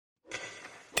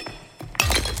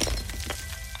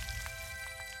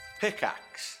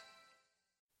Pickaxe.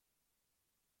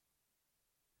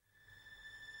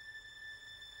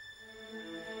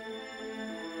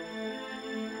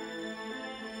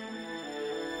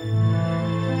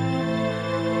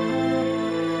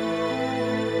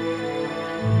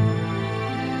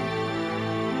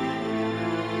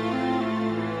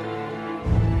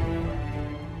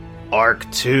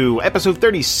 Arc 2, episode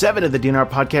 37 of the DNR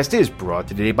podcast is brought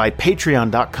to you today by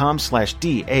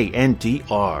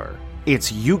patreon.com/DANDR.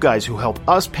 It's you guys who help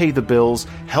us pay the bills,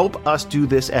 help us do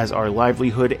this as our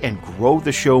livelihood, and grow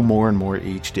the show more and more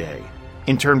each day.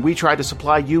 In turn, we try to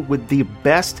supply you with the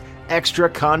best extra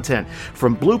content,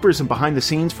 from bloopers and behind the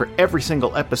scenes for every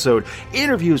single episode,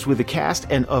 interviews with the cast,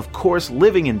 and of course,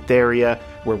 Living in Theria,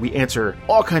 where we answer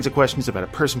all kinds of questions about a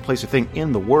person, place, or thing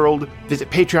in the world. Visit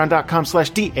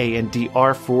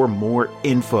patreon.com/DANDR for more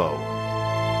info.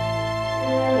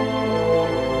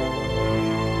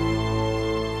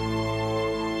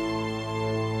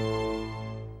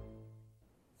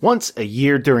 Once a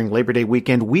year during Labor Day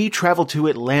weekend, we travel to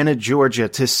Atlanta, Georgia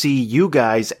to see you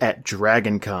guys at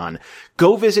DragonCon.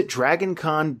 Go visit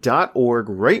DragonCon.org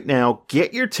right now,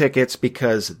 get your tickets,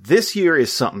 because this year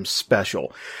is something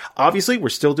special. Obviously, we're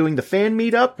still doing the fan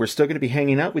meetup. We're still going to be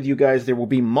hanging out with you guys. There will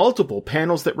be multiple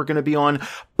panels that we're going to be on.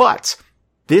 But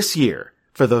this year,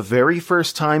 for the very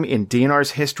first time in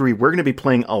DNR's history, we're going to be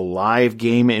playing a live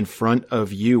game in front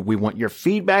of you. We want your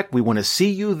feedback. We want to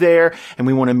see you there, and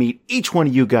we want to meet each one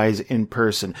of you guys in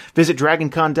person. Visit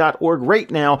DragonCon.org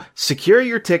right now, secure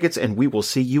your tickets, and we will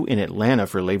see you in Atlanta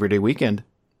for Labor Day weekend.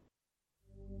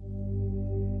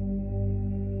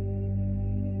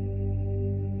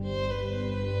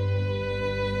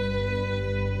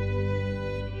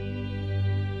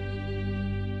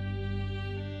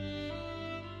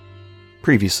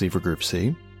 Previously for Group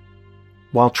C.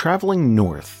 While traveling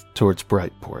north towards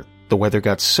Brightport, the weather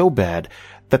got so bad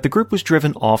that the group was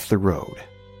driven off the road.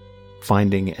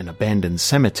 Finding an abandoned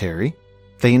cemetery,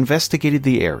 they investigated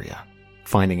the area,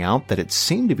 finding out that it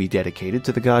seemed to be dedicated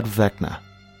to the god Vecna.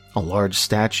 A large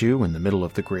statue in the middle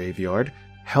of the graveyard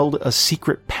held a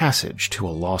secret passage to a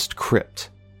lost crypt.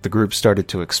 The group started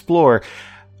to explore,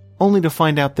 only to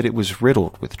find out that it was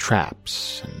riddled with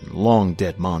traps and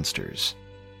long-dead monsters.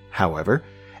 However,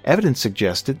 evidence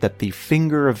suggested that the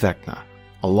Finger of Vecna,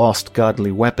 a lost godly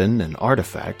weapon and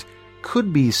artifact,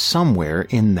 could be somewhere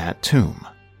in that tomb.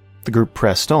 The group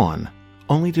pressed on,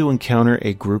 only to encounter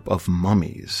a group of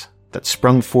mummies that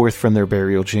sprung forth from their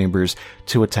burial chambers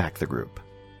to attack the group.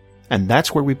 And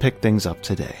that's where we pick things up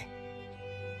today.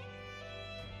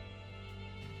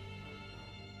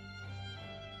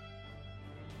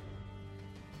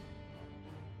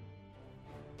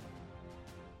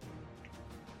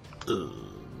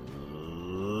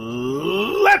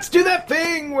 Let's do that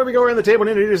thing where we go around the table and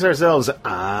introduce ourselves.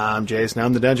 I'm Jason,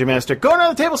 I'm the Dungeon Master. Going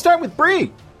around the table, start with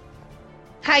Bree.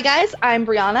 Hi guys, I'm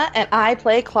Brianna, and I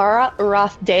play Clara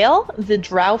Rothdale, the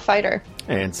Drow Fighter.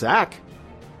 And Zach.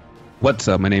 What's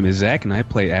up? My name is Zach, and I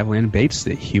play Avalon Bates,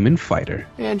 the Human Fighter.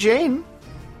 And Jane.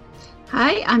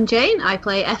 Hi, I'm Jane. I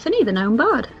play Ethany, the Gnome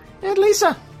Bard. And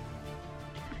Lisa.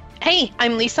 Hey,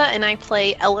 I'm Lisa, and I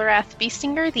play Elarath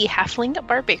Beestinger, the Halfling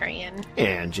Barbarian.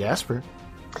 And Jasper.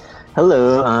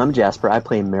 Hello, I'm Jasper. I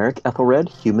play Merrick Ethelred,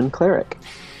 Human Cleric.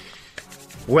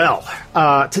 Well,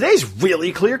 today's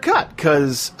really clear cut,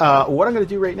 because what I'm going to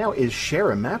do right now is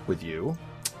share a map with you.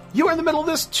 You are in the middle of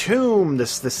this tomb,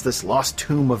 this lost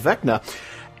tomb of Vecna,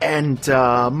 and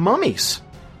mummies.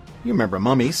 You remember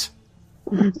mummies.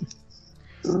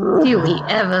 Do we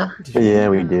ever? Yeah,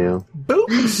 we do.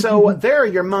 Boop. So there are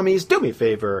your mummies. Do me a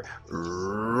favor.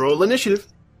 Roll initiative.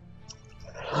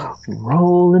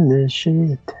 Roll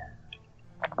initiative.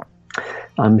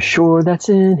 I'm sure that's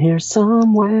in here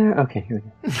somewhere. Okay, here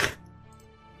we go.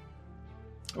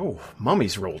 Oh,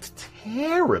 mummies rolled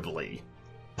terribly.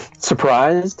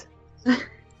 Surprised?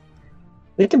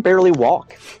 They can barely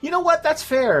walk. You know what? That's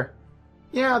fair.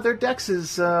 Yeah, their dex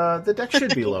is, the dex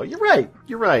should be low. You're right.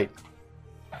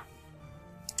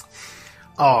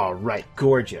 All right,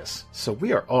 gorgeous. So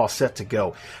we are all set to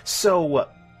go. So,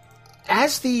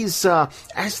 as these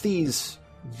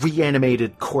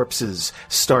reanimated corpses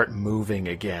start moving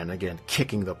again,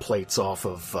 kicking the plates off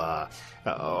of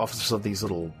these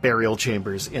little burial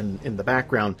chambers in the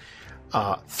background,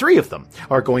 three of them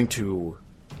are going to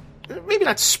maybe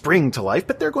not spring to life,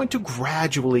 but they're going to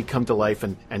gradually come to life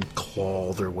and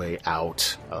claw their way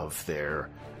out of their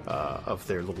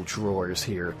little drawers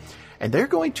here. And they're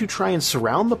going to try and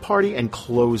surround the party and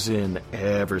close in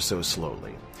ever so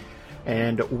slowly.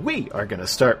 And we are going to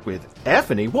start with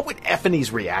Ethany. What would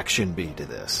Ethany's reaction be to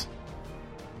this?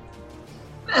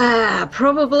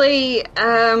 Probably,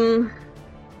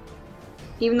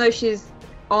 even though she's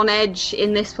on edge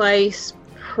in this place,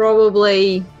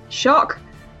 probably shock,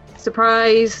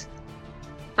 surprise,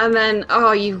 and then,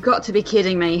 oh, you've got to be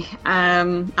kidding me.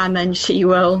 And then she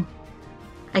will,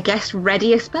 I guess,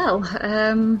 ready a spell.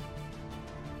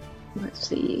 Let's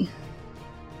see.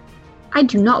 I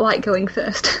do not like going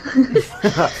first.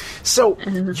 So,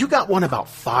 you got one about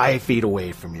 5 feet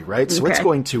away from you, right? So it's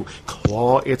going to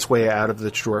claw its way out of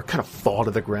the drawer, kind of fall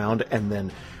to the ground, and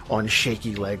then on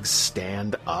shaky legs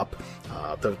stand up.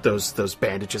 Those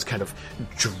bandages kind of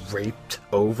draped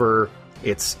over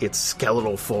its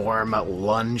skeletal form,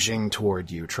 lunging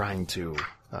toward you, trying to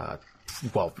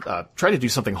try to do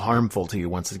something harmful to you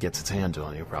once it gets its hand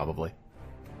on you, probably.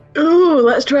 Ooh,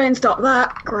 let's try and stop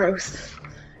that. Gross.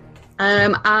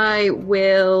 I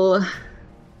will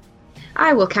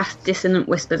cast Dissonant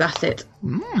Whispers at it.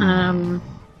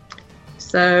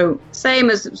 So,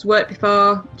 same as it's worked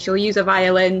before, she'll use a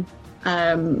violin,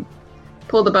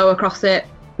 pull the bow across it,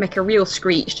 make a real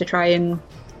screech to try and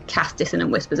cast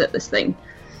Dissonant Whispers at this thing.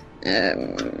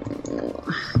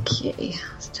 Okay,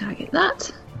 let's target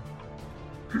that.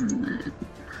 And then...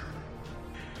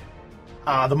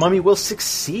 the mummy will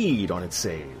succeed on its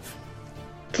save.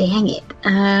 Dang it.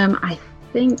 I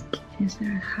think... Is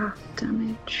there half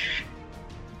damage?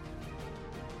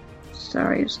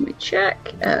 Sorry, just let me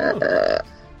check.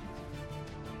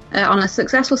 On a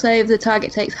successful save, the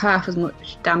target takes half as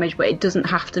much damage, but it doesn't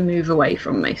have to move away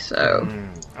from me, so...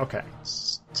 Okay.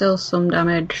 Still some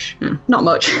damage. Not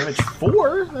much. Damage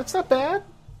 4? That's not bad.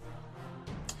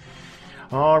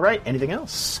 Alright, anything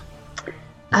else?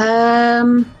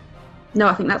 No,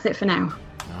 I think that's it for now.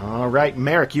 Alright,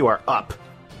 Merrick, you are up.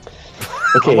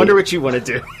 Okay. I wonder what you want to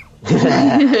do.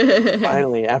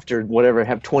 Finally, after whatever,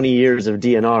 have 20 years of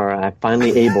DNR, I'm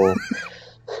finally able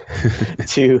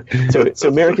to. So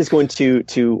Merrick is going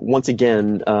to once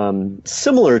again,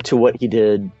 similar to what he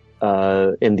did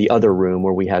in the other room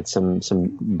where we had some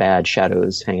bad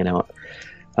shadows hanging out,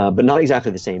 but not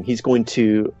exactly the same. He's going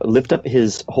to lift up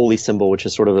his holy symbol, which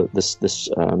is sort of this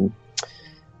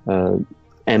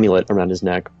amulet around his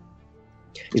neck.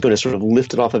 He's going to sort of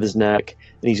lift it off of his neck,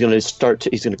 and he's going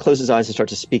to close his eyes and start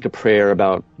to speak a prayer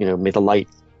about, may the light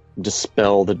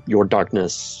dispel your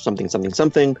darkness, something, something,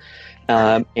 something.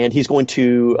 And he's going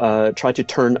to try to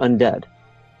turn undead.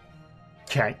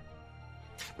 Okay.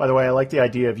 By the way, I like the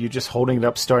idea of you just holding it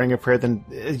up, starting a prayer, then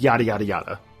yada, yada,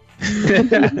 yada.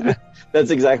 That's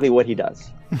exactly what he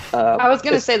does. I was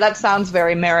going to say that sounds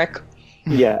very Merrick.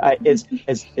 Yeah, as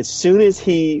soon as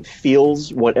he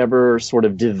feels whatever sort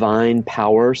of divine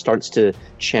power starts to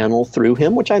channel through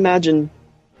him, which I imagine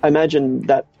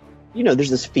that, there's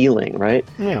this feeling, right?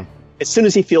 Yeah. As soon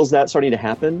as he feels that starting to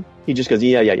happen, he just goes,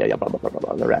 yeah, blah, blah, blah, blah,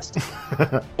 blah, the rest.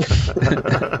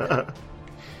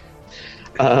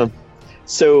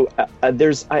 So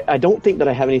I don't think that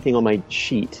I have anything on my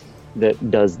sheet that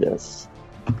does this,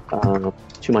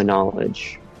 to my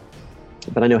knowledge,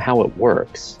 but I know how it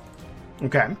works.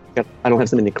 Okay. I don't have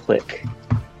something to click.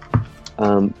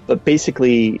 But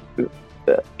basically,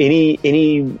 any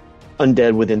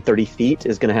undead within 30 feet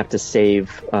is going to have to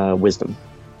save wisdom.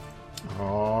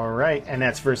 All right, and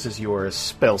that's versus your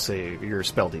spell save, your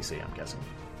spell DC, I'm guessing.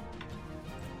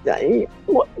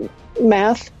 What,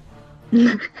 math?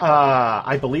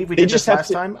 I believe we did just this have last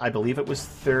to- time. I believe it was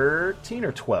 13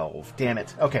 or 12. Damn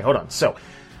it. Okay, hold on. So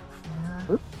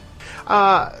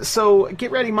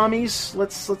get ready, mummies.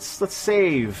 Let's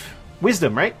save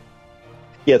wisdom, right?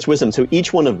 Yeah, it's wisdom. So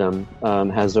each one of them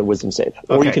has a wisdom save,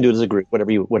 or Okay. you can do it as a group,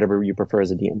 whatever you prefer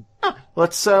as a DM.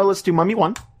 Let's do mummy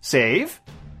 1. Save.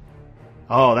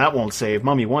 Oh, that won't save.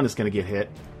 Mummy 1 is going to get hit.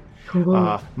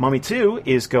 Mummy 2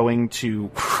 is going to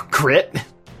crit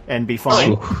and be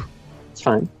fine. It's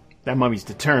fine. That mummy's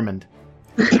determined.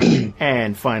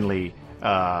 And finally,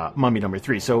 mummy number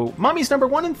 3. So mummies number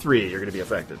 1 and 3 are going to be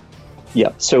affected.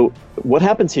 Yeah. So what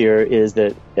happens here is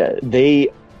that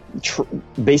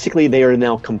basically they are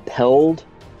now compelled,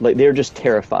 like they're just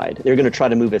terrified. They're going to try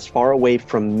to move as far away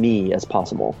from me as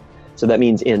possible. So that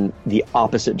means in the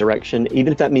opposite direction,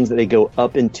 even if that means that they go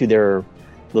up into their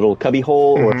little cubby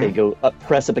hole, or if they go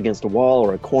press up against a wall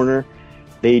or a corner,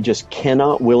 they just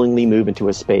cannot willingly move into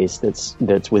a space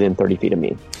that's within 30 feet of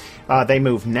me. They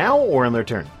move now or in their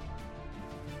turn?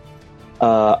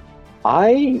 It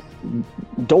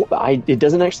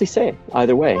doesn't actually say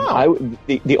either way. Oh.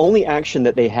 The only action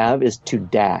that they have is to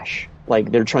dash.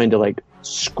 Like they're trying to like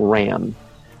scram.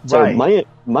 So Right.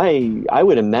 I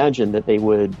would imagine that they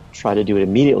would try to do it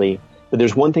immediately. But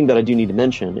there's one thing that I do need to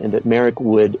mention, and that Merrick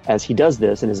would, as he does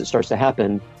this, and as it starts to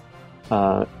happen,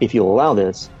 if you'll allow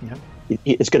this, Yeah.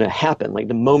 it's going to happen. Like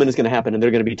the moment is going to happen, and they're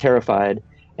going to be terrified.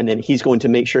 and then he's going to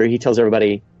make sure he tells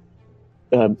everybody,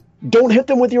 don't hit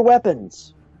them with your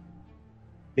weapons,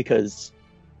 because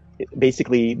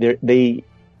basically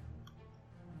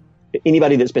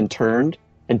anybody that's been turned,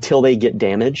 until they get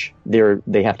damage,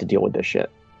 they have to deal with this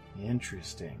shit.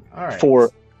 Interesting. All right.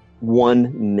 For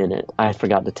 1 minute. I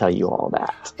forgot to tell you all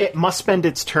that. It must spend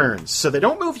its turns. So they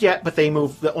don't move yet, but they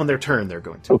move on their turn. They're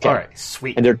going to. Okay. All right.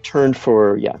 Sweet. And they're turned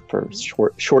for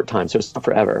short time, so it's not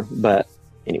forever. But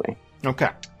anyway. Okay.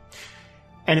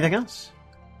 Anything else?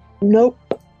 Nope.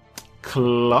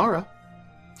 Clara.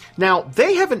 Now,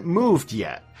 they haven't moved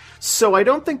yet, so I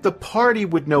don't think the party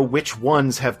would know which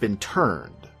ones have been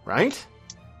turned, right?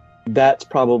 That's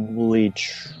probably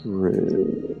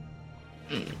true.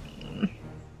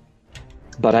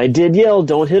 But I did yell,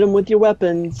 don't hit them with your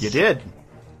weapons. You did.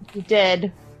 You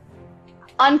did.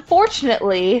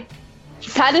 Unfortunately,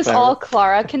 that is all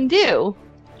Clara can do,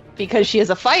 because she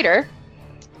is a fighter,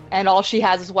 and all she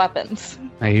has is weapons.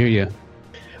 I hear you.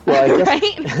 Well, I guess,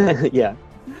 right? Yeah.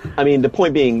 I mean, the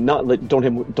point being, not like,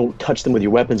 don't touch them with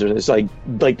your weapons, or it's like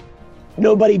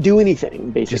nobody do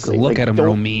anything, basically. Just look at them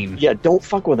real mean. Yeah, don't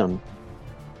fuck with them.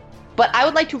 But I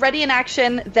would like to ready in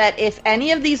action that if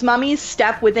any of these mummies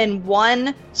step within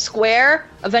 1 square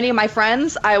of any of my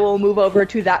friends, I will move over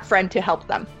to that friend to help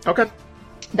them. Okay.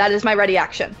 That is my ready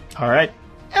action. All right.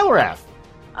 Elrath.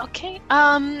 Okay.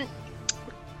 Elrath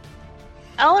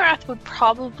would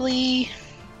probably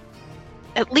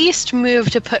at least move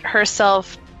to put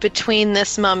herself between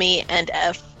this mummy and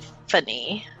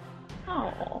Effany.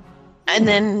 Oh. And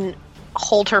then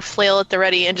hold her flail at the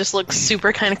ready and just look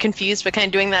super kind of confused, but kind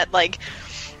of doing that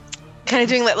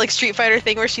Street Fighter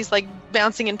thing where she's like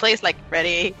bouncing in place, like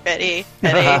ready. A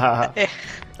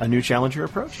new challenger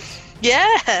approaches.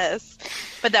 Yes,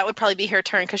 but that would probably be her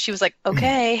turn because she was like,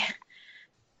 okay.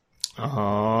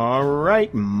 All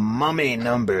right, mummy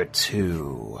number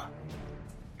 2.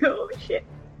 Oh shit.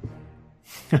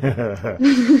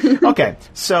 Okay,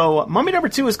 so mummy number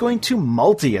 2 is going to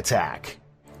multi-attack.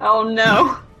 Oh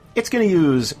no. It's going to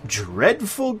use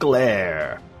Dreadful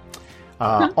Glare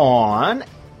on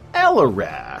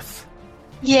Elrath.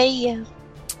 Yeah.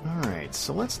 Alright,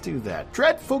 so let's do that.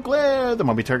 Dreadful Glare! The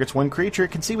mummy targets one creature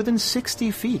it can see within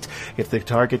 60 feet. If the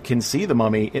target can see the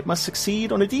mummy, it must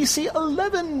succeed on a DC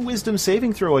 11 Wisdom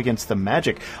saving throw against the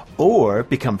magic, or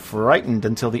become frightened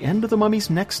until the end of the mummy's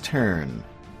next turn.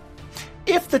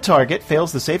 If the target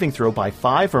fails the saving throw by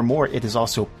 5 or more, it is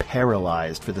also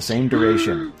paralyzed for the same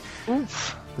duration.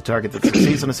 Oof. The target that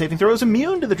succeeds on a saving throw is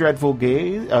immune to the dreadful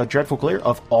glare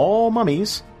of all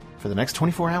mummies for the next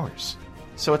 24 hours.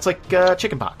 So it's like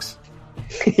chickenpox.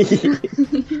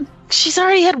 She's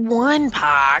already had 1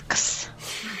 pox.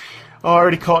 Oh, I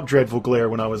already caught dreadful glare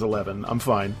when I was 11. I'm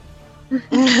fine.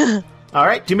 All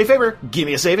right, do me a favor. Give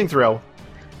me a saving throw.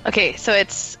 Okay, so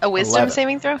it's a wisdom 11.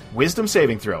 saving throw? Wisdom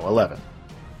saving throw, 11.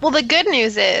 Well, the good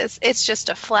news is it's just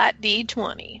a flat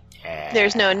D20. Yeah.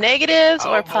 There's no negatives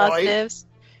or boy. positives.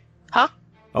 Huh?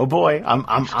 Oh boy, I'm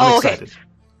okay. excited.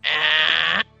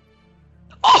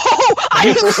 Oh,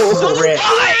 I'm so Rip.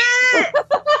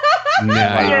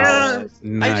 Nice.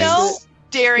 Nice. I know,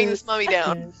 daring this mummy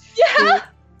down. Yeah.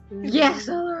 Yes,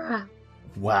 Elrath.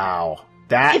 Wow.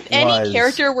 That If any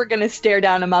character were going to stare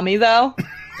down a mummy, though.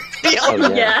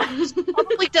 Oh, yeah.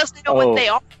 Probably doesn't know what they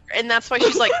are, and that's why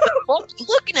she's like, what are you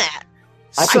looking at?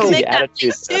 I So think make the that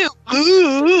attitude. face too.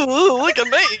 Ooh, look at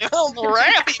me. I'm a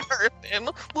rabbit person.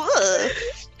 What?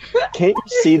 Can't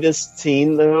you see this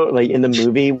scene though, like in the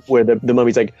movie where the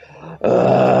mummy's like,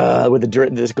 with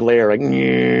this glare, like,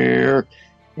 and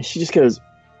she just goes,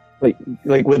 like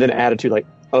with an attitude, like,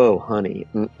 oh, honey,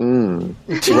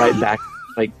 right back,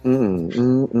 like,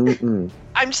 I'm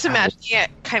just imagining it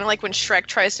kind of like when Shrek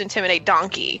tries to intimidate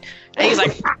Donkey, and he's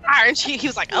like, and he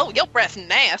was like, oh, your breath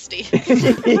nasty.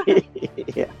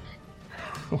 yeah.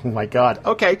 Oh my god.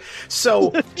 Okay.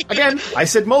 So again, I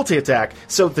said multi-attack.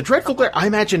 So the dreadful glare, I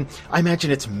imagine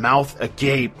its mouth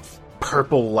agape,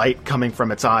 purple light coming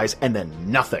from its eyes, and then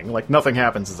nothing. Like nothing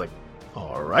happens. It's like,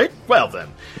 alright, well then.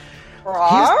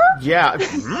 Yeah.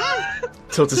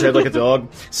 Tilts his head like a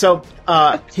dog. So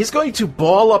he's going to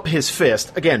ball up his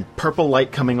fist. Again, purple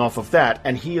light coming off of that,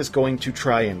 and he is going to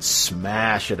try and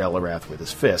smash at Elrath with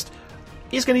his fist.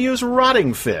 He's going to use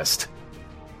Rotting Fist.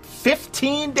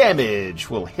 15 damage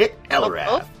will hit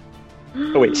Elrath.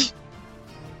 Oh wait.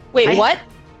 Wait, what?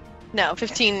 No,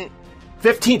 15.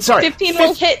 15, sorry. 15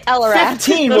 will hit Elrath.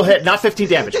 15 will hit, not 15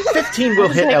 damage. 15 will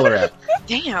hit Elrath.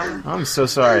 Damn. I'm so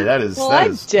sorry. That is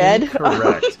dead.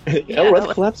 Correct.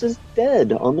 Elrath collapses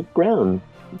dead on the ground.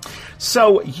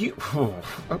 So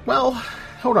well,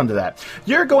 hold on to that.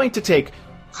 You're going to take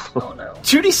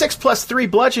 2d6 plus 3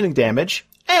 bludgeoning damage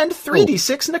and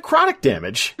 3d6 necrotic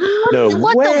damage. No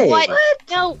What way. the what?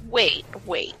 No, wait.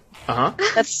 Uh-huh.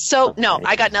 That's so... No,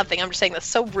 I got nothing. I'm just saying that's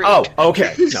so rude. Oh,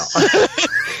 okay. No.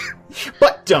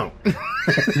 But don't.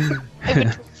 I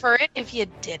would prefer it if you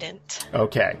didn't.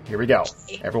 Okay, here we go.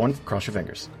 Everyone, cross your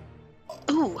fingers.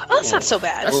 Ooh, that's not so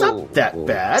bad. That's not that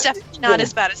bad. It's definitely not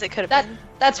as bad as it could have been.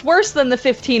 That's worse than the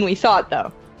 15 we thought,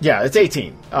 though. Yeah, it's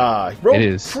 18. Rolled It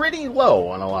is. pretty low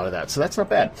on a lot of that, so that's not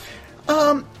bad.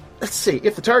 Let's see.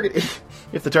 If the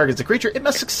target's a creature, it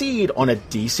must succeed on a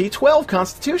DC 12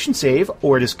 Constitution save,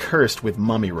 or it is cursed with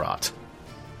mummy rot.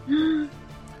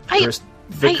 Cursed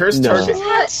No. target. She's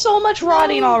had so much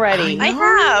rotting already. I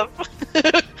have.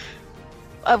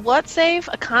 A what save?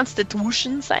 A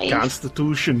Constitution save?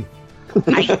 Constitution.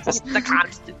 I hate the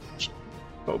Constitution.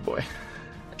 Oh boy.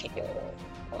 Okay.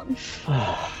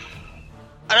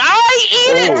 I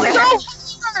eat it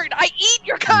so hard! I eat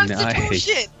your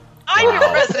Constitution! Nice. I'm your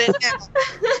Wow. president now!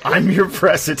 I'm your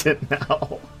president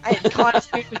now. I had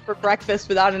Constitution for breakfast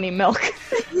without any milk.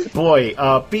 Boy,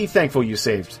 be thankful you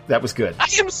saved. That was good. I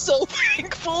am so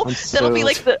thankful. I'm That'll be so-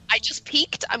 like I just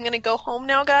peaked. I'm gonna go home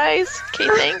now, guys. Okay,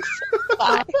 thanks.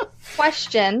 Bye.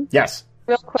 Question, Yes.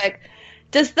 real quick.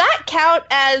 Does that count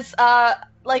as,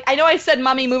 like, I know I said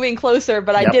mummy moving closer,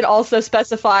 but I Yep. did also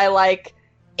specify, like,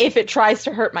 if it tries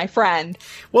to hurt my friend.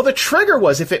 Well, the trigger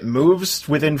was if it moves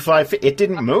within 5 feet. It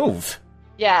didn't move.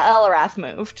 Yeah, Elarath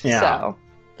moved, Yeah. so.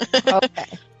 Okay.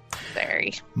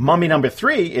 Very. Mummy number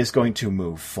 3 is going to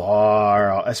move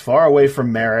as far away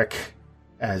from Merrick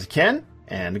as it can,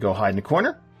 and go hide in the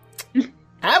corner.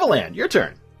 Avalan, your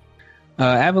turn.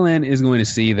 Avalan is going to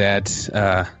see that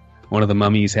one of the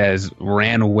mummies has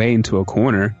ran away into a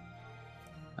corner,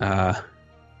 and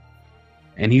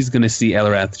he's going to see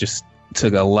Elarath just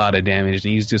took a lot of damage,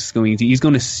 and he's going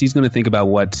to think about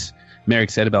what Merrick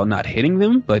said about not hitting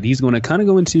them, but he's going to kind of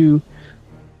go into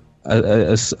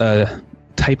a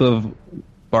type of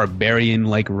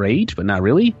barbarian-like rage, but not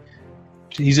really.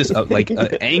 He's just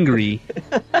angry.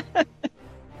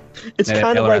 It's that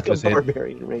kind of Elarath like a was hit.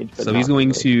 barbarian rage. But So he's not going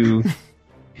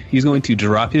really. to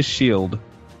drop his shield,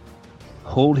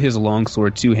 hold his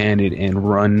longsword two-handed, and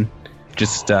run,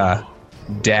 just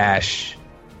dash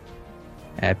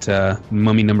at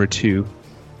mummy number 2.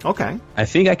 Okay. I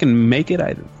think I can make it.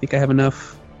 I think I have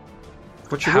enough.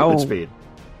 What's your How- movement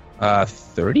speed?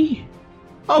 30?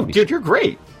 Oh, dude, you're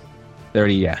great.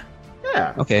 30, yeah.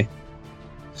 Yeah. Okay.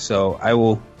 So I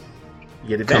will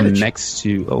You get come advantage. next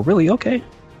to... Oh, really? Okay.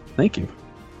 Thank you.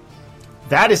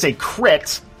 That is a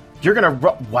crit. You're gonna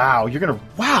wow.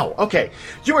 Okay,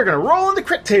 you are gonna roll on the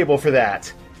crit table for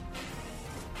that.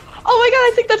 Oh my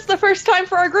god, I think that's the first time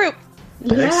for our group.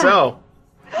 I think so.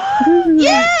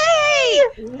 Yay!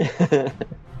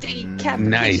 Decapitation.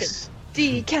 Nice.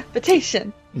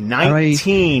 Decapitation.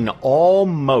 19,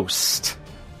 almost.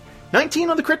 19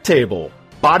 on the crit table.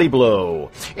 Body blow.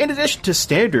 In addition to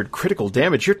standard critical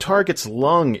damage, your target's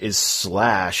lung is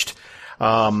slashed.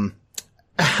 Wow.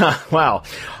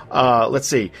 Let's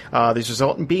see. These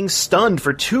result in being stunned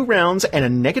for 2 rounds and a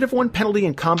 -1 penalty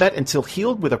in combat until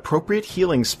healed with appropriate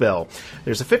healing spell.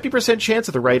 There's a 50% chance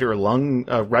of the right or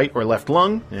left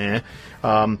lung.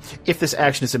 If this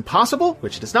action is impossible,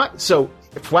 which it is not. So,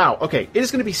 wow. Okay. It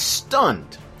is going to be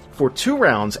stunned for 2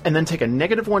 rounds and then take a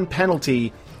 -1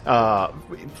 penalty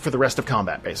for the rest of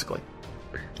combat, basically.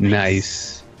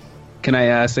 Nice. Can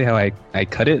I say how I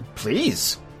cut it?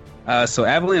 Please. So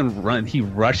Avalan he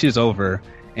rushes over,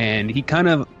 and he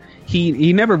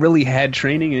never really had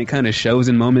training, and it kind of shows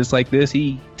in moments like this.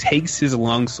 He takes his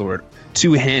longsword,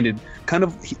 two-handed,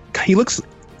 he looks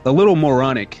a little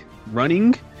moronic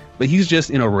running, but he's just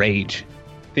in a rage.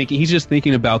 He's just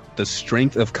thinking about the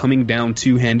strength of coming down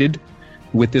two-handed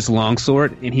with this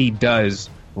longsword, and he does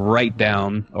right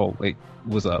down. Oh, it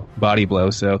was a body blow,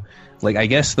 so I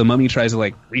guess the mummy tries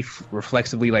to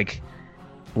reflexively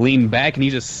lean back, and he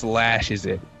just slashes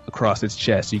it across its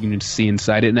chest. You can just see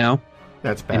inside it now.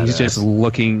 That's badass. And he's just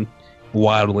looking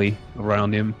wildly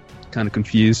around him, kind of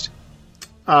confused.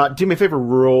 Do me a favor,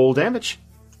 roll damage.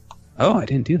 Oh, I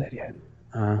didn't do that yet.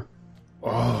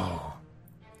 Oh.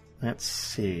 Let's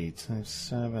see.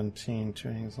 17,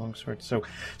 turning his longsword. So,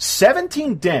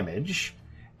 17 damage,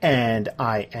 and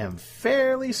I am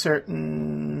fairly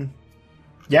certain...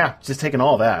 Yeah, just taking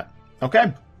all that.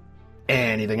 Okay.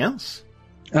 Anything else?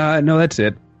 No, that's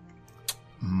it.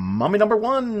 Mummy number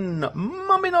 1.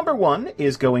 Mummy number 1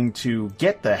 is going to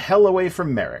get the hell away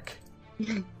from Merrick.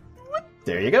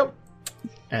 There you go.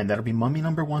 And that'll be Mummy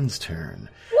number 1's turn.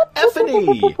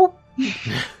 Effany!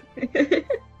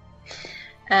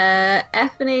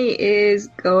 Effany is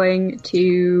going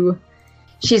to...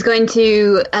 She's going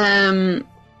to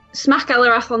smack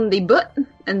Elarath on the butt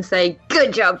and say,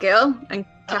 "Good job, girl," and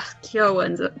cast Cure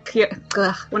Wounds.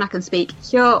 When I can speak,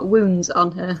 Cure Wounds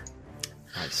on her.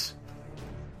 Nice.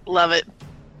 Love it.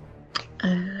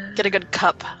 Get a good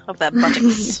cup of that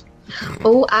buttocks.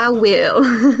 Oh, I will.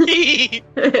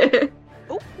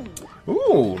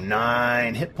 Ooh,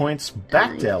 9 hit points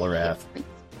back to Elarath.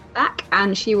 Back,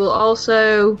 and she will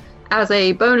also, as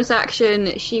a bonus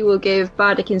action, she will give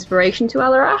Bardic Inspiration to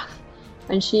Elarath,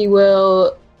 and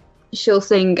she'll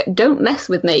sing "Don't Mess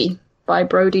With Me" by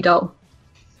Brody Doll.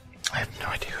 I have no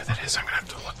idea who that is. I'm gonna have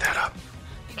to look that up.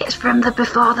 It's from the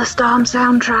Before the Storm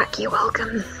soundtrack. You're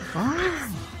welcome.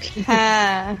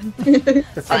 I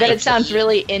bet it sounds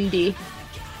really indie.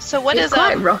 So what It's is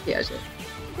quite rocky, actually.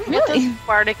 what does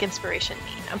Bardic Inspiration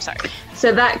mean? I'm sorry.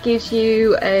 So that gives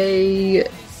you a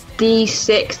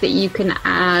D6 that you can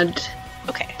add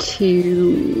Okay,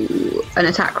 to an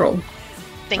attack roll.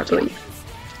 thank That's what you.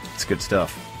 It's good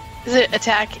stuff. Is it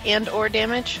attack and or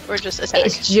damage, or just attack?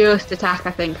 It's just attack,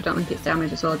 I think. I don't think it's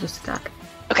damage at all, just attack.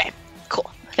 Okay, cool.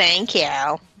 Thank you.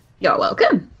 You're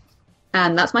welcome.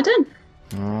 And that's my turn.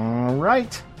 All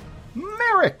right.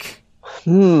 Merrick.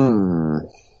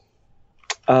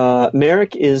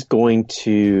 Merrick is going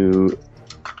to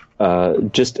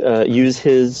just use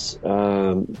his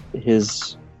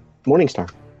Morningstar.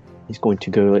 He's going to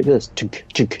go like this, and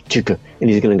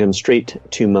he's going to come straight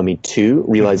to Mummy 2,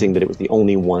 realizing that it was the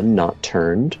only one not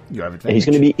turned. You have And he's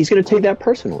going to take that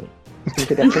personally. He's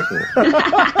going to take that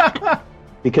personally.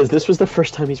 Because this was the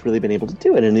first time he's really been able to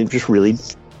do it, and it just really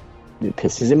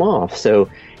pisses him off. So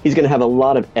he's going to have a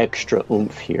lot of extra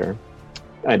oomph here.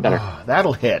 I better. Oh,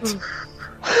 that'll hit.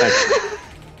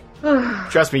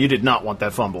 Trust me, you did not want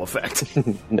that fumble effect.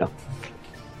 No.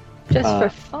 Just for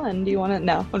fun, do you want it?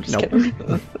 No, I'm just Nope. kidding.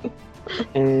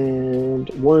 And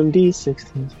 1d6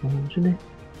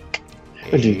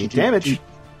 8 damage.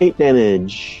 8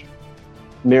 damage.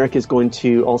 Merrick is going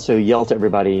to also yell to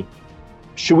everybody,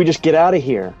 "Should we just get out of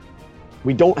here?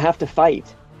 We don't have to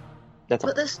fight." That's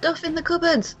But there's stuff in the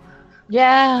cupboards.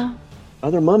 Yeah.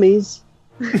 other mummies.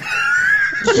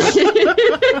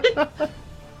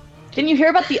 Didn't you hear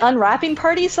about the unwrapping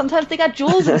parties? Sometimes they got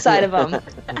jewels inside of them.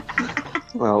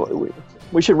 Well,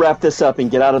 we should wrap this up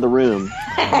and get out of the room.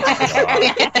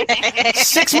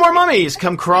 6 more mummies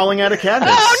come crawling out of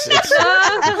cabinets.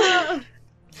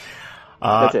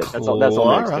 Oh, That's it. That's all Merrick's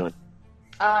Clara. doing.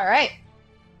 All right.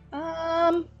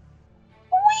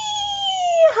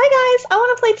 Hi guys, I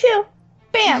want to play too.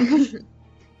 Bam.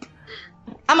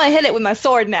 I'm gonna hit it with my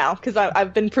sword now because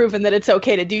I've been proven that it's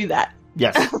okay to do that.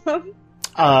 Yes.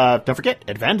 Don't forget,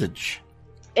 advantage.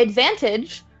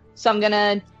 Advantage. So I'm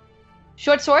gonna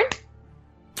short sword.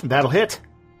 That'll hit.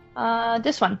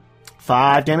 This one.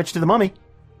 5 damage to the mummy.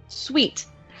 Sweet.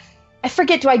 I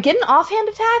forget, do I get an offhand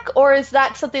attack, or is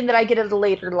that something that I get at a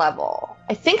later level?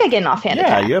 I think I get an offhand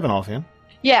attack. Yeah, you have an offhand.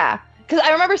 Yeah, because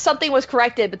I remember something was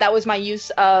corrected, but that was my use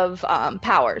of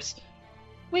powers.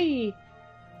 Whee!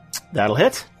 That'll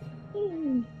hit.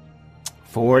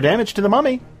 4 damage to the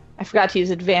mummy. I forgot to use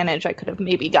advantage. I could have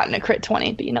maybe gotten a crit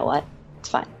 20, but you know what? It's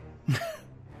fine.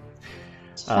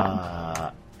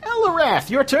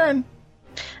 Elarath, your turn.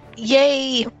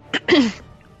 Yay!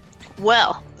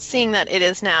 Well, seeing that it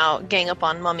is now gang up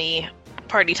on mummy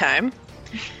party time,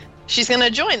 she's gonna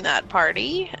join that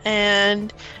party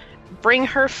and bring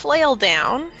her flail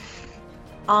down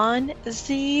on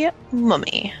the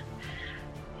mummy.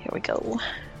 Here we go.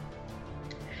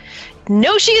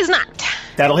 No, she is not.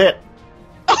 That'll hit.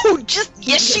 Oh, just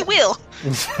yes, she will.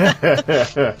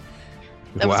 That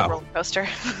was a Wow. roller coaster.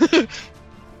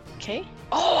 Okay.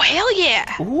 Oh, hell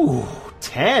yeah! Ooh,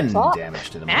 10 Fuck.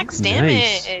 damage to the Max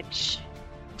Nice. damage.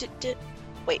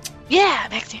 Wait. Yeah,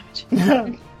 max damage.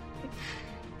 mummy.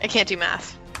 I can't do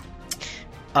math.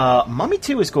 Mummy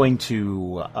 2 is going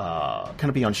to kind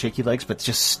of be on shaky legs, but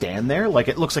just stand there. Like,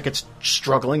 it looks like it's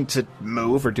struggling to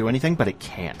move or do anything, but it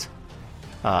can't.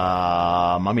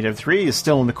 Mummy number 3 is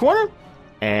still in the corner,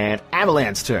 and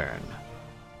Avalanche's turn.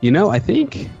 You know, I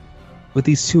think with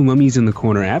these 2 mummies in the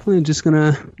corner, Avalanche just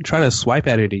gonna try to swipe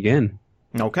at it again.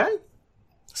 Okay,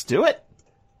 let's do it.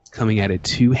 Coming at it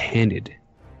 2-handed.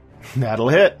 That'll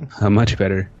hit. Much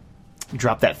better.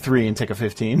 Drop that 3 and take a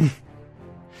 15.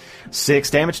 6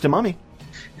 damage to Mummy.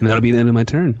 And that'll be the end of my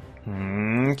turn.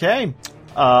 Okay.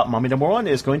 Mummy number 1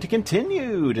 is going to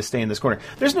continue to stay in this corner.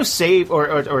 There's no save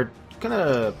or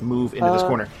gonna move into this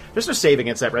corner. There's no save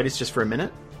against that, right? It's just for a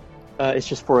minute? It's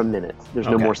just for a minute. There's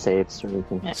no Okay. more saves or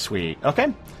anything. Sweet.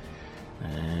 Okay.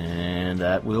 And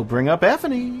that will bring up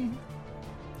Effany.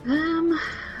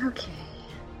 Okay.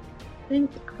 I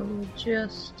think I will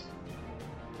just...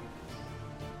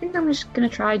 think I'm just going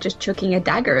to try just chucking a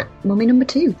dagger at mummy number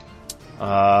 2.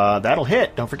 That'll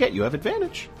hit. Don't forget, you have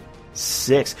advantage.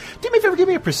 6. Do me a favor, give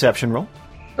me a perception roll.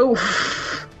 Oh.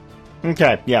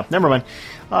 Okay, yeah, never mind.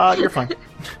 You're fine.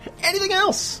 Anything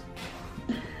else?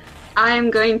 I'm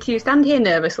going to stand here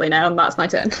nervously now, and that's my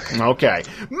turn. Okay.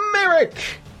 Merrick!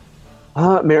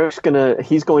 Merrick's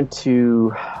he's going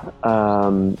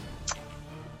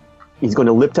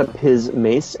to lift up his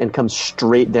mace and come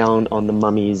straight down on the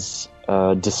mummy's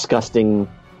disgusting,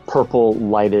 purple,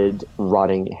 lighted,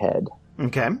 rotting head.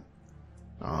 Okay.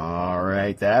 All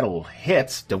right, that'll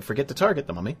hit. Don't forget to target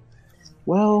the mummy.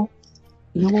 Well,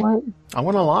 you know what? I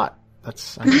want a lot.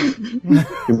 That's. You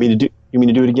mean to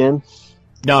do it again?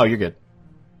 No, you're good.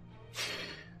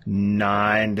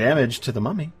 9 damage to the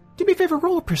mummy. Do me a favor,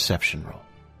 roll a perception roll.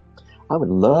 I would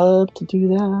love to do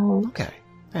that. Okay,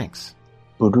 thanks.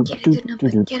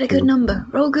 Get a good number.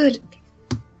 Roll good.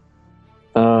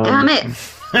 Damn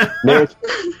it.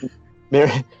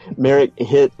 Merrick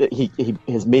hit.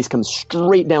 His mace comes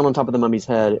straight down on top of the mummy's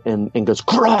head and goes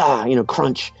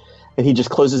crunch, and he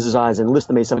just closes his eyes and lifts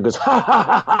the mace up and goes ha ha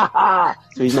ha ha ha.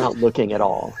 So he's not looking at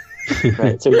all.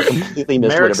 Right. So he completely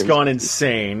missed. Merrick's gone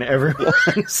insane. Everyone.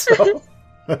 So.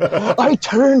 I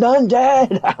turned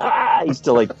undead. He's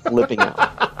still like flipping out.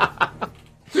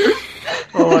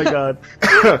 Oh my god.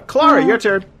 Clara, your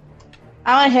turn.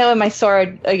 I want to hit with my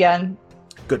sword again.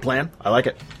 Good plan. I like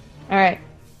it. All right.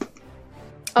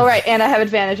 All right, and I have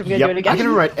advantage. I'm going to do it again. I can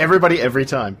rewrite everybody every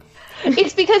time.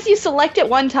 It's because you select it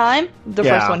one time, the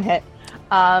first one hit.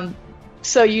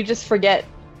 So you just forget.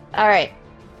 All right.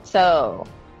 So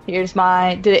here's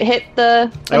my... Did it hit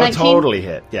the 19? Totally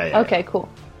hit. Yeah. Okay, cool.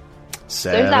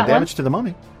 7 damage to the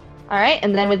mummy. All right,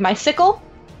 and then with my sickle,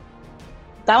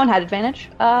 that one had advantage.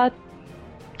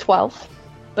 12,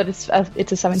 but it's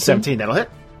a 17. 17, that'll hit.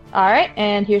 All right,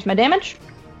 and here's my damage.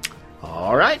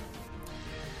 All right.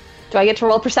 Do I get to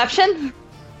roll perception?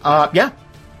 Yeah.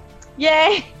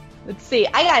 Yay! Let's see.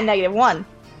 I got a -1.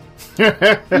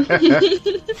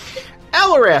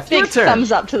 Elrath, your Big turn.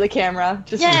 thumbs up to the camera.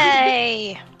 Just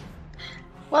Yay!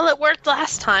 Well, it worked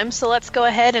last time, so let's go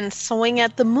ahead and swing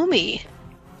at the mummy.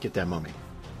 Get that mummy.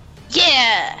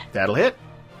 Yeah! That'll hit.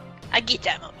 I get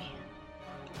that mummy.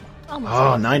 Almost.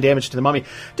 Oh, 9 damage to the mummy.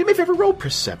 Do me a favor, roll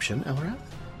perception, Elrath.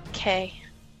 Okay.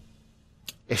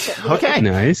 Okay.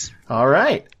 Nice. All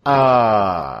right. Do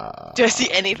I see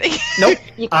anything? Nope.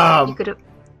 You could have.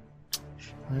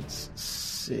 Let's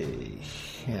see.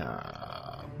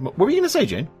 What were you going to say,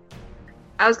 Jane?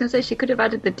 I was going to say she could have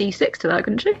added the D6 to that,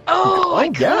 couldn't she? Oh, I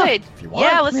yeah, could. if you want.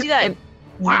 Yeah, let's do that.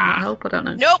 Wow. Help, I don't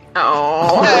know. Nope.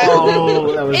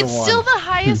 Oh, that was It's a 1. still the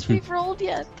highest we've rolled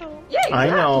yet, though. Yeah, exactly. I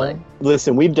know.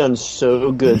 Listen, we've done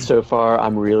so good so far.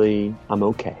 I'm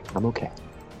okay. I'm okay.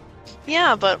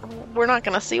 Yeah, but we're not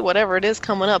going to see whatever it is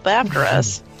coming up after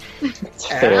us. It's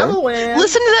fair. Evelyn.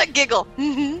 Listen to that giggle.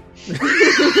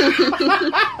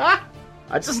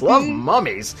 I just love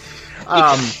mummies.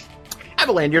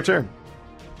 Evelyn, your turn.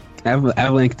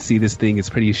 Avalan can see this thing is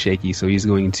pretty shaky, so he's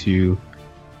going to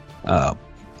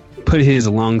put his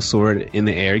long sword in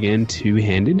the air again,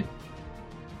 two-handed,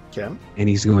 Okay. and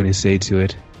he's going to say to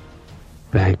it,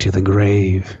 "Back to the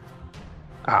grave."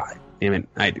 Ah, damn it!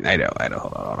 I know.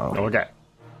 Hold on. Okay.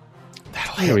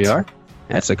 That'll hit. Here we are.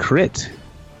 That's a crit.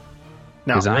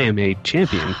 No. Because I am a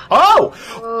champion. Oh!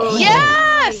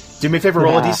 Yes! Do me a favor,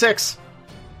 roll a d6.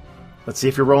 Let's see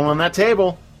if you're rolling on that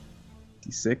table.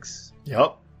 D6.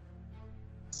 Yep.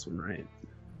 This one, right?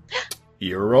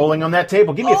 You're rolling on that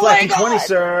table. Give me a Oh flat my d20, God.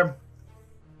 sir.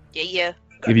 Yeah.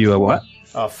 Give you a what?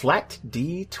 A flat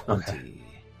d20. Okay.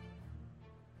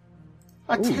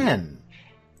 A 10.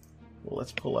 Well,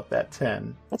 let's pull up that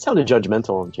 10. That sounded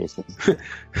judgmental, Jason.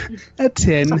 A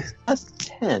 10. That's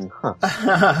 10,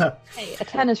 huh? Hey, a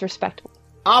 10 is respectable.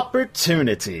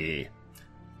 Opportunity.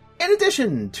 In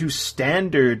addition to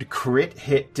standard crit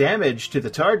hit damage to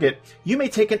the target, you may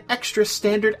take an extra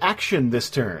standard action this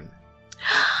turn.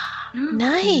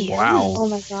 Nice. Wow. Oh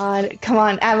my god. Come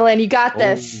on, Evelyn, you got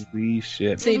this. Holy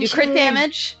shit. So you do crit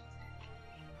damage.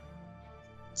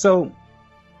 So,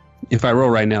 if I roll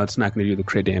right now, it's not going to do the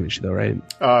crit damage, though, right?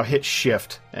 Hit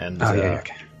shift and Oh, yeah,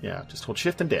 okay. yeah, just hold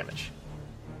shift and damage.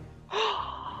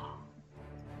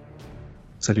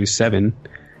 So I do 7,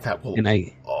 That will and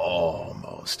I...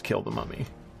 almost kill the mummy.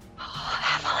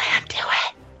 Evelyn, do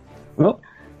it. Well,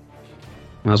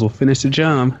 might as well finish the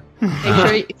job. Make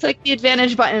sure you click the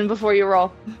advantage button before you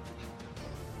roll.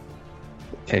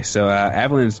 Okay, so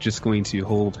Avalan's just going to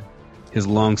hold his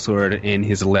longsword in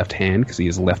his left hand, because he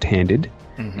is left-handed,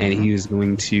 Mm-hmm. and he is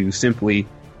going to simply,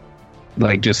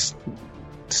 like, just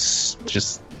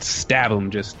stab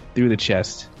him just through the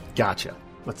chest. Gotcha.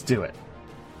 Let's do it.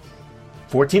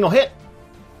 14 will hit.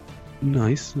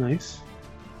 Nice.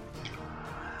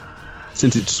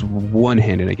 Since it's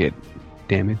one-handed, I get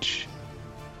damage.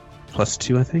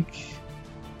 +2, I think.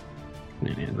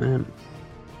 And that.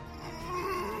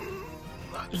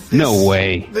 No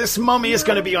way. This mummy is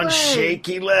going to be on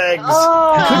shaky legs.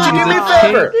 Oh, Could you do me a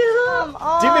favor? Come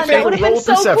on, Do me a that favor, would have roll been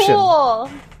so perception.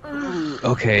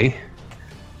 cool. Okay.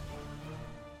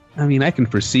 I mean, I can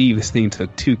perceive this thing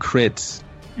took 2 crits.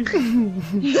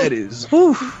 That is...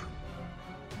 Whew.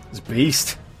 This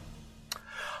beast.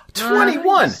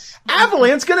 21.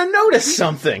 Avalan's going to notice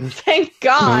something. Thank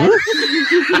God.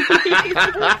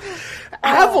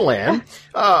 Avalan,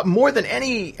 more than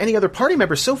any other party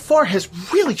member so far, has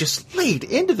really just laid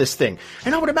into this thing.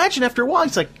 And I would imagine after a while,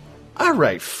 he's like, all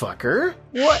right, fucker,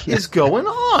 what is going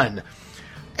on?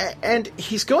 And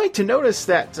he's going to notice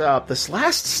that this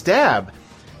last stab,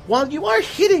 while you are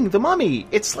hitting the mummy,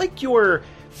 it's like your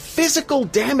physical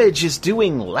damage is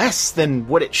doing less than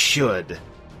what it should.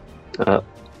 Huh.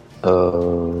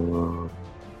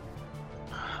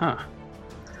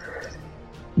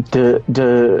 Do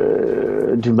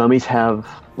mummies have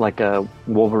like a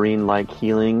Wolverine-like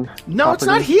healing? No, it's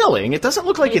not healing. It doesn't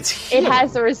look like it's healing. It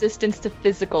has a resistance to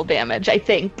physical damage, I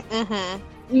think.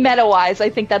 Mm-hmm. Meta-wise, I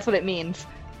think that's what it means.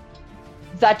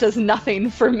 That does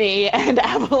nothing for me and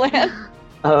Avalan.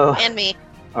 Oh, And me.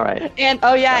 all right. And,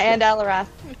 oh yeah, and Alarath.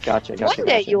 Gotcha. One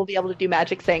day you will be able to do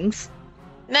magic things.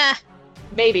 Nah.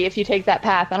 Maybe, if you take that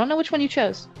path. I don't know which one you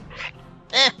chose.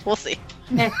 We'll see.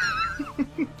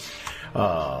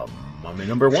 Mummy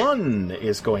number 1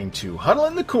 is going to huddle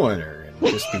in the corner and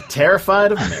just be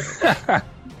terrified of Merrick.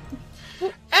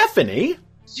 Effany,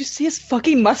 Did you see his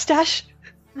fucking mustache?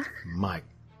 my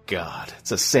God,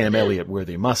 it's a Sam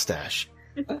Elliott-worthy mustache.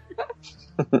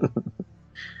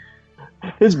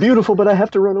 It's beautiful, but I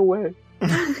have to run away.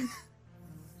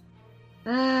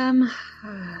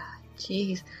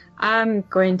 Jeez. I'm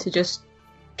going to just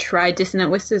try Dissonant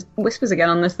Whispers again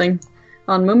on this thing.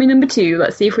 On mummy number 2.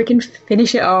 Let's see if we can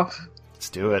finish it off. Let's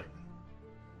do it.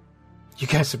 You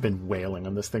guys have been wailing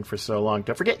on this thing for so long.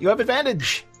 Don't forget, you have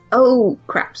advantage. Oh,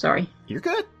 crap, sorry. You're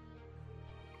good.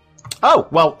 Oh,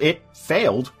 well, it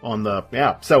failed on the...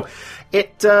 Yeah, so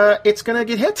it's going to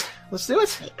get hit. Let's do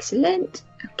it. Excellent.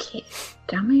 Okay,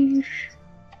 damage.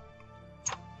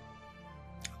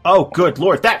 Oh, good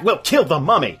lord, that will kill the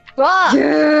mummy. Ah!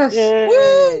 Yes!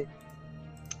 Yay!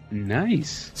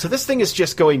 Nice. So this thing is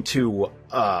just going to,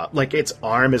 like its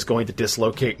arm is going to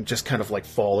dislocate and just kind of like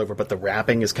fall over, but the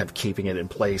wrapping is kind of keeping it in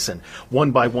place, and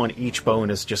one by one each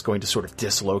bone is just going to sort of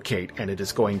dislocate, and it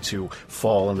is going to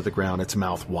fall into the ground, its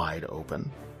mouth wide open.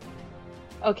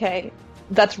 Okay,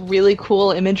 that's really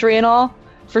cool imagery and all.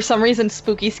 For some reason,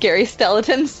 spooky, scary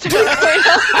skeletons start going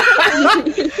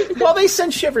up. Well, they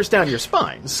send shivers down your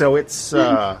spine, so it's,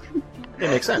 it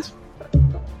makes sense.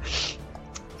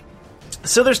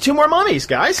 So there's 2 more mummies,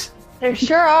 guys. There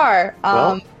sure are.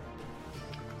 Well.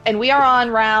 And we are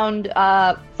on round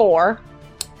 4.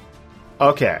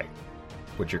 Okay.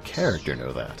 Would your character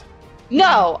know that?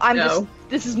 No, I'm No. just...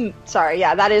 This is... Sorry,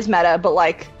 yeah, that is meta, but,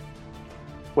 like,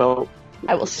 Well,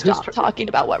 I will stop talking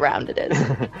about what round it is.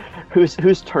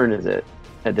 whose turn is it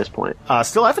at this point?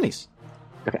 Still Effany's.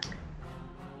 Okay.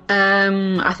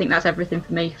 I think that's everything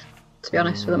for me, to be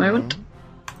honest, for the moment.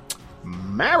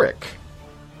 Marek.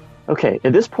 Okay,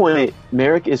 at this point,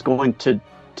 Merrick is going to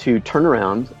turn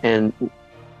around and,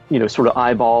 sort of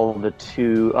eyeball the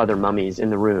 2 other mummies in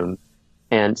the room.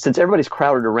 And since everybody's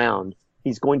crowded around,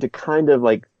 he's going to kind of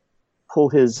like pull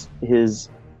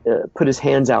put his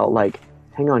hands out like,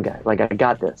 hang on, guys, like, I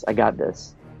got this.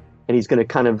 And he's going to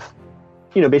kind of,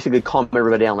 basically calm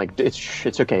everybody down, like,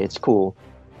 it's okay, it's cool.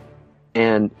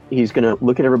 And he's going to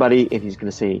look at everybody and he's going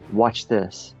to say, watch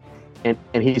this. And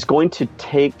he's going to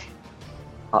take...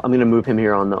 I'm going to move him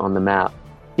here on the map.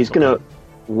 He's going to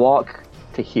walk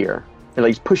to here. And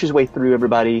like push his way through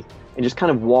everybody and just kind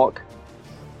of walk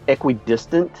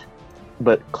equidistant,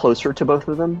 but closer to both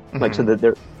of them. Mm-hmm. Like so that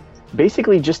they're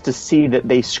basically just to see that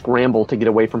they scramble to get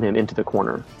away from him into the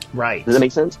corner. Right. Does that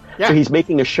make sense? Yeah. So he's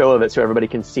making a show of it so everybody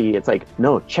can see. It's like,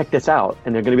 no, check this out.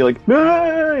 And they're going to be like,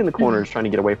 ah! In the corners trying to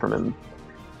get away from him.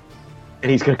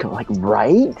 And he's going to go like,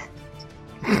 right?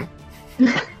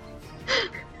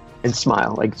 And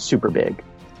smile, like super big.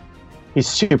 He's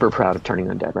super proud of turning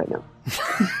undead right now.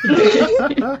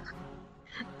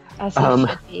 As he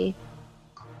should be.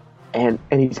 And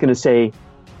he's going to say,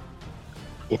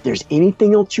 if there's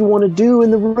anything else you want to do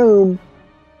in the room,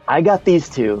 I got these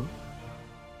 2.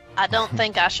 I don't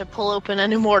think I should pull open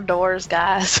any more doors,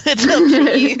 guys. It's up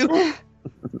to you.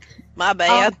 My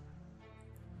bad.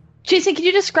 Jason, can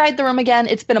you describe the room again?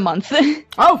 It's been a month.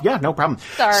 Oh, yeah, no problem.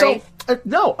 Sorry.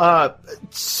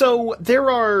 So there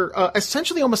are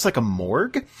essentially almost like a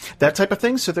morgue, that type of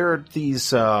thing. So there are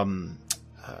these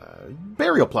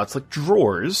burial plots, like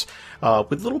drawers,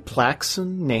 with little plaques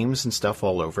and names and stuff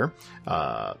all over,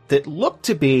 that look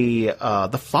to be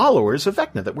the followers of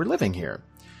Vecna that were living here.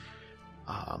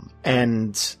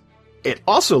 And it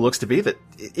also looks to be that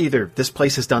either this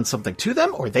place has done something to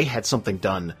them, or they had something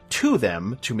done to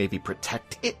them to maybe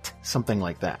protect it, something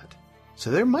like that.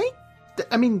 So there might,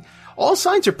 all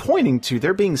signs are pointing to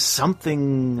there being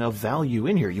something of value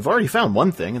in here. You've already found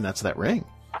one thing, and that's that ring.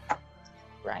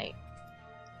 Right.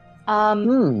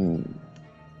 Can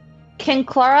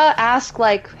Clara ask,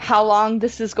 how long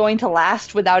this is going to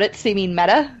last without it seeming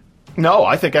meta? No,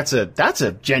 I think that's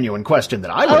a genuine question that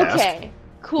I would ask. Okay,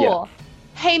 cool. Yeah.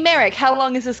 Hey, Merrick, how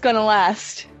long is this going to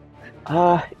last?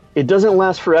 It doesn't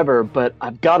last forever, but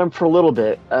I've got him for a little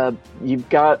bit. You've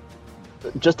got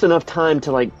just enough time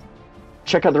to,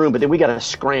 check out the room, but then we gotta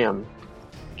scram.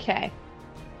 Okay.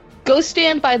 Go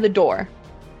stand by the door.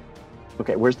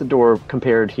 Okay, where's the door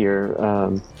compared here?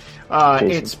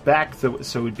 It's back, so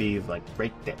it would be, right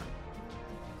there.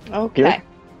 Okay. Here?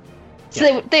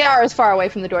 So they are as far away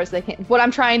from the door as they can. What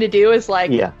I'm trying to do is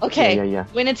when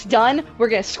it's done, we're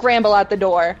going to scramble out the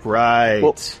door. Right.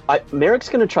 Well, Merrick's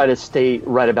going to try to stay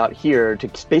right about here to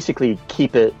basically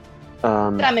keep it...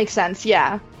 that makes sense,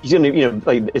 yeah. He's going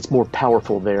to, it's more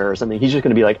powerful there or something. He's just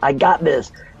going to be like, I got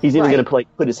this. He's even going to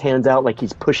put his hands out like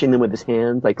he's pushing them with his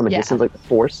hands, from a distance, like the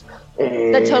force.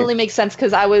 That totally makes sense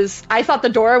because I thought the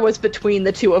door was between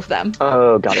the two of them.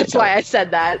 Oh, got it. That's why I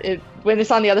said that. When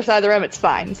it's on the other side of the room, it's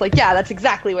fine. It's that's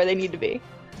exactly where they need to be.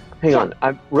 Hang on.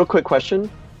 Real quick question.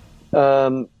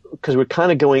 Because we're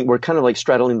kind of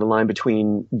straddling the line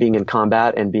between being in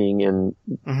combat and being in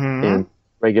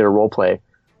regular role play.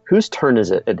 Whose turn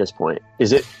is it at this point?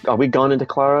 Are we gone into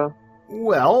Clara?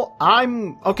 Well,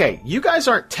 okay. You guys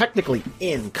aren't technically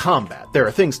in combat. There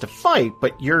are things to fight,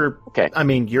 but you're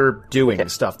doing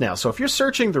stuff now. So if you're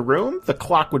searching the room, the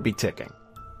clock would be ticking.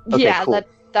 Okay, yeah, cool.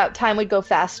 that time would go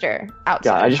faster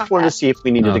outside. Yeah, I just wanted to see if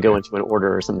we needed to go into an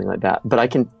order or something like that.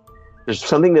 But there's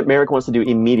something that Merrick wants to do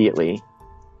immediately,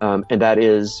 and that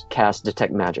is cast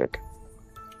Detect Magic.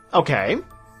 Okay.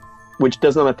 Which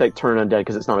does not affect Turn Undead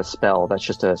because it's not a spell. That's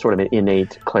just a sort of an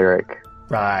innate cleric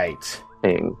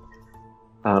thing.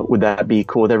 Would that be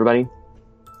cool with everybody?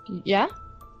 Yeah.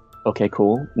 Okay,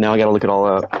 cool. Now I gotta look at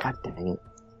all God dang it.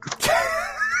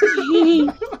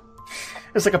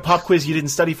 It's like a pop quiz you didn't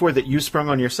study for that you sprung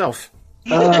on yourself.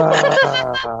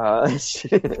 That's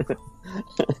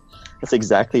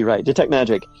exactly right. Detect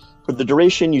Magic. For the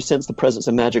duration, you sense the presence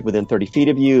of magic within 30 feet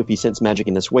of you. If you sense magic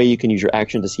in this way, you can use your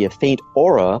action to see a faint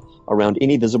aura around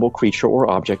any visible creature or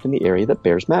object in the area that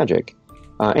bears magic.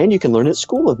 And you can learn its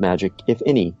school of magic, if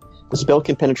any. The spell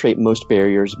can penetrate most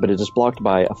barriers, but it is blocked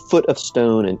by a foot of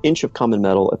stone, an inch of common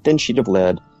metal, a thin sheet of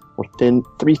lead, or 3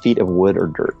 feet of wood or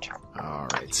dirt. All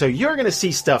right. So you're going to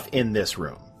see stuff in this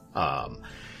room.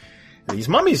 These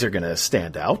mummies are going to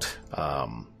stand out.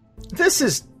 This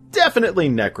is definitely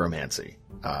necromancy.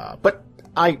 But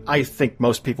I think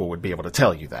most people would be able to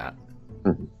tell you that.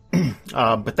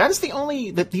 Mm-hmm. But that is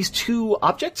that these two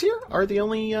objects here are the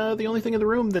only thing in the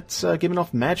room that's giving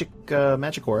off magic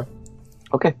aura.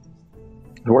 Okay.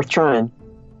 Worth trying.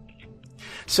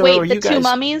 So wait, the two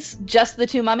mummies? Just the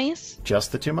two mummies?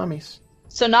 Just the two mummies.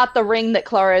 So not the ring that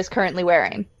Clara is currently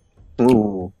wearing?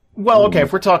 Ooh. Well, okay,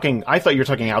 if we're talking... I thought you were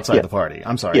talking outside the party.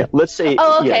 I'm sorry. Yeah, let's say...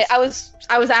 Oh, okay. Yes.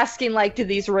 I was asking, do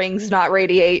these rings not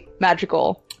radiate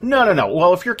magical? No.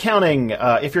 Well, if you're counting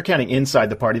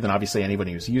inside the party, then obviously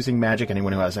anybody who's using magic,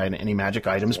 anyone who has any magic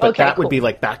items, but that would be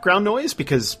background noise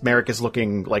because Merrick is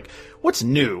looking what's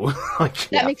new?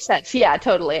 That makes sense. Yeah,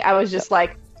 totally. I was just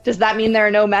does that mean there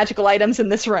are no magical items in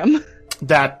this room?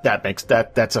 That's a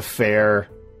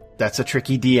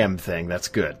tricky DM thing. That's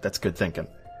good. That's good thinking.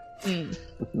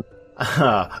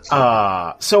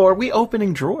 So are we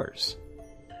opening drawers?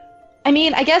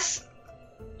 I guess,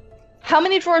 how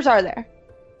many drawers are there?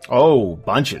 Oh,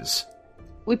 bunches.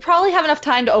 We probably have enough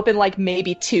time to open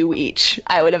maybe 2 each,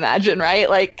 I would imagine, right?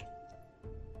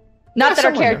 Not that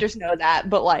our characters know that,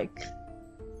 but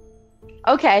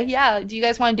okay, yeah, do you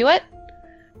guys want to do it?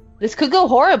 This could go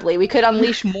horribly. We could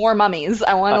unleash more mummies.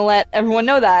 I want to let everyone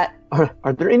know that. Are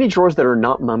there any drawers that are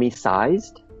not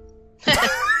mummy-sized?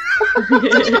 That's a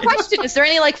good question. Is there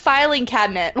any filing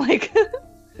cabinet?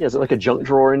 Yeah, is it a junk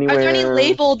drawer anywhere? Are there any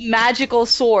labeled magical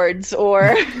swords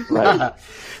or? Right.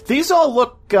 These all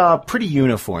look pretty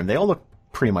uniform. They all look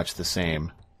pretty much the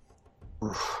same.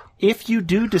 If you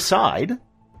do decide,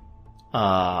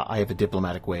 I have a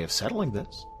diplomatic way of settling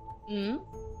this.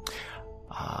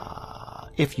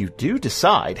 If you do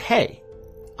decide, hey,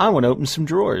 I want to open some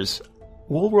drawers,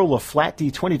 we'll roll a flat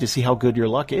d20 to see how good your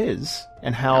luck is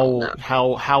and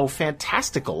how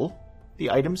fantastical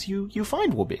the items you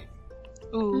find will be.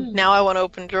 Ooh, now I want to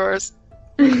open drawers.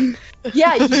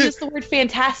 Yeah, you used the word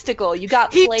fantastical. You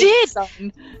got He played, did!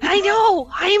 son. I know!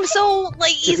 I am so,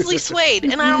 easily swayed,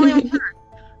 and I don't even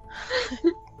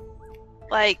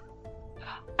hurt.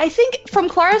 I think from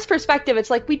Clara's perspective, it's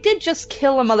like, we did just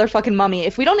kill a motherfucking mummy.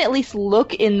 If we don't at least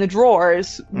look in the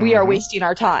drawers, we are wasting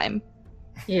our time.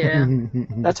 Yeah.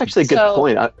 That's actually a good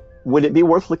point. Would it be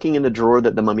worth looking in the drawer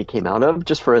that the mummy came out of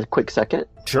just for a quick second?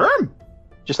 Sure.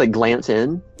 Just glance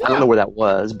in. Yeah. I don't know where that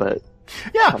was, but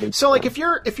yeah. So if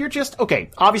you're just okay,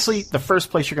 obviously the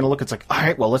first place you're going to look, it's like, all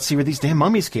right, well, let's see where these damn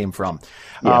mummies came from.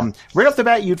 Yeah. Right off the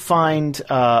bat, you'd find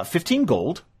 15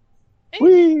 gold.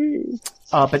 Whee!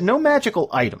 But no magical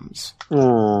items.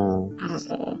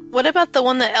 What about the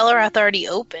one that Elrath already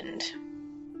opened?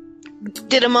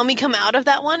 Did a mummy come out of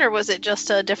that one, or was it just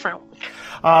a different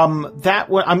one? That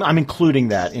one, I'm including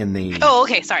that in the. Oh,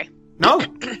 okay, sorry. No.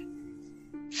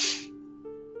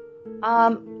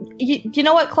 You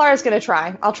know what? Clara's gonna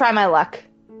try. I'll try my luck.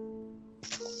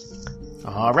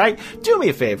 All right. Do me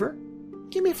a favor.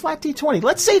 Give me a flat d20.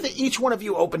 Let's say that each one of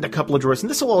you opened a couple of drawers, and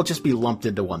this will all just be lumped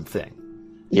into one thing.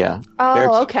 Yeah.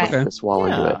 Oh, okay. To swallow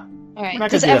into it. All right. We're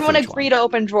not Does gonna do that everyone for each agree one. to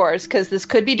open drawers? Because this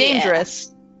could be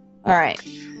dangerous. All right.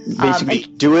 Basically,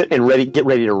 do it and get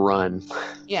ready to run.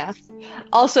 Yeah.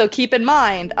 Also, keep in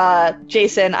mind,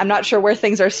 Jason, I'm not sure where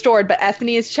things are stored, but Ethne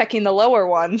is checking the lower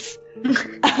ones.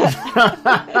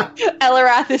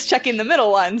 Elrath is checking the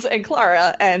middle ones, and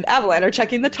Clara and Avalan are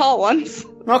checking the tall ones.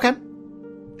 Okay.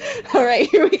 All right,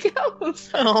 here we go.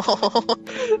 Oh.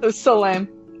 That was so lame.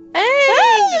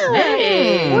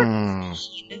 Hey!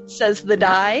 Says the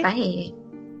die. Hey.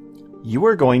 You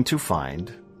are going to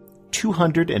find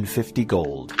 250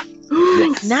 gold.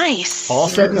 Nice. All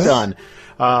said and done.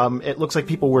 It looks like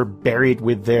people were buried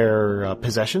with their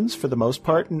possessions for the most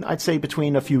part, and I'd say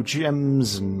between a few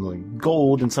gems and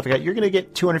gold and stuff like that, you're going to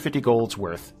get 250 gold's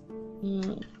worth.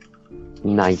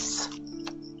 Nice.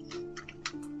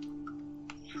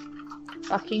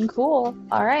 Fucking cool.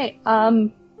 All right.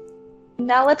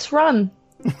 Now let's run.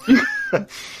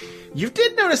 You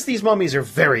did notice these mummies are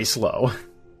very slow.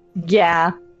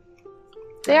 Yeah.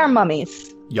 They are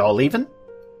mummies. Y'all leaving?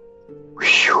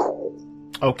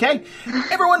 Okay.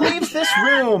 Everyone leaves this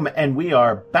room, and we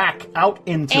are back out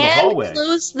into the hallway.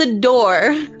 Close the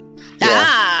door.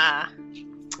 Ah.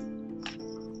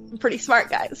 Pretty smart,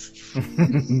 guys.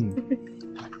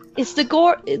 Is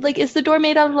the door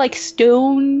made out of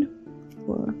stone?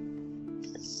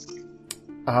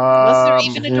 Was there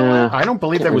even a door? Yeah. I don't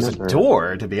believe there was a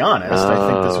door, to be honest. I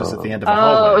think this was at the end of the Oh,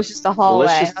 hallway. it was just a Well, hallway.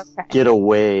 let's just Okay. get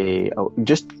away. Oh,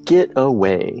 just get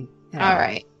away. All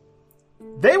right.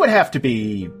 They'd have to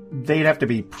be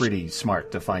pretty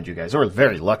smart to find you guys, or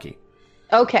very lucky.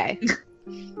 Okay.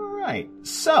 Alright,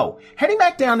 so, heading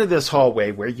back down to this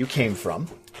hallway where you came from,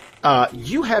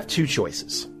 you have two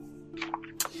choices.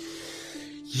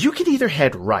 You could either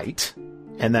head right,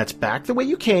 and that's back the way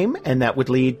you came, and that would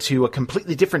lead to a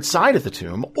completely different side of the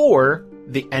tomb, or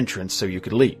the entrance so you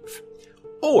could leave.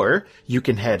 Or, you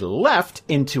can head left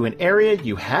into an area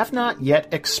you have not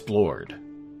yet explored.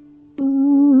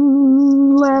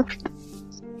 Left.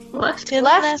 Left. To the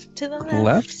left, to the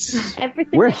left.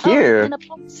 Everything We're up here. and a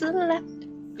box to the left.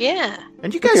 Yeah.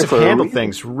 And you guys Here have for a handled reason.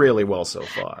 things really well so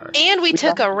far. And we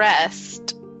took a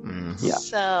rest. Yeah.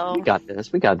 So We got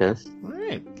this. We got this.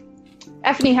 Alright.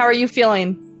 Ethne, how are you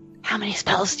feeling? How many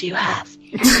spells do you have?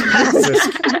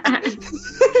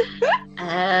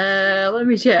 Let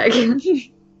me check.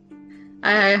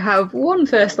 I have 1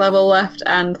 first level left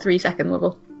and 3 second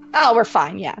level. Oh, we're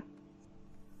fine. Yeah.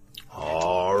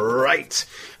 All right.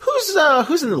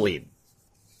 Who's in the lead?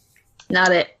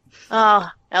 Not it. Oh,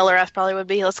 Elrath probably would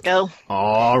be. Let's go.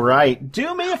 All right.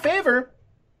 Do me a favor.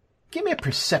 Give me a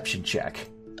perception check.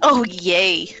 Oh,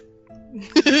 yay.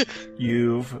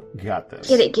 You've got this.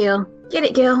 Get it, Gil. Get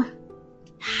it, Gil.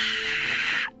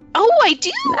 Oh, I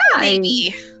do. Nice.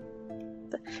 Maybe.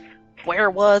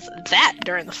 Where was that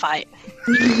during the fight?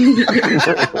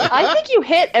 I think you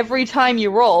hit every time you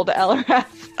rolled,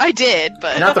 Elrath. I did,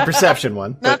 but Not the perception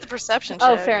one. not but- the perception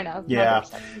Oh, check. fair enough. Yeah.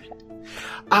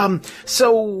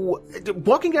 So,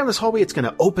 walking down this hallway, it's going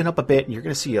to open up a bit, and you're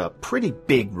going to see a pretty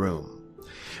big room.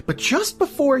 But just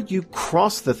before you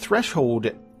cross the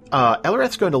threshold,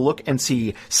 Elrath's going to look and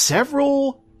see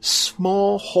several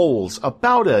small holes,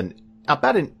 about an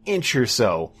inch or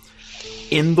so,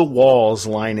 in the walls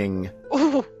lining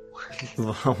Ooh.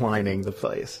 the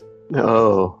place.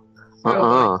 Oh.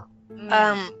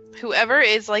 Whoever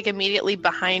is like immediately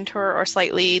behind her or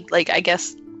slightly like I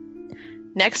guess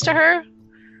next to her,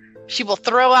 she will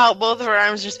throw out both of her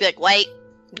arms and just be like, wait.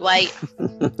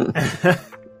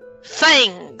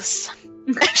 Fangs.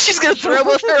 She's gonna throw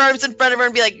both her arms in front of her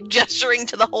and be like gesturing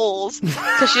to the holes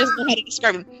because she doesn't know how to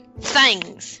describe them.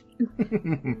 Fangs.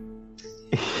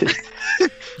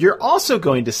 You're also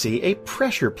going to see a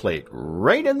pressure plate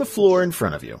right in the floor in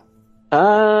front of you.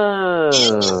 Oh.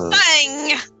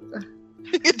 Fang!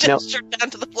 You gesture down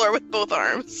to the floor with both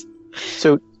arms.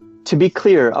 So, to be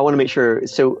clear, I want to make sure.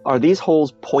 So, are these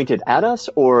holes pointed at us,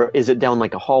 or is it down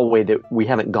like a hallway that we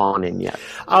haven't gone in yet?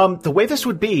 The way this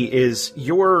would be is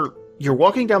you're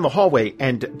walking down the hallway,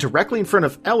 and directly in front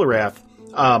of Elarath,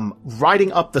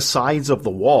 riding up the sides of the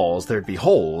walls, there'd be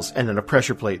holes, and then a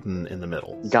pressure plate in the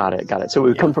middle. Got it. So it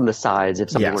would come from the sides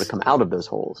if something Yes. were to come out of those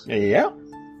holes. Yeah.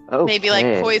 Okay. Maybe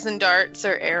like poison darts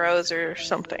or arrows or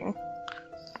something.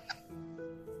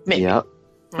 Maybe. Yep.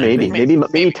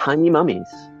 Maybe tiny mummies.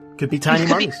 Could be tiny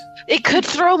mummies. It could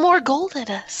throw more gold at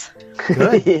us.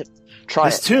 Good. Try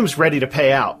This it. tomb's ready to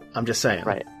pay out. I'm just saying.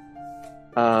 Right.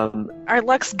 Our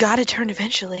luck's gotta turn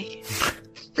eventually.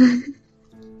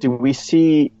 Do we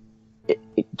see?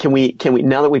 Can we?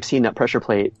 Now that we've seen that pressure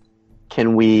plate,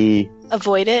 can we?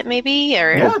 Avoid it, maybe?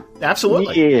 Or Yeah,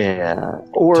 absolutely. Yeah.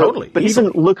 Or Totally, But easily.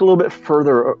 even look a little bit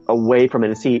further away from it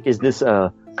and see: is this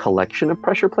a collection of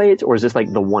pressure plates, or is this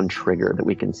like the one trigger that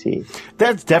we can see?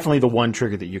 That's definitely the one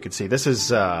trigger that you could see. This is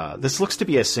this looks to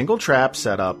be a single trap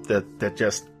setup that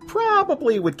just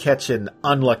probably would catch an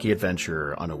unlucky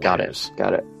adventurer unawares.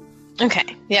 Got it. Okay.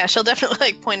 Yeah, she'll definitely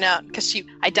like point out because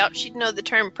I doubt she'd know the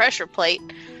term pressure plate.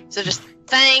 So just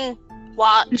thing,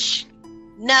 watch,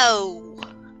 no.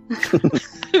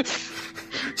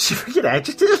 She forget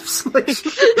adjectives? Like,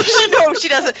 No, she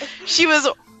doesn't. She was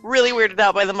really weirded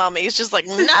out by the mummy. It's just like,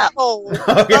 no.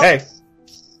 okay.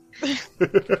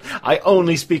 I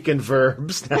only speak in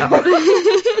verbs now.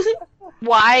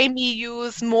 Why me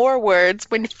use more words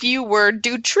when few word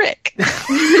do trick?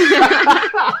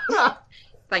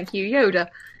 Thank you, Yoda.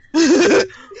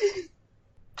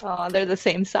 Oh, they're the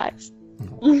same size.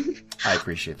 I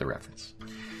appreciate the reference.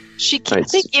 I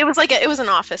think it was it was an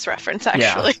Office reference,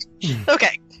 actually. Yeah.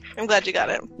 Okay. I'm glad you got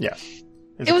it. Yeah.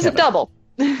 It was a double.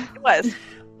 It was.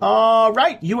 All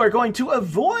right, you are going to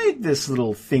avoid this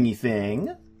little thingy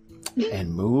thing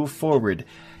and move forward.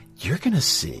 You're going to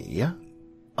see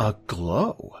a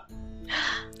glow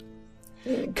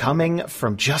coming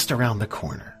from just around the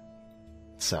corner.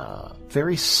 It's a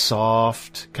very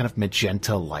soft, kind of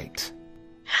magenta light.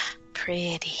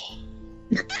 Pretty.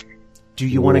 Do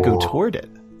you want to go toward it?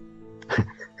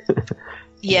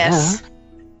 Yes.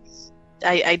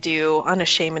 I do.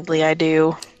 Unashamedly, I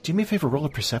do. Do me a favor, roll a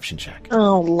perception check.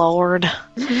 Oh, Lord.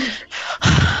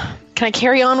 Can I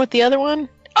carry on with the other one?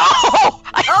 Oh!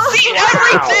 I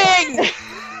see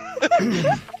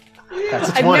everything! That's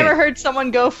a 20. I've never heard someone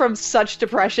go from such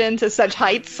depression to such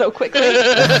heights so quickly.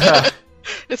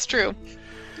 It's true.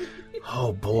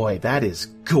 Oh boy, that is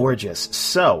gorgeous.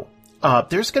 So,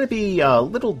 there's going to be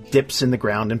little dips in the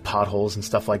ground and potholes and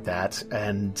stuff like that,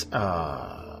 and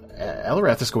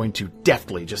Elarath is going to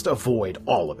deftly just avoid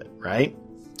all of it, right?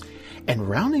 And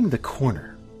rounding the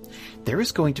corner, there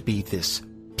is going to be this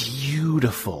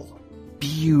beautiful,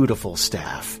 beautiful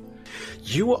staff.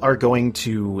 You are going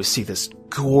to see this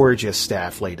gorgeous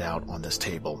staff laid out on this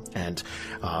table, and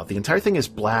the entire thing is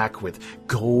black with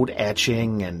gold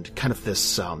etching and kind of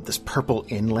this this purple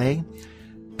inlay.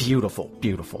 Beautiful,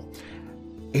 beautiful.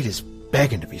 It is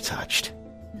begging to be touched.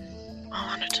 I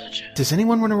want to touch it. Does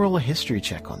anyone want to roll a history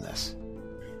check on this?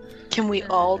 Can we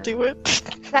all do it?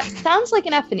 That sounds like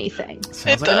an F&E thing.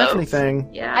 Sounds like an Anthony thing.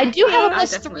 Yeah, I do have a I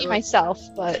plus definitely 3 would. myself,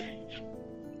 but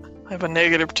I have a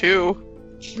 -2.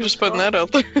 I'm just putting that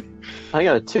out there. I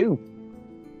got a 2.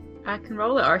 I can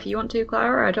roll it, or if you want to,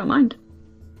 Clara, I don't mind.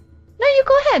 no, you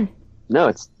go ahead. No,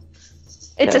 it's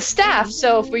It's Yeah. a staff,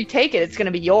 so if we take it, it's going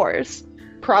to be yours.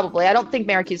 Probably. I don't think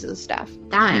Merrick uses a staff.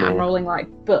 Damn, I'm No. rolling like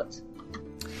butts.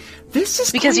 This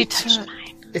is Because you going to- touched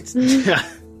mine. It's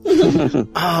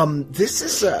this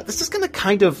is going to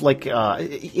kind of like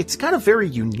it's got a very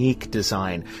unique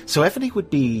design. So Effany would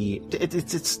be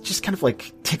it's just kind of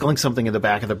like tickling something in the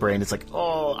back of the brain. It's like,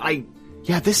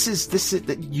 this is this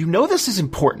is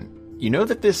important. You know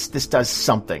that this does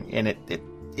something, and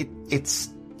it's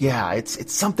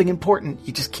something important.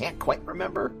 You just can't quite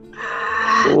remember.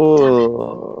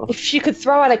 oh. If she could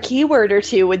throw out a keyword or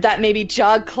two, would that maybe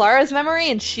jog Clara's memory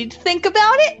and she'd think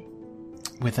about it?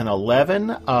 With an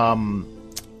 11,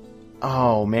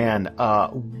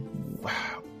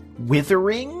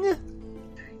 withering.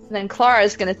 Then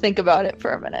Clara's going to think about it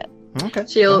for a minute. Okay.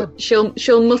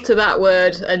 She'll mutter that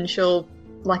word, and she'll,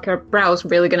 like, her brow's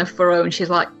really going to furrow, and she's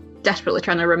like desperately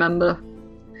trying to remember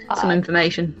some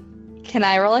information. Can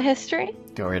I roll a history?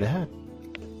 Go right ahead.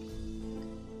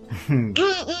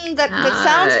 That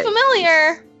sounds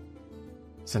familiar.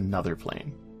 It's another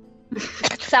plane.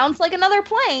 Sounds like another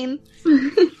plane.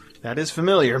 That is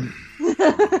familiar.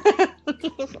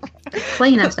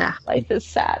 Plain as that. Life is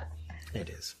sad. It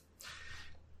is.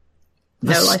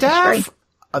 No, life is free.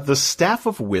 The Staff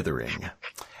of Withering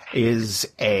is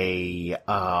a.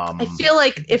 I feel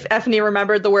like if Effie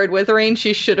remembered the word withering,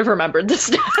 she should have remembered the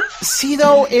staff. See,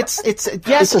 though, it's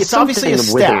obviously a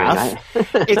staff.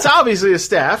 It's obviously a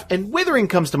staff, and withering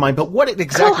comes to mind. But what it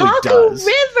exactly does?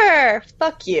 River.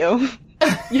 Fuck you.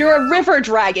 You're a river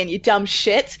dragon, you dumb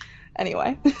shit.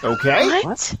 Anyway. Okay.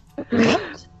 What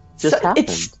just happened?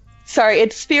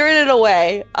 It's Spirited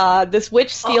Away. This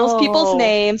witch steals people's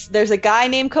names. There's a guy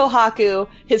named Kohaku.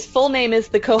 His full name is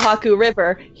the Kohaku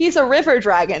River. He's a river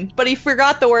dragon, but he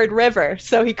forgot the word river,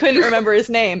 so he couldn't remember his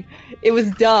name. It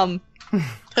was dumb.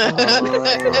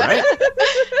 Right.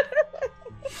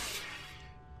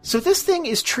 So this thing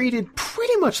is treated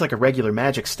pretty much like a regular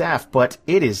magic staff, but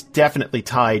it is definitely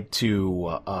tied to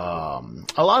a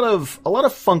lot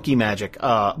of funky magic.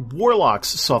 Warlocks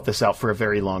sought this out for a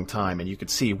very long time, and you could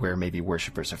see where maybe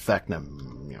worshippers of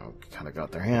Fecnam, kind of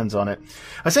got their hands on it.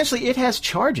 Essentially, it has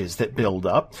charges that build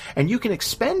up, and you can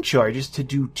expend charges to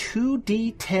do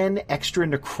 2d10 extra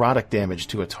necrotic damage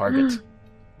to a target.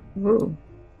 Ooh.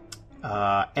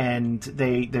 And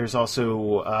there's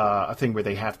also a thing where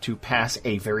they have to pass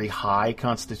a very high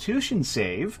Constitution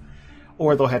save,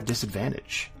 or they'll have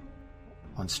disadvantage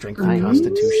on Strength and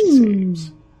Constitution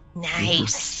saves.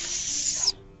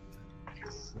 Nice.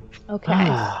 Okay.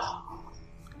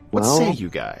 What say you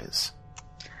guys?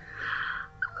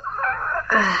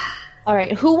 All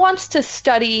right. Who wants to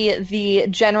study the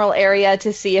general area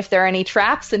to see if there are any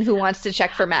traps, and who wants to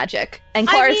check for magic? And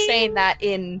Clara's saying that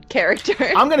in character.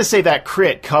 I'm going to say that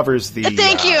crit covers the...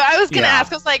 Thank you. I was going to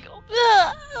ask. I was like...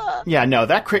 Yeah, no,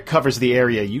 that crit covers the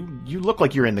area. You look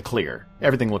like you're in the clear.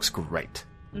 Everything looks great.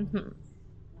 Mm-hmm.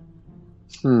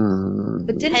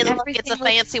 But didn't Hey, look, it's a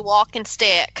fancy walking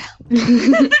stick.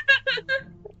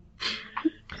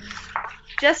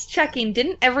 Just checking,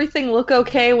 didn't everything look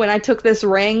okay when I took this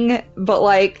ring, but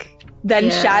then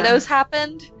shadows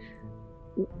happened?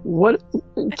 What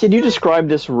can you describe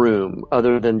this room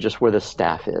other than just where the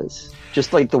staff is?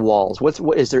 Just like the walls. What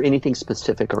is there anything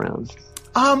specific around?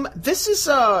 This is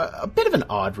a bit of an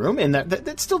odd room in that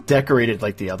it's still decorated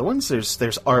like the other ones. There's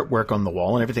artwork on the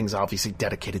wall, and everything's obviously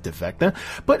dedicated to Vecna.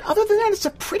 But other than that, it's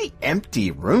a pretty empty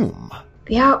room.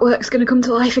 The artwork's gonna come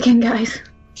to life again, guys.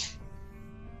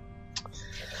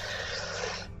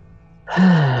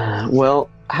 Well,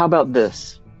 how about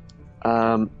this?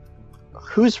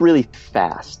 Who's really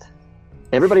fast?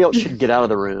 Everybody else should get out of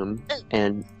the room,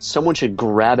 and someone should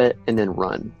grab it and then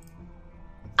run.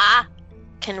 I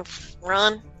can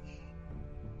run.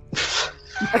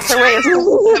 That's the way it's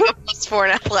a +4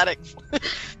 in athletics.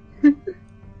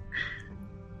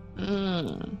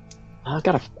 I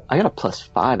got a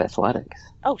 +5 athletics.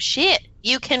 Oh shit!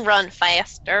 You can run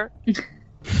faster.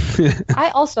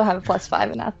 I also have a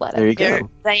 +5 in athletics. There you go. Your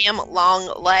damn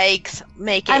long legs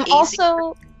make it easy.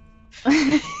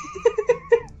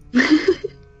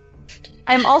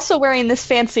 I'm also wearing this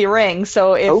fancy ring,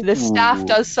 so if the staff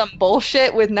does some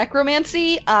bullshit with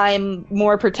necromancy, I'm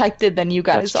more protected than you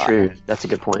guys are. That's true. That's a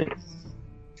good point.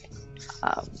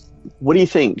 What do you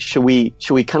think? Should we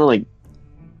kind of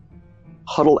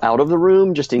huddle out of the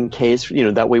room just in case?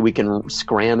 That way we can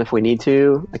scram if we need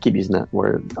to. I keep using that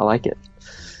word. I like it.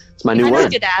 It's my new word.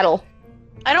 Skedaddle.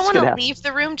 I don't want to leave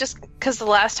the room just because the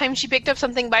last time she picked up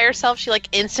something by herself, she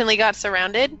instantly got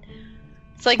surrounded.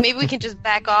 It's maybe we can just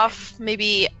back off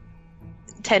maybe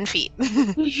 10 feet.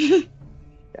 Yeah.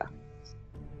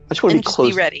 I just want to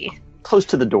be ready. Close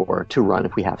to the door to run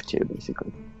if we have to,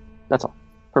 basically. That's all.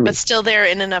 For me. But still there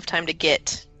in enough time to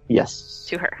get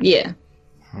to her. Yeah.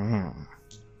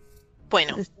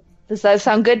 Bueno. Does that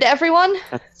sound good to everyone?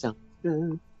 That sounds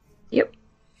good. Yep.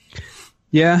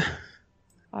 Yeah.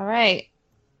 All right.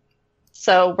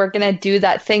 So we're going to do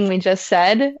that thing we just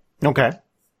said. Okay.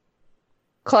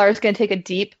 Clara's going to take a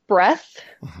deep breath.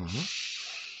 Mm-hmm.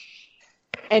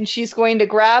 And she's going to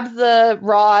grab the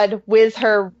rod with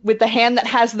the hand that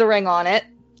has the ring on it.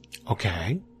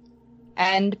 Okay.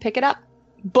 And pick it up.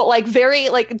 But very,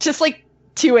 just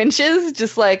 2 inches,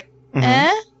 just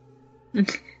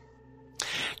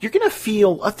you're gonna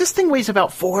feel this thing weighs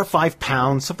about 4 or 5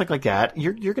 pounds, something like that.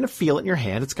 You're gonna feel it in your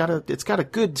hand. It's got a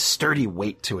good sturdy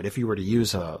weight to it. If you were to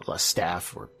use a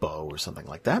staff or bow or something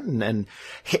like that, and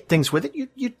hit things with it,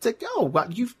 you'd think, oh,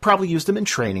 well, you've probably used them in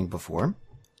training before,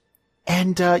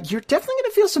 and you're definitely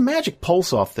gonna feel some magic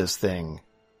pulse off this thing.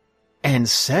 And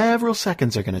several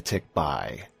seconds are gonna tick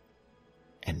by,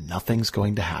 and nothing's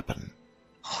going to happen.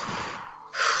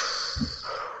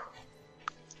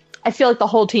 I feel like the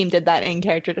whole team did that in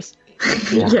character. Just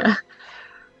Yeah.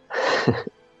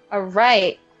 all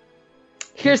right.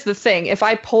 Here's the thing: if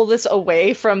I pull this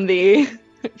away from the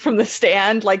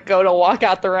stand, like go to walk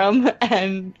out the room,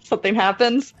 and something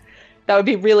happens, that would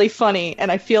be really funny.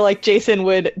 And I feel like Jason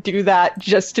would do that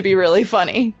just to be really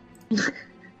funny.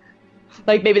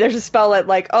 Like maybe there's a spell that,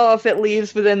 like, oh, if it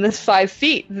leaves within this 5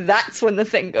 feet, that's when the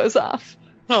thing goes off.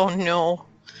 Oh no.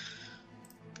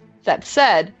 That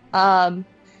said, I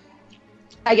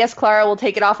guess Clara will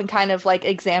take it off and kind of like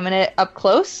examine it up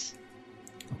close.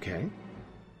 Okay.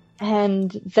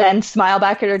 And then smile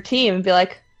back at her team and be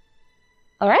like,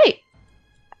 all right,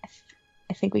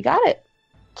 I think we got it.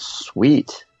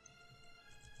 Sweet.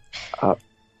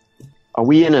 Are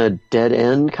we in a dead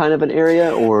end kind of an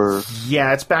area, or?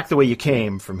 Yeah, it's back the way you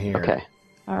came from here. Okay.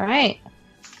 All right.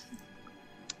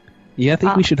 Yeah, I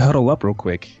think we should huddle up real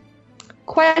quick.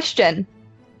 Question.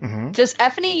 Mm-hmm. Does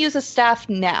Effany use a staff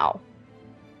now?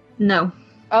 No.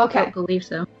 I Okay. don't believe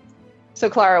so. So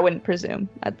Clara wouldn't presume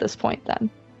at this point then.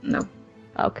 No.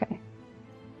 Okay.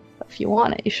 If you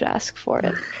want it, you should ask for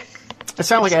it. It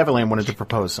sounded like Evelyn wanted to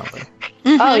propose something.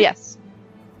 Oh, yes.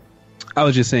 I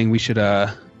was just saying we should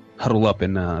huddle up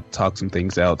and talk some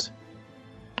things out.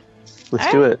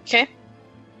 Let's do it. Okay.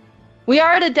 We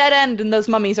are at a dead end and those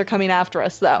mummies are coming after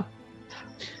us, though.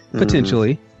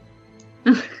 Potentially.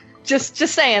 Just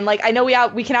saying, like, I know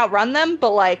we can outrun them,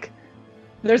 but like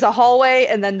there's a hallway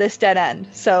and then this dead end.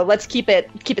 So let's keep it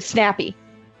snappy.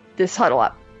 This huddle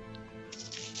up.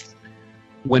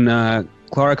 When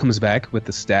Clara comes back with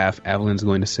the staff, Evelyn's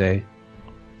going to say,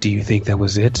 "Do you think that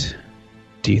was it?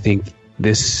 Do you think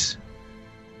this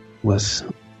was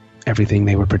everything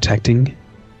they were protecting?"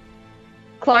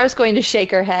 Clara's going to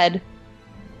shake her head.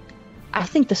 I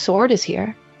think the sword is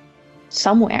here.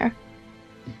 Somewhere.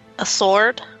 A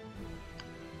sword?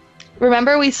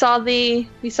 Remember we saw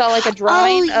like a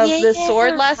drawing of the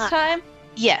sword last time?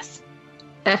 Yes.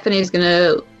 Effany's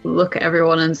gonna look at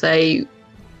everyone and say,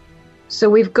 so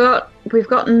we've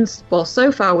gotten, well,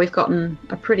 so far we've gotten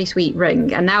a pretty sweet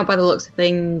ring, and now by the looks of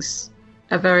things,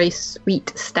 a very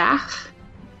sweet staff.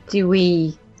 Do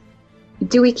we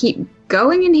keep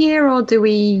going in here, or do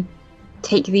we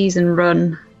take these and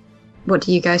run? What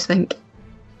do you guys think?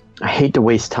 I hate to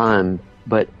waste time,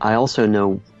 but I also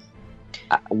know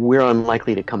we're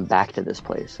unlikely to come back to this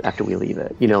place after we leave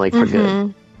it. Like for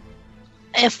good.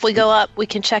 If we go up, we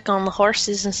can check on the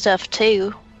horses and stuff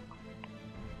too.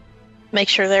 Make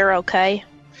sure they're okay.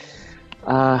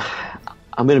 I'm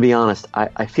going to be honest.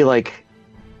 I feel like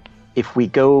if we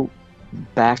go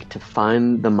back to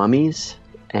find the mummies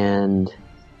and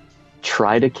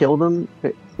try to kill them,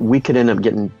 we could end up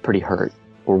getting pretty hurt.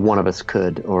 Or one of us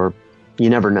could, or you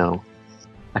never know.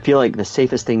 I feel like the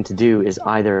safest thing to do is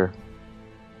either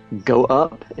go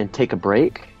up and take a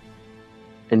break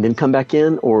and then come back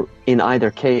in, or in either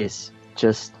case,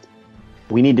 just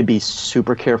we need to be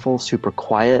super careful, super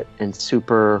quiet, and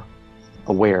super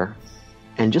aware,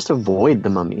 and just avoid the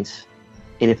mummies.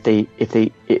 And if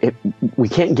we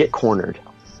can't get cornered,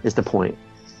 is the point.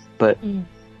 But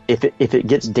if it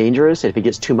gets dangerous, if it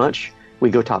gets too much, we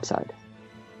go topside.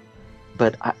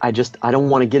 But I don't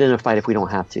want to get in a fight if we don't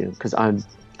have to, because I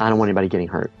don't want anybody getting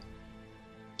hurt.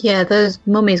 Yeah, those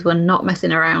mummies were not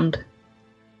messing around.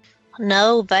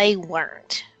 No, they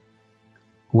weren't.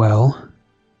 Well,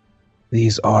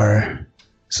 these are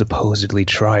supposedly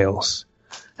trials.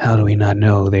 How do we not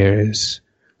know there's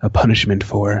a punishment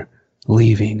for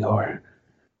leaving, or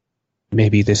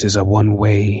maybe this is a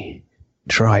one-way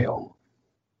trial?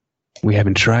 We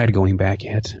haven't tried going back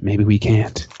yet. Maybe we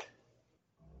can't.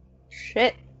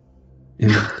 Shit.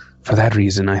 And for that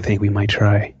reason, I think we might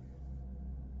try.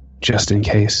 Just in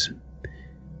case.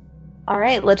 All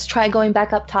right, let's try going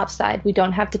back up topside. We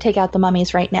don't have to take out the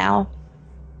mummies right now.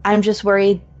 I'm just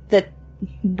worried that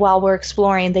while we're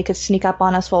exploring, they could sneak up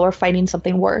on us while we're fighting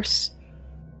something worse.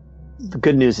 The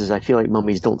good news is I feel like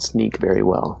mummies don't sneak very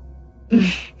well.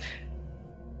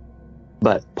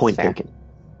 But point Fair. taken.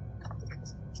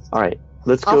 All right,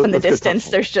 let's go. Off in the let's go distance,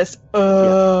 topside. there's just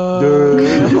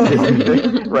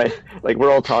Right, like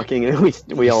we're all talking and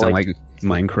we all Sound like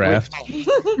Minecraft.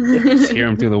 Hear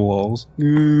them through the walls.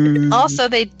 Also,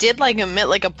 they did like emit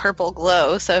like a purple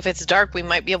glow, so if it's dark, we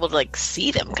might be able to like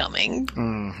see them coming.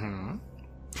 Mm-hmm.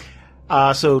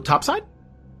 So topside?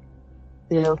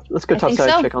 Yeah, let's go I think topside,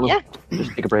 so, check on them. yeah.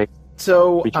 Just take a break.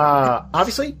 So,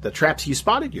 obviously, the traps you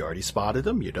spotted, you already spotted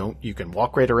them. You can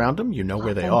walk right around them. You know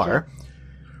where they are.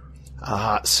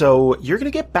 So, you're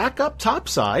going to get back up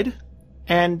topside.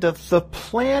 And the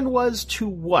plan was to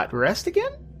what? Rest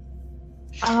again?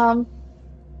 I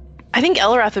think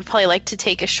Elrath would probably like to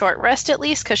take a short rest at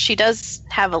least, because she does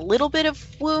have a little bit of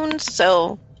wounds.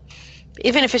 So,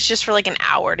 even if it's just for like an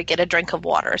hour to get a drink of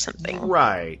water or something.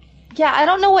 Right. Yeah, I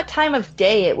don't know what time of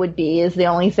day it would be is the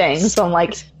only thing. So I'm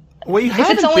like, Well, you if it's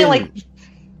haven't only been- like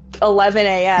 11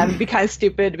 a.m., it'd be kind of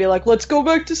stupid to be like, let's go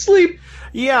back to sleep.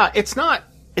 Yeah, it's not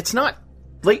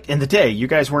late in the day. You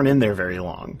guys weren't in there very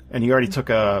long, and you already took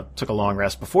a long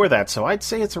rest before that. So I'd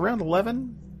say it's around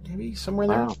 11, maybe somewhere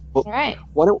there. Wow. Well, All right.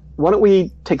 why don't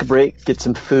we take a break, get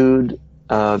some food,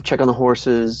 check on the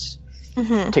horses,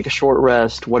 take a short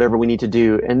rest, whatever we need to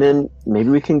do, and then maybe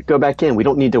we can go back in. We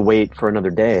don't need to wait for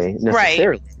another day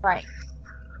necessarily. Right.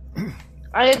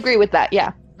 I agree with that,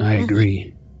 yeah. I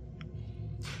agree.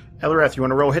 Elrath, you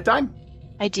want to roll hit time?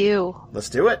 I do. Let's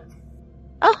do it.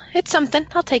 Oh, it's something.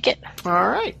 I'll take it. All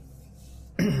right.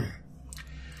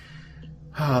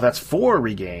 That's 4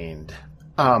 regained.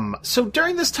 So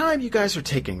during this time, you guys are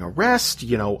taking a rest.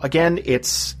 You know, again,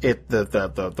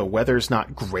 the weather's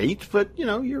not great, but you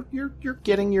know, you're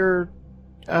getting your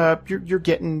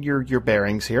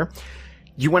bearings here.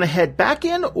 You want to head back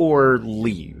in or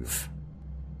leave?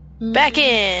 Back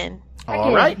in.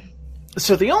 All right.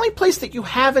 So the only place that you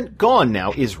haven't gone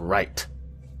now is right.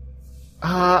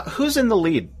 Who's in the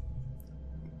lead?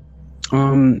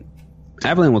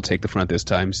 Avalon will take the front this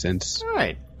time since... All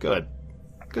right. Good.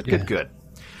 Yeah. Good.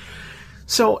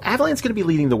 So Avalon's going to be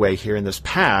leading the way here, and this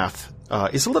path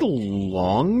is a little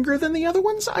longer than the other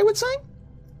ones, I would say.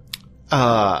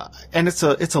 And it's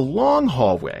a long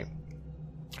hallway,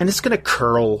 and it's going to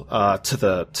curl to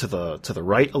the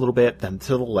right a little bit, then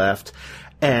to the left,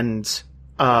 and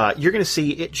you're going to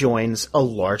see it joins a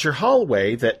larger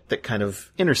hallway that kind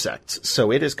of intersects.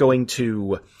 So it is going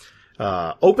to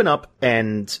open up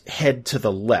and head to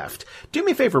the left. Do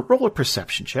me a favor, roll a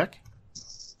perception check.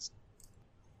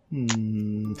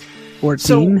 14?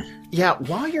 So, yeah,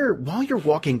 while you're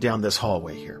walking down this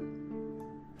hallway here,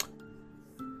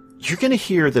 you're going to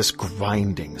hear this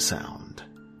grinding sound.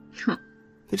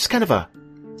 It's kind of a...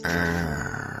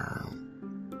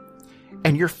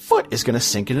 and your foot is going to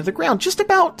sink into the ground just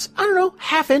about, I don't know,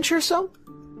 half inch or so.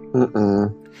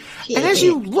 Mm-mm. And as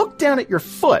you look down at your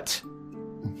foot,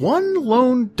 one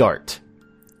lone dart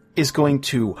is going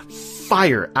to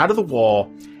fire out of the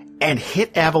wall and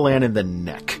hit Avalan in the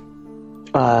neck.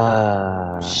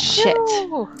 Shit.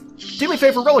 Do me a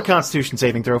favor, roll a Constitution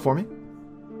saving throw for me.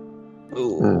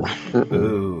 Ooh.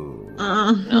 Ooh.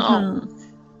 No.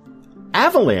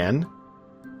 Avalan's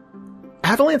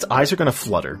eyes are going to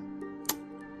flutter.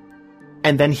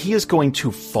 And then he is going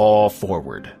to fall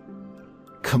forward.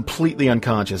 Completely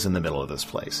unconscious in the middle of this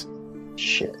place.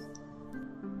 Shit.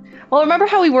 Well, remember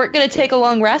how we weren't going to take a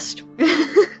long rest?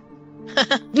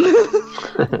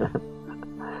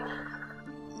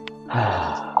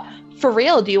 For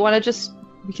real, do you want to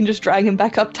we can just drag him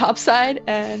back up topside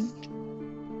and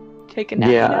take a nap?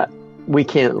 Yeah, we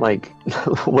can't, like,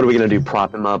 what are we going to do?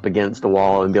 Prop him up against the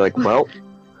wall and be like, well,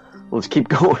 let's keep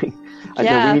going. I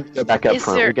know we need to go back up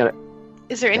front.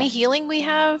 Is there any healing we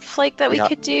have, like, that we Yeah.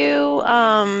 could do?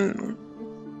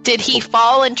 Did he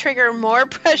fall and trigger more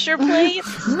pressure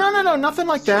plates? No, nothing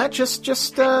like that. Just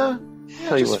Tell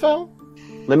you what. fell.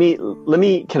 Let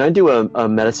me, can I do a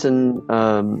medicine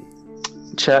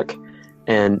check?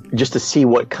 And just to see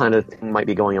what kind of thing might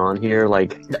be going on here,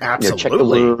 like, Absolutely. check the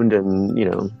wound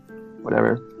and,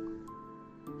 whatever.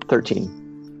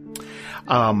 13.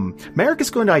 Merrick is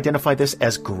going to identify this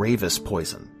as Gravis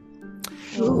poison,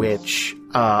 which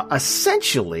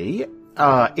essentially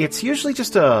it's usually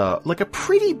just a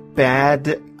pretty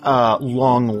bad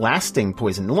long-lasting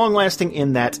poison. Long-lasting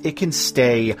in that it can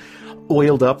stay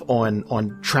oiled up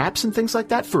on traps and things like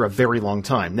that for a very long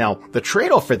time. Now, the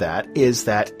trade-off for that is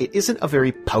that it isn't a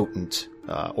very potent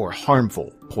or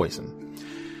harmful poison.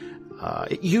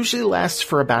 It usually lasts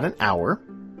for about an hour,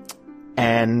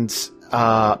 and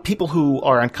people who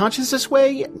are unconscious this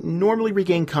way normally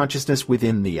regain consciousness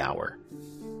within the hour.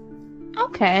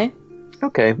 Okay.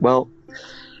 Okay, well,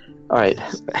 all right.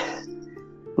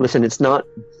 Listen, it's not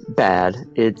bad.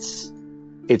 It's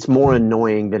more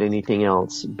annoying than anything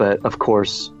else. But of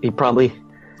course,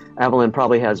 Avalon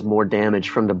probably has more damage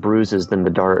from the bruises than the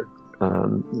dart.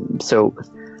 So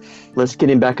let's get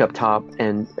him back up top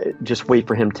and just wait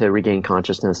for him to regain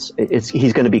consciousness.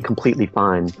 He's going to be completely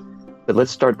fine. But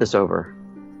let's start this over.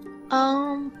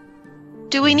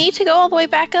 Do we need to go all the way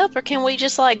back up, or can we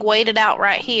just like wait it out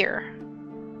right here?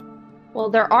 Well,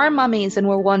 there are mummies, and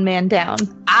we're one man down.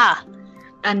 Ah,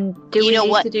 And do You we know need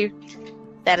what? to do?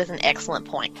 that is an excellent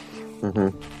point. Mm-hmm.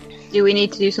 Do we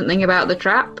need to do something about the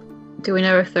trap? Do we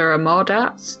know if there are more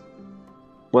darts?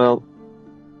 Well,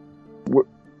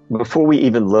 before we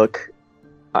even look,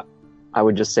 I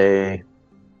would just say,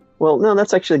 well, no,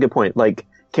 that's actually a good point. Like,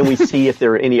 can we see if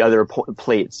there are any other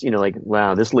plates? You know, like,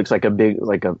 wow, this looks like a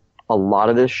lot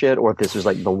of this shit, or if this is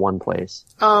like the one place.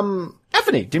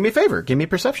 Effany, do me a favor. Give me a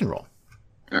perception roll.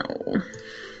 Oh,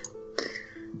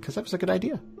 Because that was a good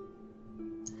idea.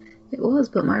 it was,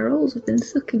 but my rolls have been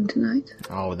sucking tonight.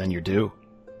 Oh, then you're due.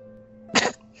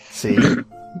 See?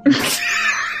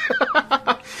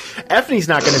 Effany's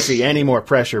not going to see any more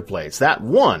pressure plates. That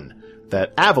one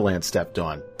that Avalanche stepped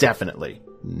on, definitely.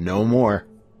 No more.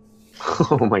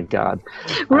 Oh my god.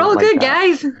 We're all like good,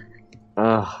 that. guys.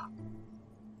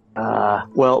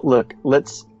 Well, look,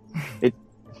 let's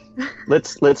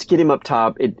get him up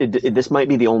top. This might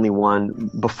be the only one.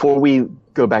 Before we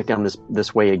go back down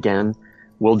this way again,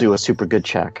 we'll do a super good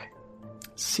check.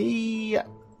 See?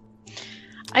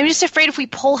 I'm just afraid if we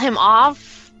pull him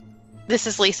off, this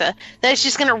is Lisa, that it's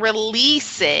just going to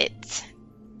release it.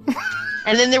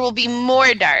 And then there will be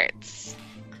more darts.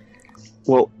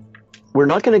 Well, we're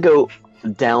not going to go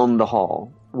down the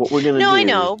hall. What we're going to do No, I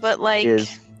know, but like...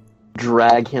 is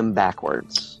drag him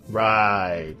backwards.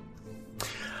 Right.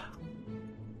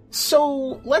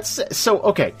 So,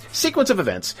 okay. Sequence of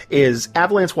events is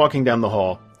Avalanche walking down the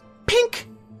hall, pink,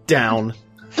 down,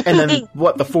 and then,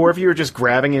 the four of you are just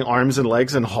grabbing his arms and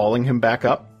legs and hauling him back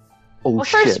up? Oh, Well,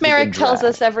 shit, first we Merrick can tells drag.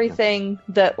 us everything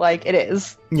that like it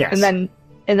is, Yes. and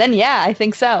then yeah, I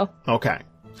think so. Okay.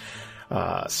 So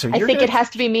I you're think gonna- it has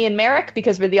to be me and Merrick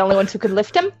because we're the only ones who can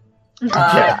lift him.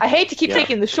 I hate to keep Yeah.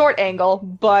 taking the short angle,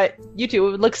 but you two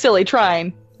would look silly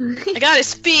trying. I got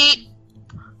his feet.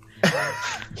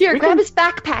 Here, grab his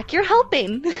backpack. You're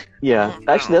helping. Yeah,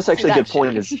 actually, that's actually a good That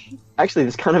point. Actually,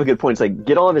 that's kind of a good point. It's like,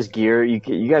 get all of his gear. You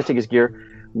got to take his gear.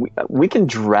 We can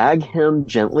drag him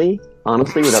gently,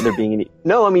 honestly, without there being any.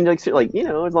 No, I mean, like you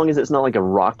know, as long as it's not like a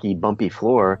rocky, bumpy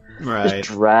floor, Right. just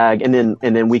drag, and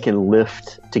then we can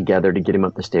lift together to get him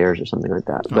up the stairs or something like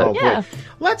that. But Oh, Yeah. boy.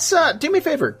 Let's, do me a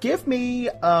favor. Give me,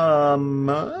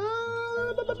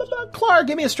 Clara,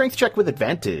 give me a strength check with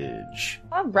advantage.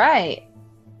 All right.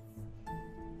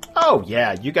 Oh,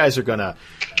 yeah, you guys are gonna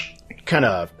kind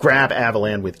of grab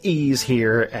Avalan with ease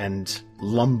here and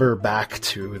lumber back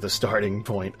to the starting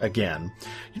point again.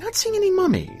 You're not seeing any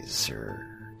mummies or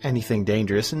anything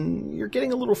dangerous, and you're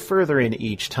getting a little further in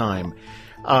each time.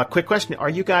 Quick question, are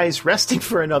you guys resting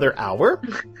for another hour?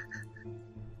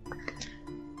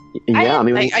 yeah, I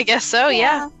mean, I guess so,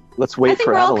 yeah. let's I wait think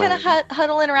for we're all Avalanche. kind of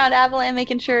huddling around Avalan,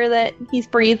 making sure that he's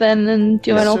breathing and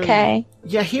doing So- okay.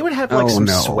 Yeah, he would have like Oh, some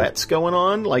no. sweats going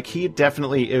on. Like it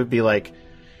would be like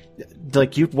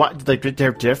you'd like there'd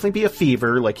definitely be a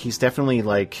fever. Like he's definitely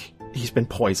like he's been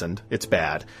poisoned. It's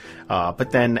bad.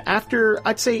 But then after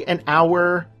I'd say an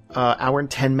hour and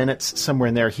 10 minutes, somewhere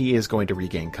in there, he is going to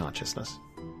regain consciousness.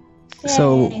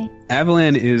 So Yay.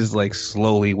 Avalan is like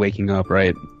slowly waking up,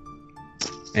 right?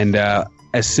 And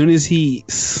as soon as he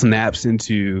snaps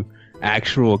into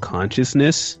actual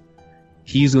consciousness,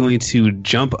 he's going to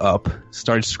jump up,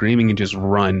 start screaming, and just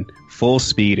run full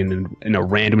speed in a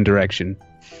random direction.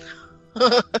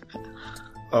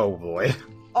 Oh boy.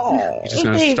 He's just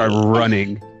going to start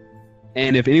running.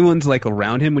 And if anyone's like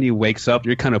around him when he wakes up,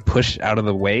 you're kind of pushed out of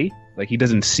the way. Like he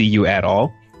doesn't see you at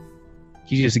all.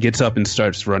 He just gets up and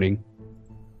starts running.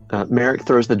 Merrick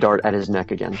throws the dart at his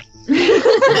neck again.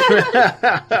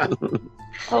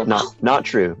 Oh, Not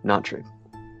true. Not true.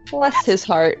 bless his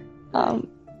heart. Effany,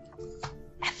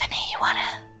 you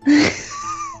wanna...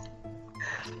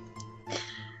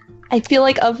 I feel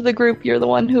like of the group, you're the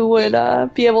one who would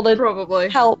be able to Probably.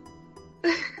 help.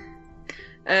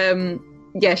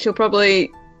 Yeah, she'll probably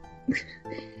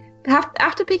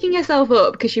after picking herself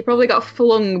up, because she probably got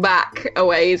flung back a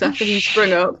ways after he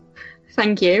sprung up.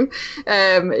 Thank you.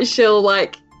 She'll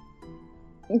like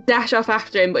dash off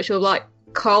after him, but she'll like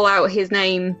call out his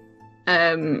name.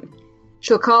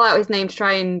 She'll call out his name to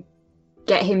try and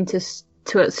get him to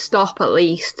stop at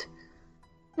least,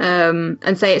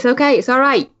 and say it's okay, it's all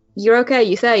right, you're okay,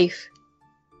 you're safe.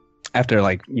 After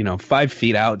 5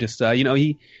 feet out, just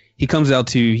he comes out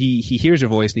to he hears your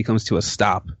voice and he comes to a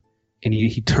stop, and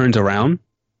he turns around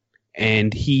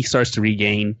and he starts to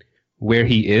regain where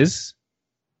he is,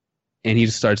 and he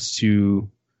just starts to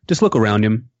just look around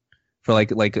him for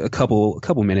like a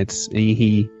couple minutes, and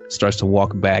he starts to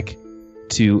walk back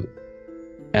to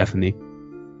Ethne.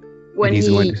 When he's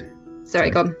he... going to,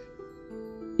 Sorry, go on.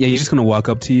 Yeah, he's just going to walk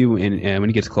up to you, and when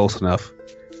he gets close enough,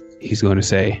 he's going to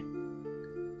say,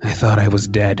 "I thought I was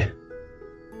dead."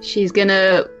 She's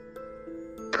gonna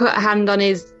put a hand on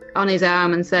his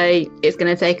arm and say, "It's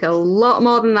gonna take a lot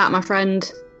more than that, my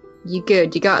friend. You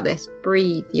good? You got this.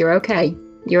 Breathe. You're okay.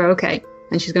 You're okay."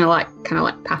 And she's gonna kind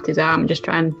of pat his arm and just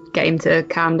try and get him to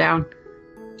calm down.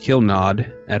 He'll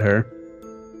nod at her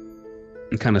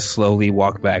and kind of slowly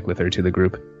walk back with her to the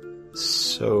group.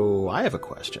 So I have a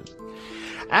question.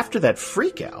 After that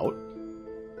freak out,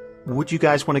 would you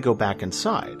guys want to go back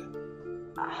inside?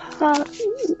 I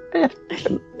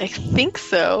think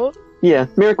so. Yeah,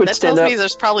 Merrick would That stand tells up. me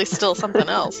there's probably still something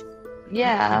else.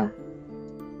 Yeah.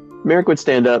 Merrick would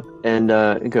stand up and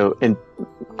go and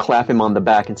clap him on the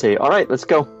back and say, "All right, let's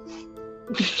go."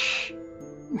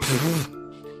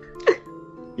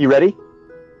 You ready?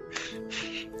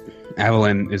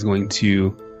 Avalon is going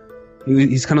to...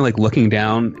 He's kind of like looking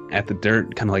down at the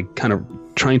dirt, kind of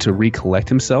trying to recollect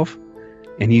himself.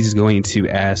 And he's going to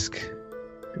ask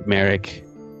Merrick,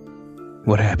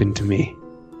 "What happened to me?"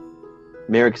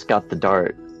 Merrick's got the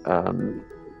dart, and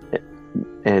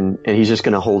he's just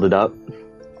going to hold it up,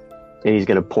 and he's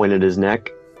going to point at his neck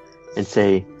and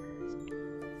say,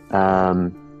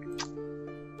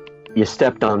 "You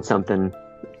stepped on something,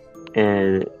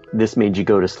 and this made you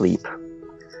go to sleep.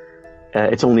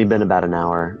 It's only been about an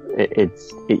hour.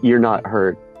 You're not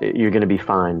hurt. You're going to be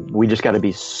fine. We just got to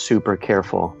be super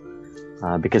careful,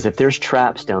 because if there's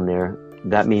traps down there,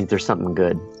 that means there's something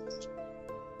good."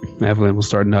 Avalon will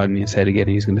start nodding his head again, and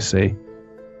he's going to say,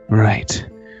 "Right.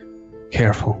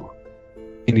 Careful."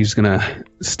 And he's going to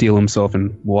steel himself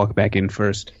and walk back in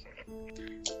first.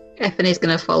 Ephanie's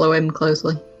gonna follow him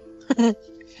closely.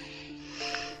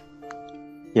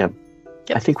 Yeah.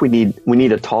 I think we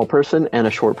need a tall person and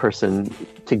a short person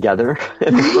together. I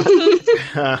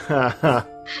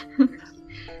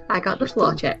got the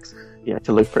floor checks. Yeah,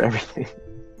 to look for everything.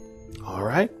 All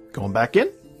right, going back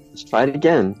in. Let's try it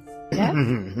again. Yeah.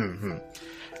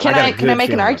 Can Can I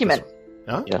make an argument?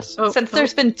 Huh? Yes. Since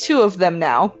there's been two of them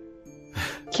now,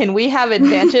 can we have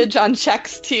advantage on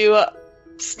checks to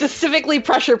specifically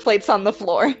pressure plates on the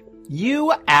floor?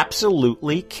 You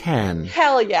absolutely can.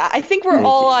 Hell yeah. I think we're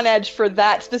all on edge for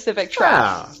that specific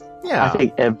trap. Yeah. I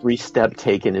think every step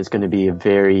taken is going to be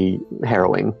very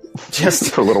harrowing.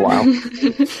 Just for a little while.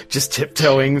 Just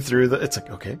tiptoeing through it's like,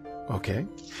 okay.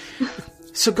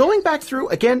 So going back through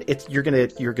again, you're gonna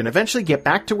eventually get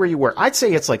back to where you were. I'd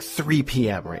say it's like 3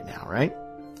 p.m. right now, right?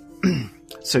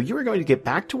 So you are going to get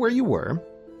back to where you were.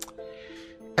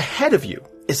 Ahead of you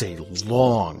is a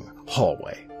long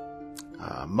hallway.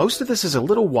 Most of this is a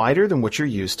little wider than what you're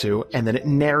used to, and then it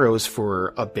narrows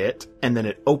for a bit, and then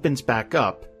it opens back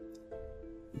up.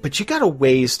 But you got a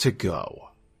ways to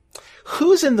go.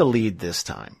 Who's in the lead this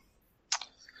time?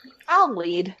 I'll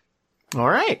lead. All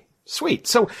right, sweet.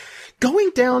 So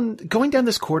going down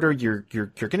this corridor, you're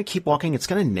going to keep walking. It's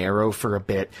going to narrow for a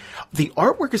bit. The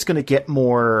artwork is going to get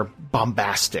more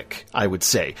bombastic, I would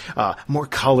say. More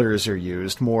colors are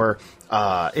used. More.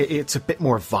 It's a bit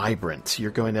more vibrant.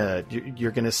 You're going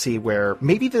to see where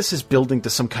maybe this is building to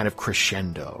some kind of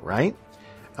crescendo, right?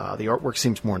 The artwork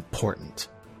seems more important.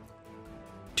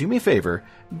 Do me a favor.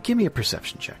 Give me a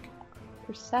perception check.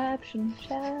 Perception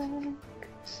check.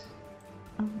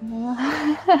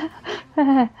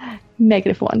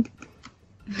 -1.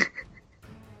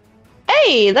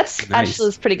 Hey, that's Nice.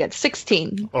 actually pretty good.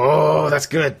 16. Oh, that's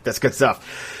good. That's good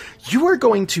stuff. You are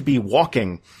going to be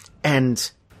walking,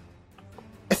 and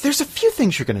there's a few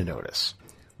things you're going to notice.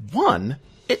 One,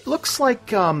 it looks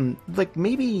like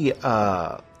maybe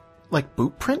like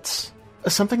boot prints, or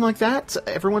something like that.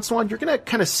 Every once in a while, you're going to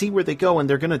kind of see where they go, and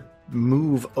they're going to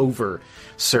move over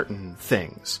certain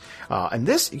things. And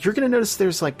this, you're going to notice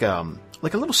there's like a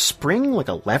little spring, like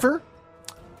a lever,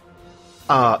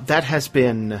 that has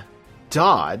been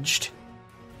dodged.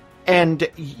 And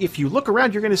if you look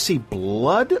around, you're going to see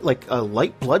blood, like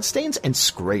light blood stains and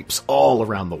scrapes all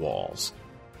around the walls.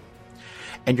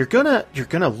 And you're gonna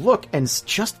look and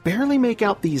just barely make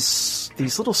out these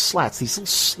little slats, these little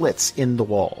slits in the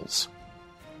walls.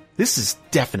 This is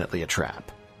definitely a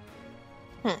trap.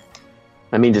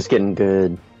 I mean, just getting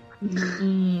good.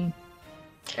 Mm.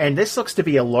 And this looks to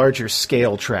be a larger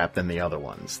scale trap than the other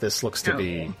ones. This looks to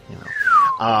be,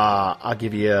 I'll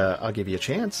give you a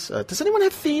chance. Does anyone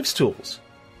have thieves' tools?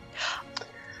 I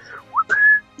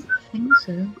think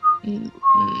so.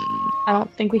 I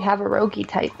don't think we have a roguey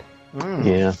type.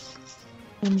 Yeah.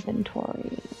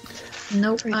 Inventory.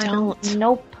 Nope, We I don't. don't.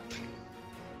 Nope.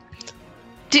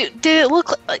 Did it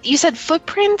look like you said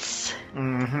footprints?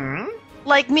 Mm-hmm.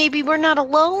 Like maybe we're not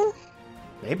alone?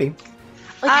 Maybe.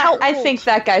 Like how I old? think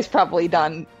that guy's probably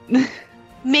done.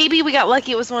 Maybe we got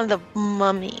lucky it was one of the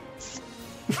mummies.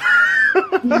 It's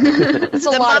a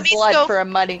The lot of mummies blood go- for a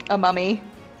mummy.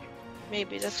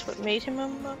 Maybe that's what made him a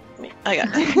mummy. I got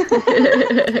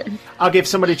it. I'll give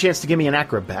somebody a chance to give me an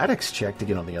acrobatics check to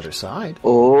get on the other side.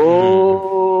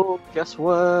 Oh, guess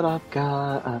what? I've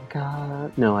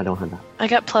got. No, I don't have that. I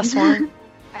got +1.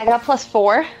 I got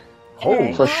 +4.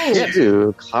 Oh, Plus shit.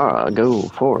 2. Clara, go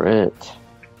for it.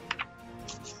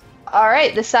 All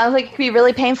right, this sounds like it could be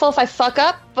really painful if I fuck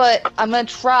up, but I'm gonna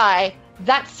try.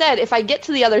 That said, if I get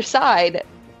to the other side,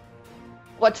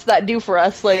 what's that do for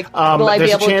us? Like, will I be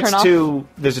there's able a to chance turn off?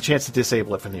 there's a chance to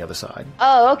disable it from the other side.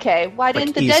 Oh, okay. Why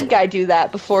didn't the easily. dead guy do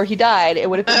that before he died? It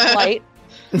would have been polite.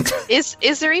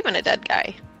 Is there even a dead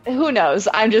guy? Who knows?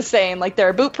 I'm just saying, like, there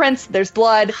are boot prints, there's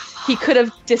blood. He could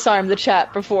have disarmed the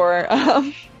chat before.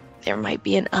 There might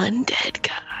be an undead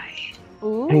guy.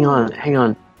 Ooh. Hang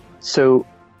on. So,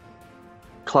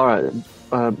 Clara,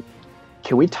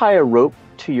 can we tie a rope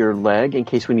to your leg in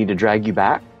case we need to drag you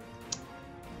back?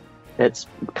 It's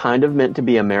kind of meant to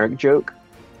be a Merrick joke.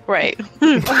 Right. For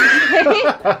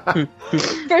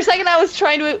a second, I was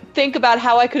trying to think about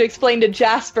how I could explain to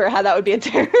Jasper how that would be a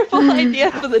terrible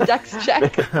idea for the dex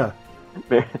check.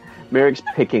 Merrick's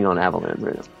picking on Avalon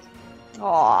right now.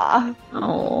 Aww.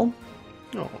 Oh.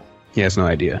 Oh. He has no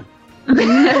idea.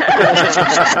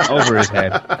 Over his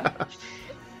head.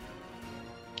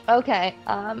 Okay.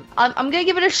 I'm gonna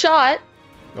give it a shot.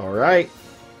 All right.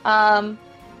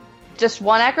 Just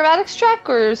one acrobatics check,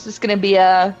 or is this gonna be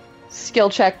a skill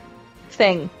check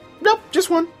thing? Nope, just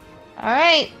one. All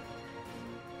right.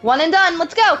 One and done.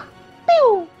 Let's go.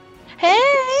 Pew! Hey!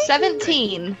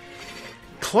 17.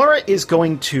 Clara is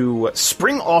going to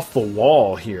spring off the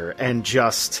wall here and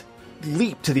just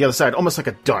leap to the other side, almost like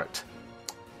a dart,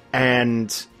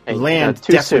 and land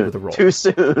too deftly soon. with a roll. Too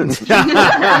soon.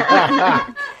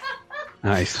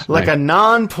 Nice. Like nice. a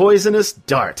non-poisonous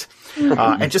dart,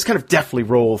 and just kind of deftly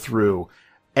roll through.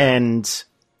 And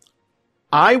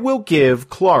I will give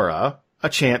Clara a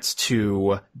chance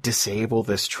to disable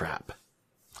this trap.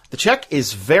 The check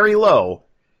is very low.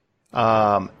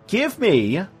 Give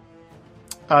me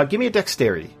a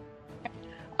dexterity.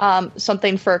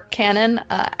 Something for Canon.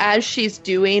 As she's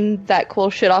doing that cool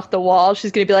shit off the wall,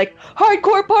 she's gonna be like,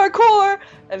 hardcore parkour!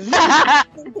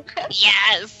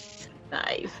 Yes!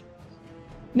 Nice.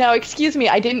 Now, excuse me,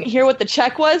 I didn't hear what the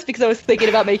check was because I was thinking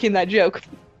about making that joke.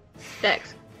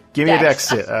 Dex. Give me Dex.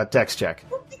 a dex check.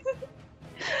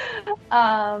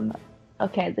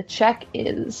 Okay, the check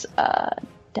is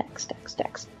dex.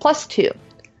 +2.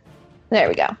 There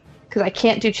we go. Because I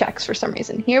can't do checks for some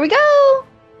reason. Here we go!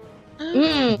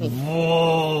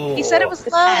 Whoa. He said it was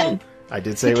It's low. 10. I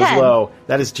did say it was 10. low.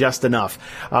 That is just enough.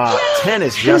 10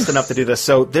 is just enough to do this.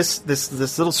 So this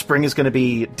little spring is going to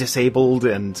be disabled,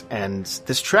 and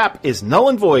this trap is null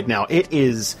and void now. It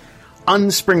is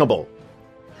unspringable.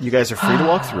 You guys are free to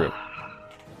walk through.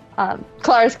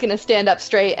 Clara's gonna stand up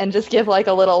straight and just give like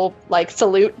a little like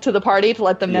salute to the party to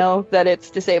let them know that it's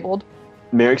disabled.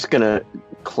 Merrick's gonna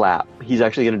clap. He's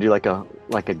actually gonna do like a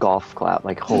golf clap,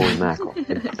 like holy mackerel.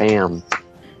 And bam.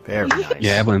 Very nice.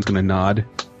 Yeah, Evelyn's gonna nod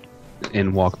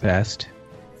and walk past.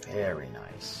 Very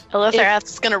nice.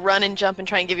 Elitharath's gonna run and jump and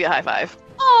try and give you a high five.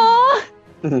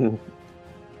 Aww!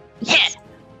 Yeah!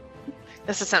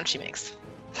 That's the sound she makes.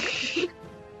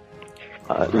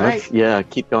 Right. Yeah,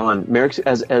 keep going. Merrick's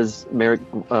as Merrick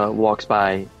walks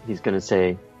by, he's gonna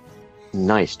say,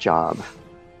 "Nice job,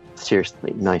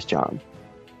 seriously, nice job."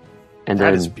 And That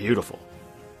then is beautiful.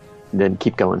 then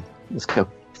keep going. Let's go.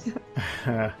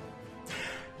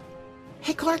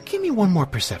 Hey, Clark, give me one more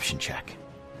perception check.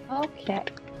 Okay.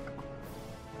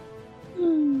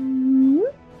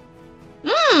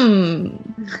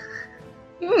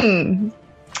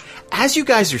 As you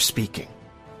guys are speaking,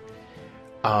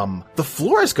 the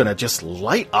floor is going to just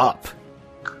light up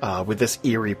with this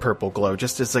eerie purple glow.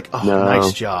 Just as like, oh, No.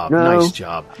 nice job, No. nice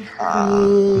job.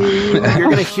 You're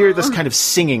going to hear this kind of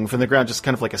singing from the ground, just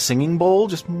kind of like a singing bowl,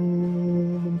 just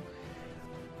from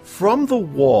the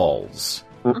walls.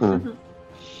 Mm-mm.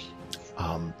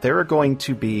 There are going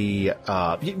to be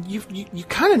you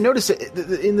kind of notice it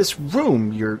in this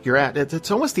room you're at.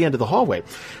 It's almost the end of the hallway.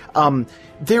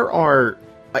 There are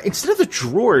instead of the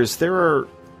drawers, there are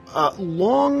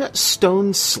long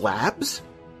stone slabs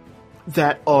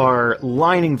that are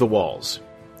lining the walls.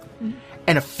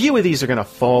 And a few of these are going to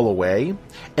fall away,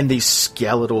 and these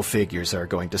skeletal figures are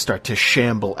going to start to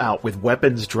shamble out with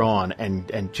weapons drawn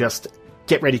and just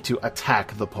get ready to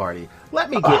attack the party. Let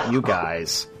me get you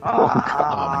guys.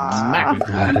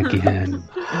 Not again.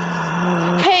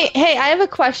 Hey, I have a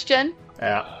question.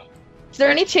 Yeah. Is there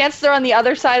any chance they're on the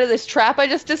other side of this trap I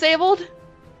just disabled?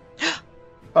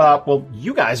 Well,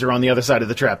 you guys are on the other side of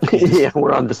the trap. Yeah,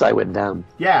 we're on the side went down.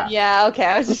 Yeah. Yeah, okay,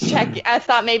 I was just checking. I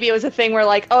thought maybe it was a thing where,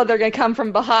 like, oh, they're gonna come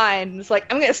from behind. It's like,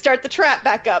 I'm gonna start the trap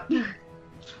back up.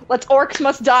 Orcs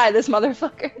must die, this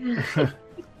motherfucker.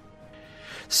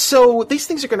 So these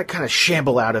things are going to kind of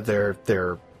shamble out of their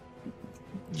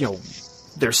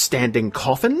standing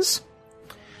coffins.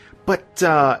 But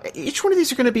each one of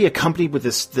these are going to be accompanied with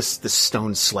this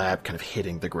stone slab kind of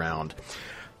hitting the ground.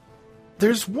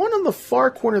 There's one on the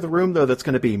far corner of the room, though, that's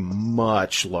going to be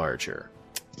much larger.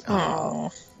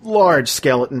 Large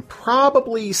skeleton,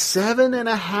 probably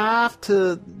 7.5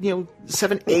 to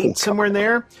 7, 8, somewhere in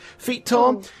there, feet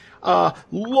tall.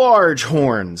 Large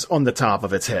horns on the top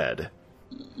of its head.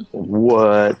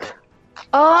 What?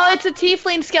 Oh, it's a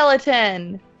tiefling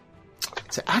skeleton.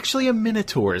 It's actually a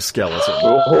minotaur skeleton.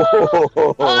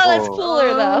 Oh, that's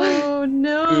cooler, though. Oh,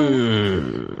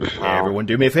 no. Everyone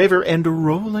do me a favor and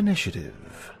roll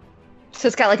initiative. So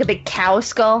it's got, like, a big cow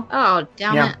skull. Oh,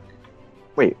 damn Yeah. it.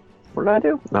 Wait, what did I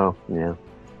do? No, yeah.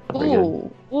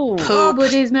 Ooh. Ooh. Oh,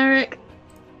 buddies, Merrick.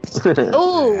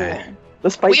 Ooh.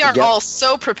 Let's fight We are together. all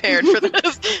so prepared for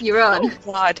this. You're on. Oh,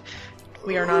 God.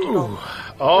 We are not at all.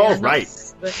 All right.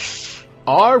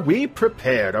 Are we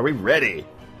prepared? Are we ready?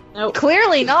 Nope.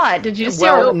 Clearly not. Did you see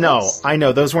our Well, rolls? no, I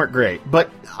know those weren't great,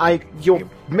 but you'll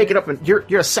make it up. You're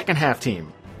a second half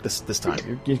team this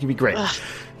time. You can be great.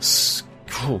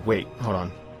 Wait, hold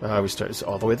on. We start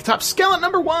all the way at the top. Skeleton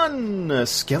number 1.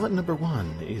 Skeleton number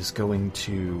 1 is going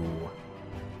to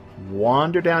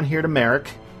wander down here to Merrick.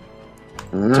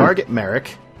 Target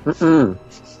Merrick.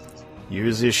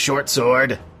 Use his short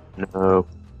sword No.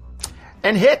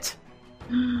 and hit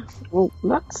Well,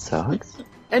 that sucks.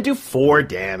 and do 4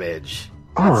 damage.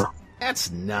 Oh,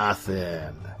 That's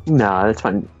nothing. nah, that's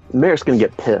fine. Merrick's gonna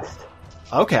get pissed.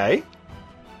 Okay.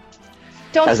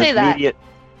 Don't As say an that.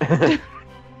 immediate-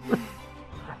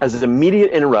 As an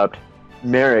immediate interrupt,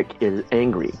 Merrick is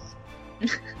angry.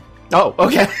 Oh,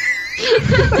 okay.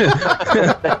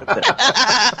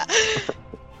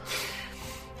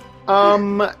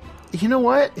 You know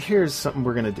what? Here's something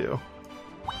we're gonna do.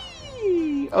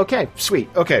 Whee! Okay, sweet.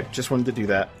 Okay, just wanted to do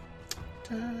that.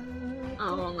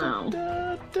 Oh,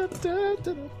 no.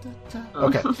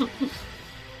 Okay.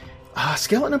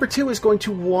 Skeleton number 2 is going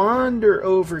to wander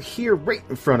over here right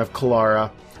in front of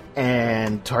Clara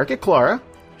and target Clara.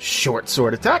 Short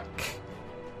sword attack.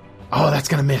 Oh, that's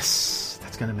gonna miss.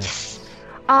 That's gonna miss.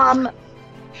 I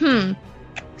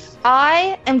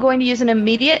am going to use an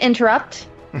immediate interrupt.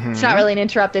 Mhm. It's not really an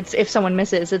interrupt. It's if someone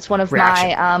misses. It's one of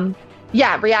Reaction.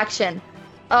 my reaction.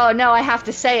 Oh no, I have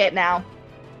to say it now.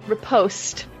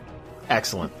 Riposte.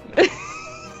 Excellent.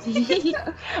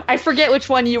 I forget which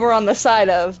one you were on the side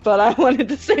of, but I wanted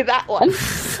to say that one.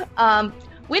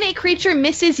 When a creature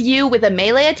misses you with a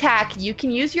melee attack, you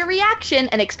can use your reaction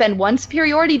and expend 1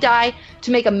 superiority die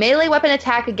to make a melee weapon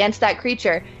attack against that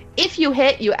creature. If you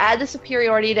hit, you add the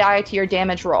superiority die to your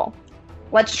damage roll.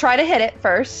 Let's try to hit it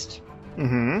first.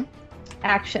 Mm-hmm.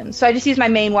 Action. So I just use my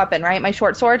main weapon, right? My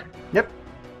short sword? Yep.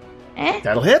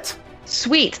 That'll hit.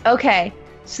 Sweet. Okay.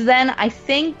 So then I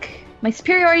think my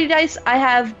superiority dice, I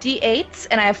have D8s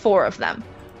and I have 4 of them.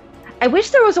 I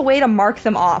wish there was a way to mark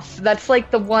them off. That's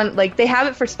like the one, like they have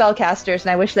it for spellcasters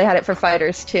and I wish they had it for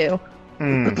fighters too.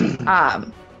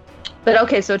 But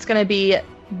okay, so it's going to be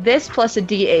this plus a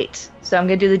D8. So I'm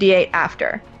going to do the D8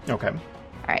 after. Okay. All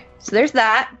right. So there's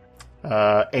that.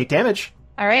 8 damage.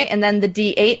 All right. And then the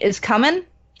D8 is coming.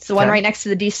 It's the one Okay. right next to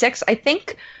the D6, I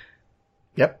think.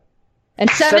 Yep. And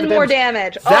 7 more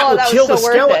damage. That will that kill was the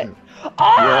so worth skeleton. it.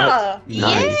 Ah!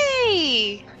 Nice.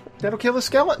 Yay! That'll kill the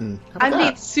skeleton. How I'm about being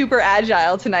that? super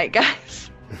agile tonight,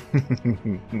 guys.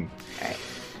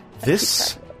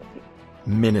 This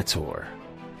minotaur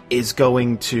is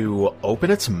going to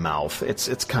open its mouth.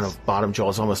 Its kind of bottom jaw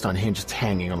is almost unhinged. It's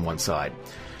hanging on one side.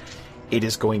 It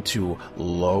is going to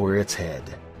lower its head.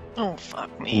 Oh,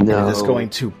 fuck me. No. It is going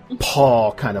to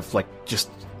paw, kind of like just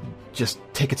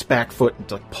take its back foot and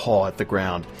like paw at the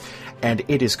ground. And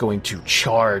it is going to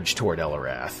charge toward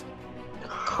Elarath.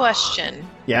 Question.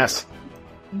 Yes.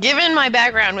 Given my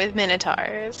background with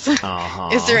minotaurs, Uh-huh.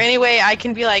 is there any way I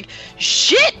can be like,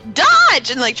 shit, dodge,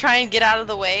 and like try and get out of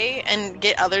the way and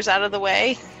get others out of the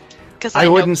way? Because I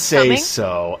wouldn't say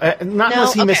so. Not No?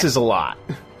 unless he Okay. misses a lot.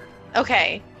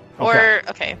 Okay. Okay.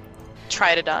 Okay.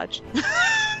 Try to dodge.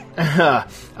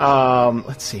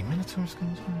 Let's see. Minotaur's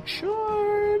going to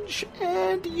charge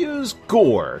and use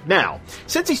Gore. Now,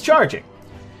 since he's charging,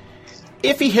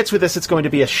 If he hits with this, it's going to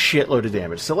be a shitload of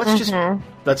damage. So let's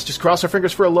just cross our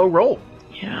fingers for a low roll.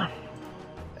 Yeah.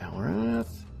 Elrath.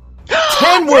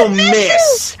 10 will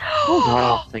miss!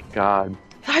 Oh, thank God.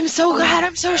 I'm so glad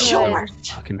I'm so short.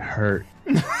 Fucking hurt.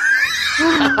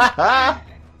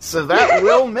 So that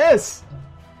will miss.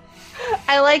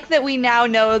 I like that we now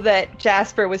know that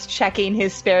Jasper was checking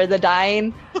his Spare the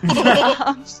Dying.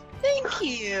 Thank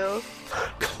you.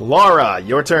 Clara,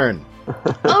 your turn.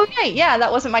 Okay, yeah,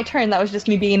 that wasn't my turn. That was just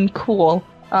me being cool.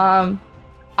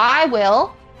 I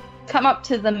will come up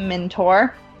to the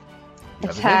Minotaur,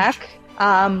 attack.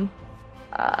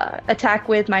 Attack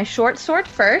with my short sword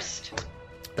first.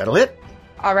 That'll hit.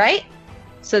 All right.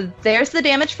 So there's the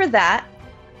damage for that.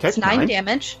 Okay, It's 9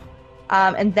 damage.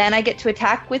 And then I get to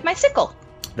attack with my sickle.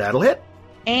 That'll hit.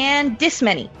 And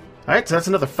Dismany. All right, so that's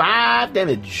another 5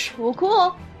 damage.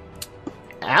 Cool.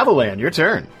 Avalan, your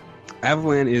turn.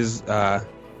 Avalan is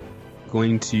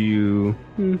going to...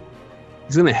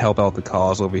 he's going to help out the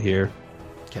cause over here.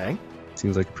 Okay.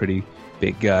 Seems like a pretty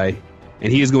big guy.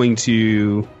 And he is going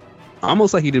to,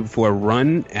 almost like he did before,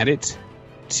 run at it,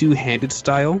 two-handed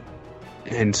style,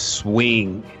 and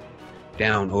swing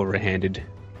down overhanded.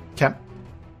 Okay.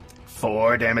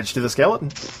 4 damage to the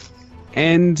skeleton.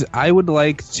 And I would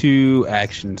like to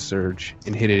action surge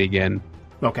and hit it again.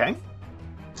 Okay.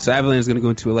 So Avalan is going to go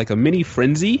into like a mini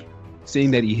frenzy,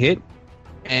 seeing that he hit,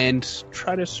 and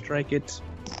try to strike it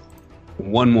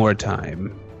one more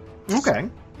time. Okay.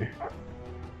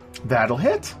 That'll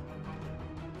hit.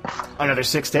 Another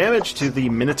 6 damage to the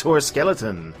Minotaur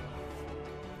skeleton.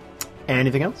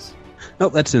 Anything else?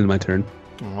 Nope, that's the end of my turn.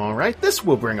 All right, this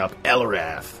will bring up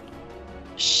Elrath.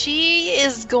 She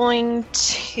is going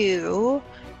to.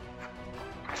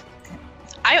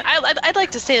 I'd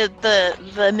like to say that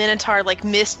the Minotaur like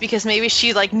missed because maybe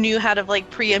she like knew how to like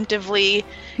preemptively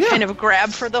kind of grab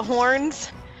for the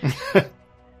horns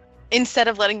instead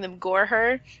of letting them gore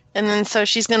her, and then so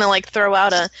she's gonna like throw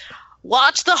out a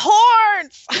 "Watch the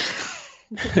horns"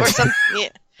 or something,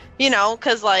 you know,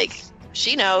 because like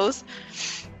she knows.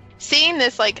 Seeing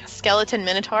this like skeleton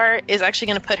Minotaur is actually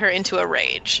gonna put her into a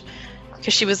rage.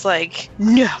 Because she was like,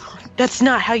 no, that's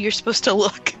not how you're supposed to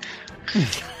look.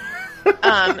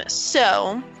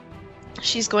 So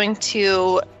she's going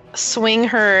to swing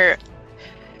her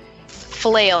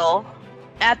flail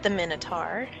at the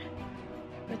Minotaur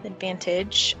with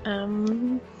advantage.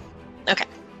 Okay,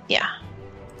 yeah.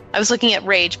 I was looking at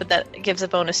rage, but that gives a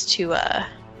bonus to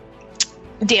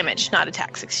damage, not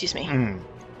attacks, excuse me.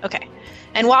 Okay.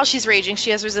 And while she's raging, she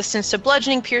has resistance to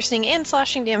bludgeoning, piercing, and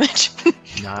slashing damage.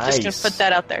 Nice. Just gonna put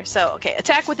that out there. So, okay,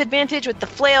 attack with advantage with the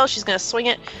flail. She's gonna swing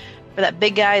it for that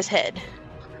big guy's head.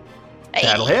 Hey.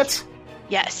 That'll hit.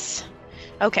 Yes.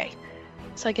 Okay.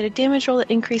 So I get a damage roll that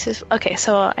increases. Okay,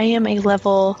 so I am a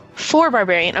level 4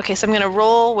 barbarian. Okay, so I'm gonna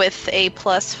roll with a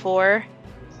 +4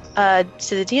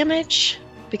 to the damage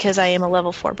because I am a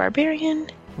level 4 barbarian.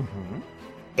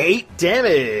 8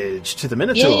 damage to the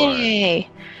Minotaur. Yay!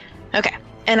 Okay,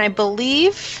 and I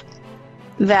believe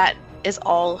that is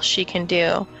all she can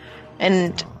do.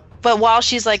 But while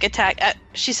she's like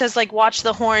she says like watch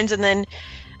the horns, and then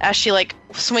as she like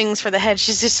swings for the head,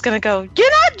 she's just gonna go,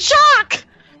 "You're not Jock!"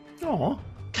 Aw.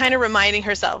 Kind of reminding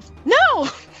herself, "No."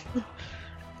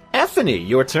 Ethany,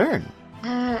 your turn.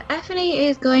 Ethany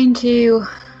is going to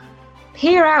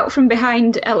peer out from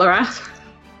behind Elrath.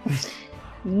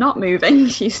 Not moving,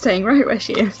 she's staying right where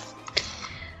she is.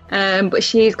 But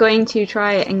she's going to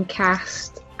try and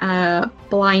cast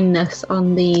blindness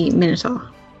on the Minotaur.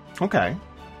 Okay.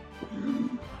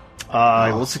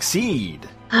 I will succeed.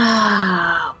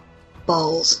 Ah,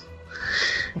 balls.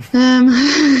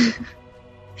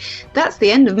 That's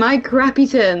the end of my crappy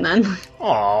turn then.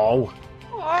 Oh.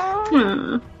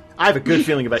 I have a good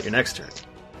feeling about your next turn.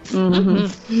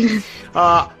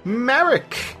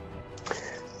 Merrick.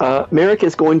 Merrick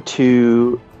is going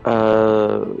to,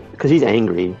 because he's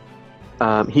angry,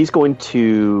 he's going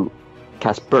to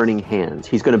cast Burning Hands.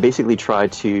 He's going to basically try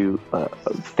to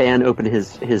fan open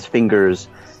his fingers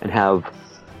and have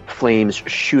flames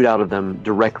shoot out of them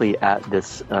directly at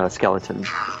this skeleton.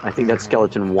 I think that's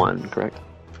skeleton 1, correct?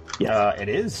 Yeah, it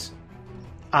is.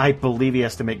 I believe he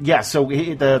has to make... Yeah, so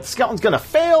the skeleton's going to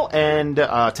fail and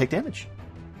take damage.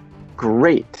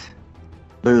 Great.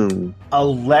 Boom.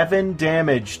 11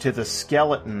 damage to the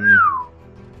skeleton.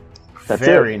 That's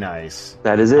Very it. nice.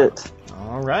 That is it.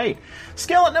 All right.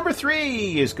 Skeleton number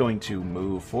 3 is going to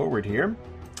move forward here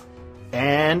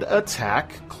and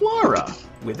attack Clara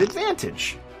with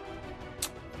advantage.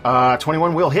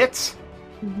 21 will hit.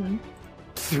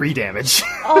 3 damage.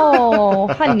 Oh,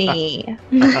 honey Stephanie.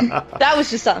 That was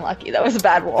just unlucky. That was a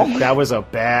bad roll. That was a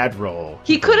bad roll.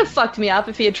 He could have fucked me up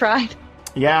if he had tried.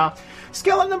 Yeah.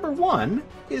 Skeleton number 1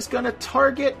 is going to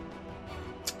target...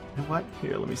 You know what?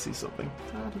 Here, let me see something.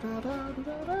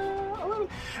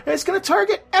 It's going to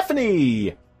target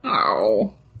Effany.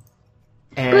 Oh.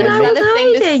 And But I Is was that a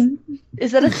thing to- hiding.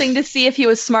 Is that a thing to see if he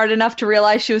was smart enough to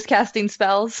realize she was casting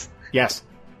spells? yes.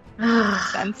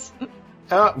 Sense.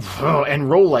 And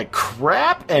roll like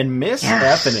crap and miss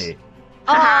Yes.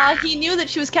 Effany. He knew that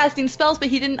she was casting spells, but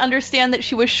he didn't understand that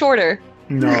she was shorter.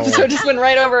 No. So it just went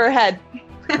right over her head.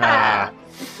 Ah.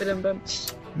 Ba-dum-bum.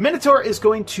 Minotaur is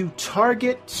going to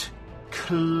target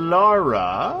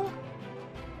Clara.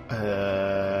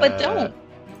 But don't.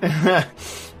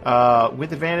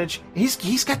 With advantage.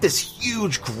 He's got this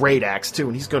huge great axe too,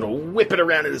 and he's going to whip it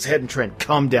around in his head and try and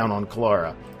come down on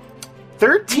Clara.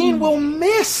 13 will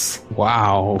miss.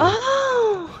 Wow.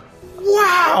 Oh,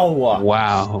 Wow.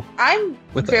 Wow. I'm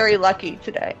What the- very lucky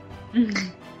today.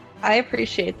 I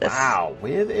appreciate this. Wow,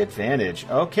 with advantage.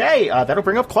 Okay, that'll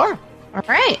bring up Clara. All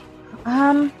right.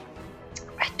 I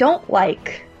don't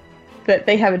like that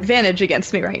they have advantage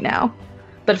against me right now.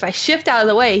 But if I shift out of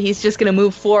the way, he's just going to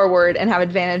move forward and have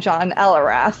advantage on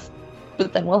Elarath.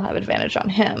 But then we'll have advantage on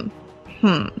him.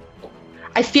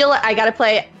 I feel like I got to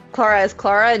play Clara as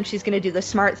Clara, and she's going to do the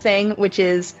smart thing, which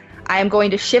is I am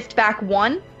going to shift back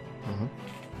 1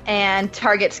 and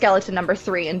target skeleton number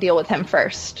 3 and deal with him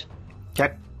first.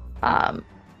 Okay.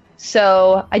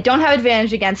 So I don't have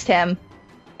advantage against him,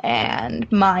 and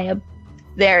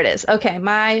there it is. Okay,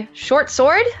 my short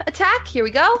sword attack. Here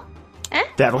we go.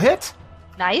 That'll hit.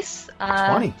 Nice.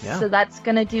 20, yeah. So that's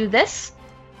gonna do this,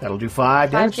 That'll do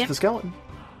 5 damage to damage. the skeleton.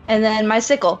 and then my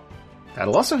sickle,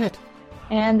 That'll also hit.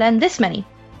 and then this many.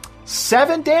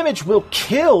 7 damage will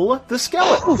kill the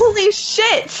skeleton. Holy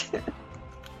shit!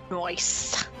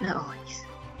 Nice. Nice.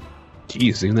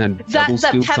 Jeez, isn't that That double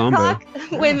scoop pep combo? talk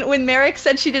when Merrick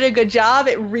said she did a good job,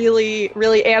 it really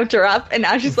amped her up, and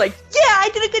now she's like, "Yeah, I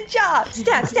did a good job."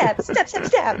 Stab, stab, stab, stab,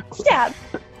 stab, stab.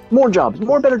 More jobs,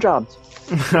 more better jobs.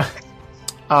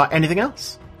 Anything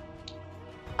else?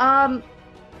 No,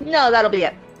 that'll be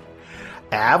it.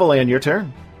 Avalon, your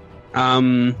turn.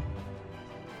 Hmm.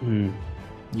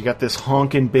 You got this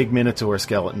honking big Minotaur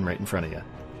skeleton right in front of you.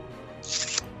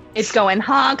 It's going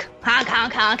honk, honk,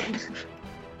 honk, honk.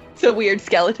 It's a weird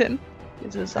skeleton.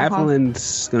 It's just a honk.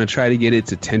 Avalan's gonna try to get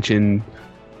its attention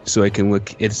so it can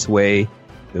look its way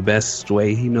the best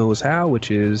way he knows how,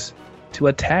 which is to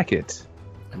attack it.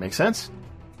 That makes sense.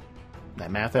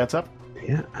 That math adds up.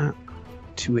 Yeah,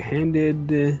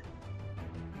 two-handed.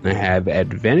 I have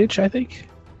advantage, I think.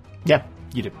 Yeah,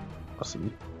 you do.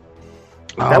 Awesome.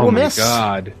 That oh will my miss.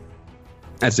 God,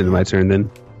 that's into my turn then.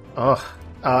 Ugh.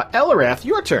 Elarath,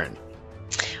 your turn.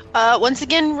 Once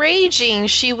again, raging,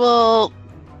 she will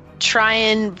try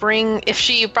and bring. If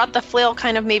she brought the flail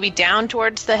kind of maybe down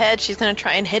towards the head, she's going to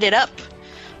try and hit it up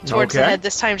towards the Okay. head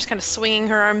this time, just kind of swinging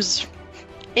her arms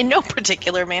in no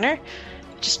particular manner,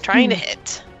 just trying to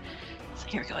hit. So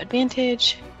here we go,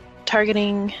 advantage,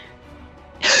 targeting.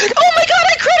 Oh my God,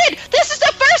 I critted! This is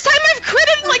the first time I've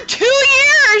critted in like 2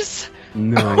 years.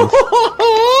 Nice.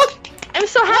 I'm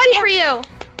so happy for you.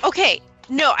 Okay,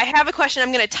 no, I have a question.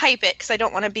 I'm going to type it because I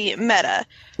don't want to be meta.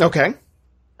 Okay.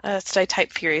 So I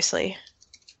type furiously.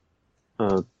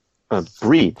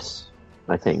 Briefs,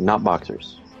 I think, not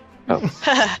boxers.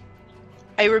 Oh,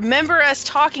 I remember us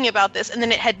talking about this, and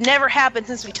then it had never happened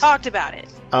since we talked about it.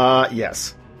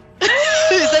 Yes.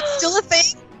 Is that still a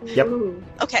thing? Yep.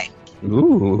 Okay.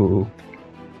 Ooh.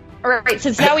 All right,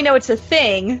 since now we know it's a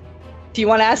thing, do you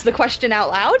want to ask the question out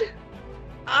loud?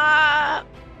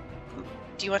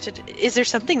 Do you want to? Is there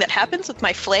something that happens with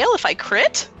my flail if I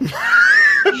crit?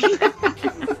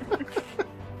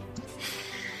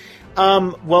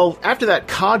 Well, after that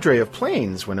cadre of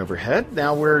planes went overhead,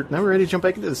 now we're ready to jump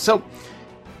back into this. So,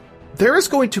 there is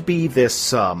going to be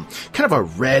this kind of a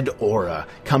red aura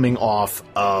coming off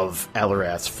of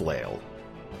Elarath's flail.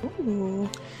 Ooh.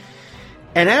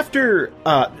 And after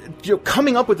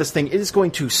coming up with this thing, it is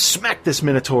going to smack this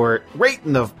Minotaur right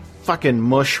in the fucking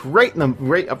mush, right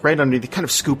underneath, kind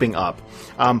of scooping up.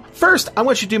 First, I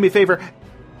want you to do me a favor.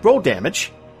 Roll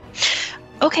damage.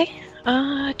 Okay.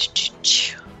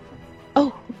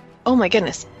 Oh my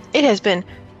goodness! It has been.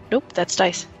 Nope, that's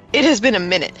dice. It has been a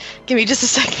minute. Give me just a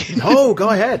second. No, go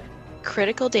ahead.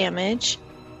 Critical damage.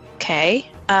 Okay.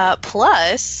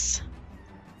 Plus.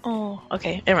 Oh,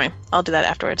 okay. Never mind. I'll do that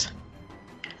afterwards.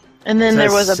 And then So there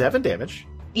that's was 7 damage.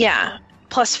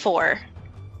 plus 4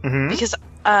 Mm-hmm. because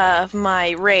of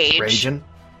my rage. Raging.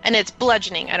 And it's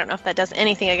bludgeoning. I don't know if that does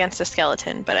anything against a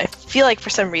skeleton, but I feel like for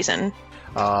some reason.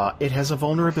 It has a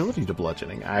vulnerability to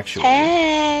bludgeoning, actually.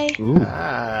 Hey.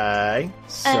 Hi.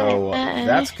 So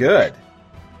that's good.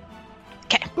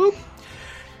 Okay. Boop.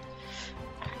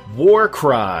 War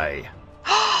cry.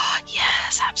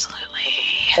 Yes, absolutely.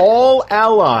 All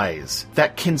allies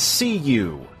that can see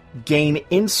you gain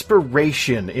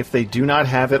inspiration if they do not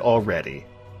have it already.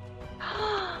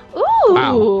 Ooh.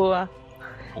 Wow.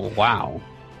 Wow.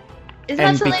 Is that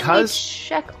And something because- we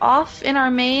check off in our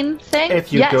main thing?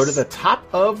 If you Yes. go to the top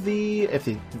of the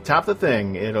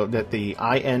thing, it'll that the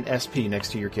INSP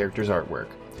next to your character's artwork.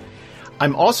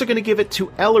 I'm also going to give it to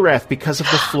Elarath because of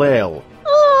the flail.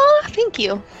 Oh, thank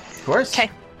you. Of course.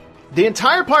 Okay. The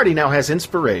entire party now has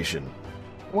inspiration.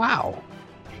 Wow.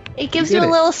 It gives You you did a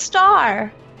it. little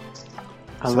star.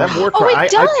 So that war Oh, cry.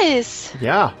 it does.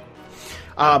 Yeah.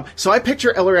 So I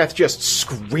picture Elarath just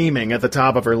screaming at the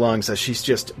top of her lungs as she's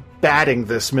just batting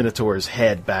this Minotaur's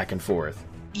head back and forth.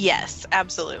 Yes,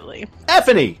 absolutely.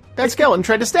 Effany! That skeleton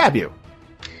tried to stab you.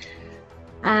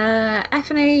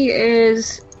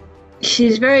 Effany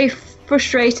she's very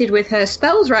frustrated with her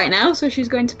spells right now, so she's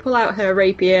going to pull out her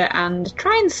rapier and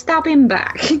try and stab him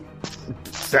back.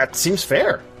 That seems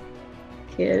fair.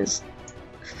 Because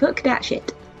fuck that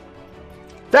shit.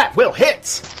 That will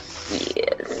hit!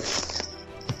 Yes.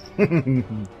 4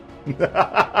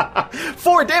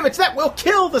 damage! That will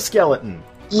kill the skeleton!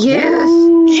 Yes.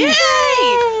 Yay!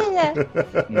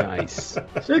 Nice.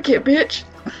 Suck it, bitch.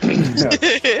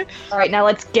 All right, now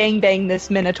let's gangbang this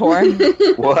Minotaur.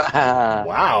 Wow.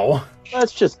 Wow.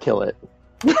 Let's just kill it.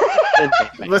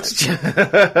 Let's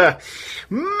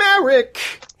Merrick!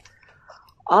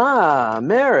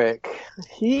 Merrick.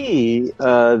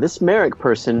 This Merrick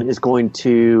person is going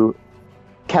to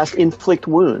cast Inflict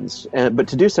Wounds, but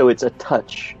to do so, it's a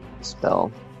touch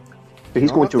spell. So he's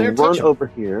Go going up to there, touch run him. over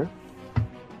here.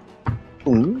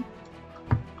 And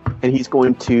he's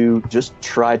going to just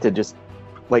try to just,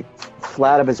 like,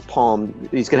 flat of his palm,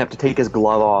 he's going to have to take his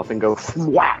glove off and go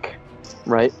whack,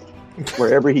 right?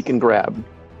 Wherever he can grab.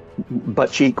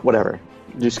 Butt cheek, whatever.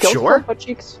 Do skeletons Sure. have butt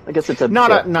cheeks? I guess it's a...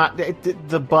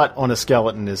 The butt on a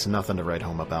skeleton is nothing to write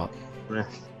home about.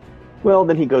 Well,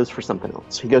 then he goes for something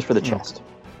else. He goes for the chest.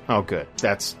 Oh, good.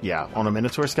 That's, on a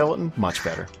Minotaur skeleton, much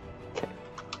better.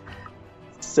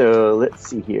 So, let's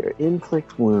see here.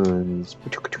 Inflict wounds.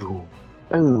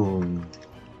 Boom.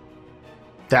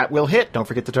 That will hit. Don't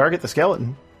forget to target the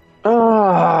skeleton.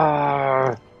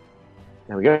 There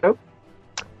we go.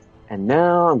 And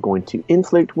now I'm going to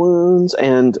inflict wounds,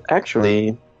 and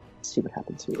actually, let's see what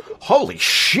happens here. Holy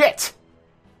shit!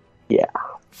 Yeah.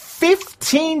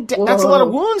 15 that's a lot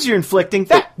of wounds you're inflicting.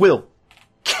 That will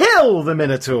kill the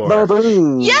Minotaur.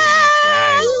 Ba-boom! Yay!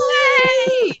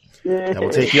 That will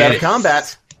take you out of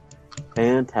combat.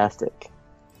 Fantastic.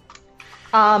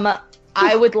 I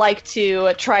would like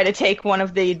to try to take one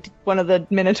of the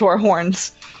Minotaur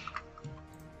horns.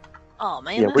 Oh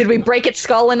man. Yeah, Did we break its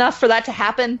skull enough for that to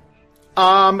happen?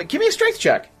 Give me a strength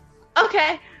check.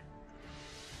 Okay.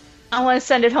 I want to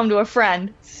send it home to a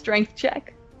friend. Strength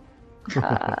check. So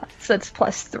that's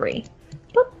 +3.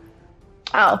 Boop.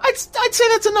 Oh, I'd say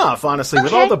that's enough, honestly.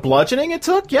 With Okay. all the bludgeoning it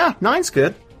took, 9's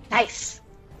good. nice.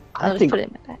 I I'll just think- put it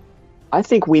in my bag. I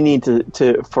think we need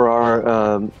to for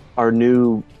our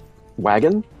new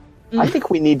wagon. I think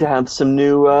we need to have some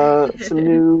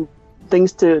new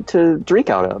things to drink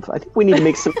out of. I think we need to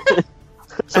make some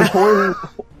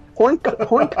horn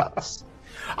cups.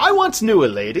 I once knew a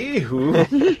lady who...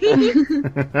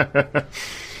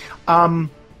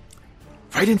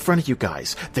 Right in front of you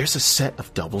guys, there's a set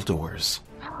of double doors.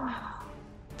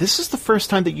 This is the first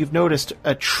time that you've noticed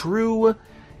a true...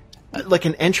 like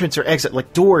an entrance or exit,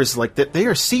 like doors, like that they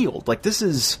are sealed. Like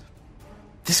this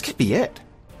could be it.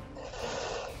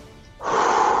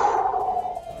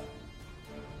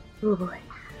 Ooh.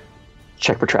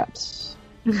 Check for traps.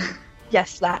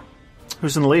 Yes, that.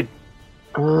 Who's in the lead?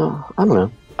 I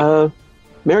don't know.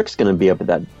 Merrick's going to be up at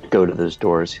that. Go to those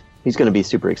doors. He's going to be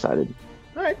super excited.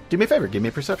 All right, do me a favor, give me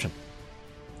a perception.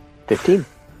 15.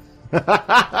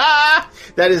 That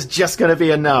is just going to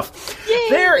be enough.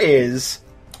 There is,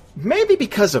 maybe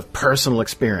because of personal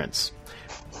experience,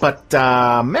 but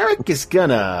Merrick is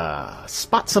gonna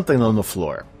spot something on the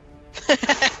floor.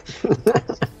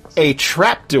 A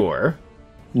trapdoor.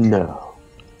 No.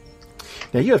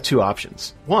 Now you have two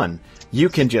options. One, you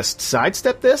can just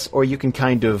sidestep this, or you can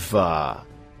kind of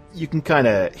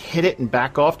hit it and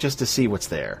back off just to see what's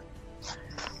there.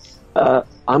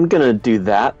 I'm going to do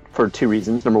that for two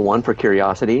reasons. Number one, for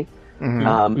curiosity.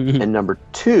 And number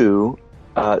two,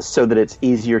 so that it's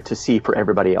easier to see for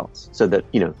everybody else. So that,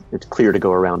 it's clear to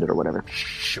go around it or whatever.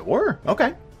 Sure.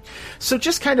 Okay. So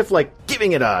just kind of like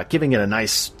giving it a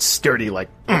nice sturdy like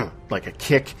a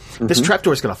kick. This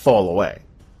trapdoor is going to fall away,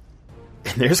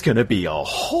 and there's going to be a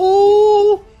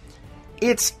hole.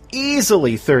 It's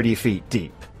easily 30 feet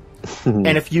deep,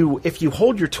 and if you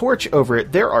hold your torch over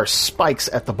it, there are spikes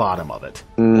at the bottom of it.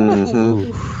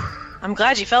 I'm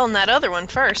glad you fell in that other one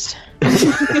first.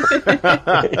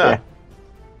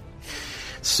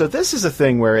 So this is a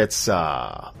thing where it's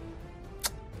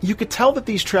you could tell that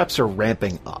these traps are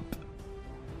ramping up.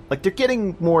 Like, they're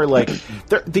getting more like...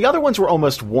 the other ones were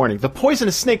almost warning. The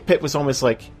poisonous snake pit was almost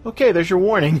like, okay, there's your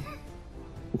warning.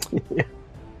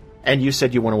 And you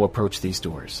said you want to approach these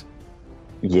doors.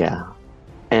 Yeah.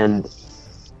 And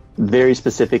very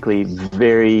specifically,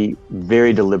 very,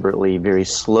 very deliberately, very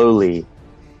slowly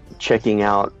checking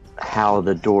out how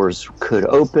the doors could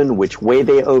open, which way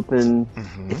they open,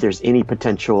 if there's any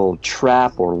potential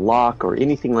trap or lock or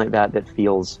anything like that that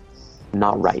feels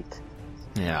not right.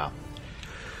 Yeah.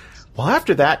 Well,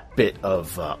 after that bit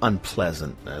of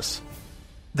unpleasantness,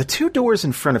 the two doors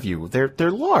in front of you,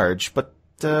 they're large, but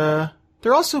they're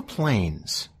also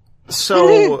planes.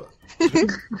 So... Yeah.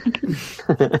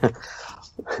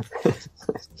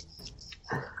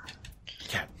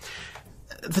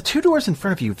 The two doors in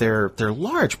front of you, they're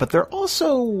large, but they're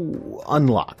also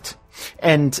unlocked.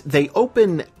 And they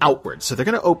open outward, so they're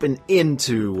going to open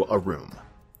into a room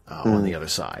on the other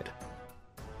side.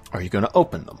 Are you going to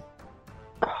open them?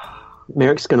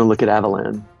 Merrick's going to look at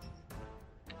Avalan,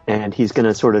 and he's going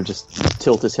to sort of just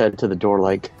tilt his head to the door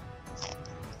like,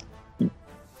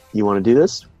 you want to do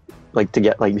this? Like,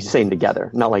 he's saying together,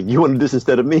 not like, you want to do this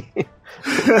instead of me?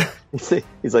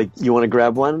 He's like, you want to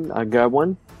grab one? I grab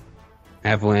one?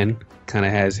 Avalan kind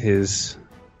of has his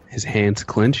hands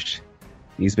clenched.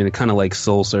 He's been kind of like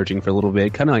soul searching for a little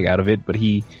bit, kind of like out of it, but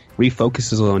he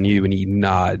refocuses on you and he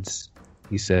nods.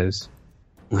 He says,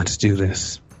 let's do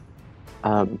this.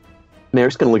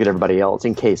 Merrick's going to look at everybody else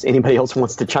in case anybody else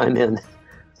wants to chime in.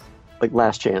 Like,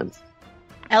 last chance.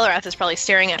 Elrath is probably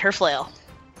staring at her flail.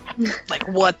 Like,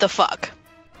 what the fuck?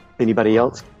 Anybody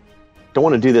else? Don't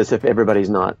want to do this if everybody's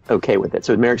not okay with it.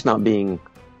 So Merrick's not being,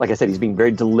 like I said, he's being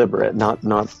very deliberate, not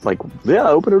like, yeah,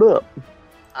 open it up.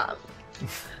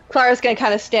 Clara's going to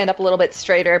kind of stand up a little bit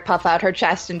straighter, puff out her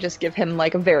chest, and just give him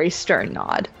like a very stern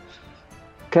nod.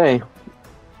 Okay.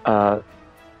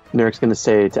 Merrick's going to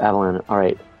say to Avalan, all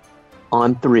right,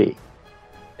 on 3.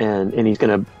 And he's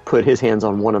going to put his hands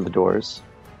on one of the doors.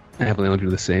 Avalan will do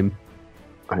the same.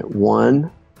 All right,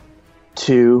 1,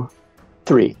 2,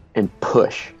 3, and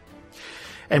push.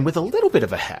 And with a little bit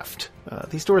of a heft,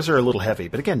 these doors are a little heavy,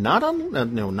 but again,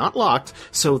 not locked,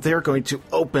 so they're going to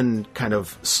open kind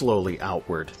of slowly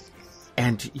outward.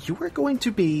 And you are going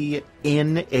to be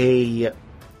in a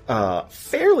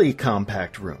fairly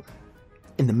compact room.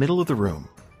 In the middle of the room,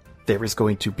 there is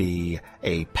going to be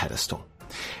a pedestal.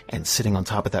 And sitting on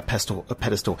top of that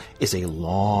pedestal is a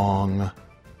long,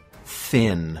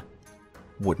 thin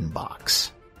wooden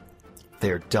box.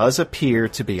 There does appear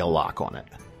to be a lock on it.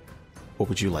 What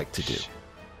would you like to do?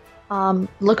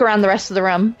 Look around the rest of the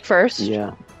room first.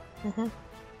 Yeah.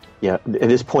 Yeah, at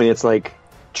this point it's like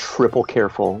triple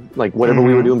careful. Like whatever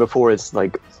we were doing before, it's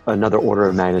like another order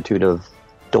of magnitude of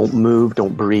don't move,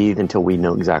 don't breathe until we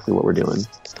know exactly what we're doing.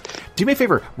 Do me a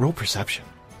favor, roll perception.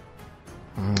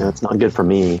 That's not good for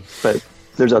me, but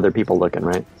there's other people looking,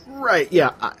 right? Right,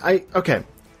 yeah. Okay.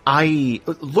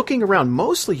 Looking around,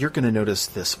 mostly you're going to notice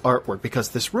this artwork because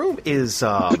this room is,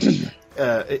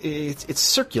 it's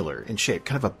circular in shape,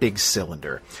 kind of a big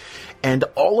cylinder. And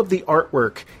all of the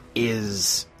artwork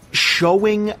is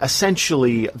showing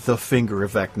essentially the finger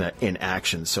of Vecna in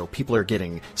action. So people are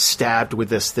getting stabbed with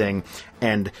this thing,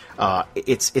 and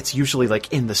it's usually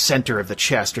like in the center of the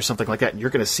chest or something like that. And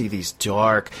you're going to see these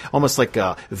dark, almost like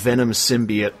a venom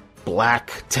symbiote,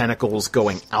 black tentacles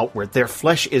going outward. Their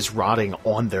flesh is rotting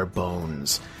on their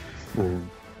bones.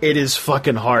 It is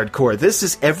fucking hardcore. This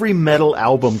is every metal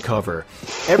album cover.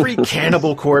 Every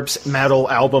Cannibal Corpse metal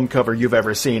album cover you've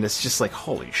ever seen. It's just like,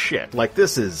 holy shit. Like,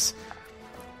 this is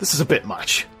a bit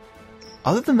much.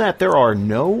 Other than that, there are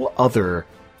no other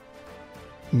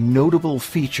notable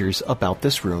features about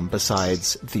this room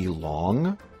besides the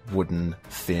long, wooden,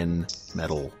 thin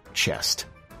metal chest.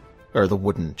 Or the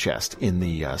wooden chest in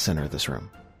the center of this room.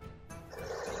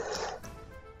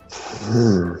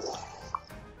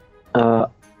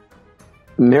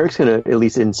 Merrick's going to at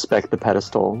least inspect the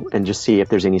pedestal and just see if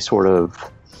there's any sort of,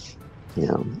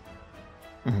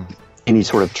 any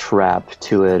sort of trap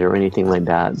to it or anything like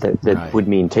that right. Would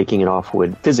mean taking it off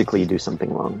would physically do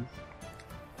something wrong.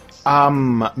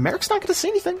 Merrick's not going to say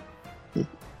anything.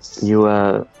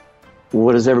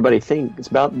 What does everybody think? It's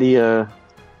about the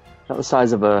About the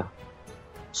size of a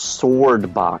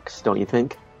sword box, don't you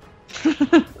think?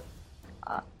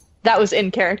 That was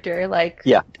in character, like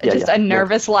just a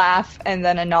nervous laugh and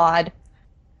then a nod.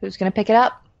 Who's gonna pick it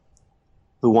up?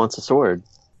 Who wants a sword?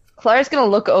 Clara's gonna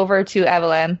look over to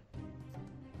Avalan.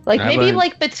 Like maybe Avalan.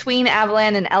 like between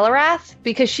Avalan and Elarath,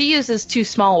 because she uses 2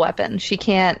 small weapons. She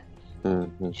can't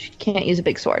use a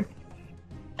big sword.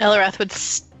 Elarath would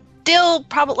still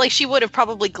probably, like, she would have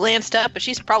probably glanced up, but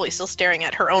she's probably still staring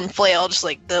at her own flail, just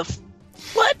like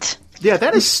what? Yeah,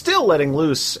 that is still letting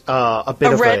loose a bit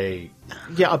A of red-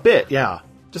 a bit, yeah.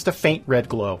 Just a faint red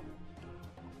glow.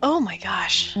 Oh my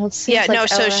gosh. Well, it seems Yeah, like no,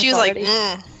 so Elarath she was like,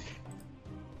 already-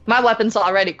 My weapon's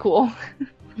already cool.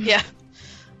 yeah.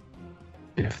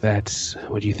 If that's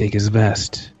what you think is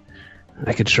best,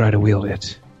 I could try to wield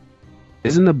it.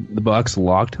 Isn't the box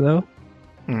locked, though?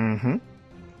 Mm-hmm.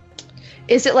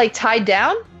 Is it like tied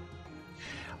down?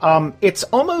 It's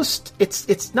almost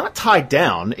it's not tied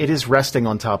down. It is resting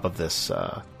on top of this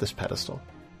this pedestal.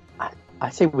 I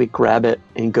say we grab it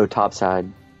and go topside,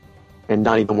 and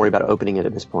not even worry about opening it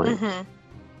at this point. Mm-hmm.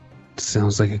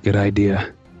 Sounds like a good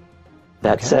idea.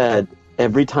 That Okay. said,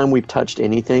 every time we've touched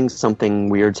anything, something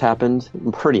weird's happened.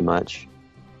 Pretty much.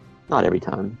 Not every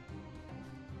time.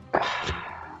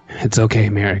 It's okay,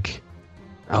 Merrick.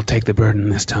 I'll take the burden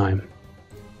this time.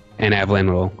 And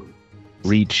Evelyn will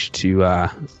reach to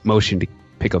motion to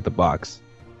pick up the box.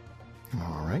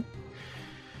 All right.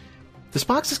 This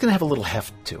box is going to have a little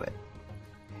heft to it.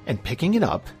 And picking it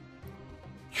up,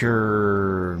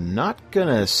 you're not going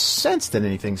to sense that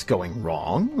anything's going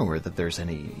wrong or that there's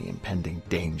any impending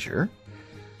danger.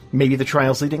 Maybe the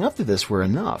trials leading up to this were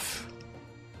enough.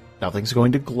 Nothing's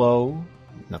going to glow.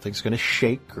 Nothing's going to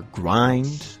shake or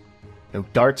grind. No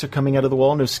darts are coming out of the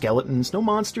wall, no skeletons, no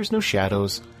monsters, no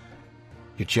shadows.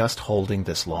 You're just holding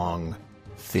this long,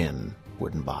 thin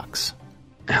wooden box.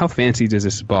 How fancy does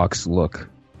this box look?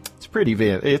 It's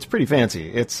pretty fancy.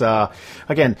 It's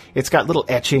again, it's got little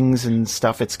etchings and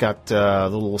stuff. It's got the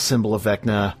little symbol of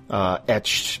Vecna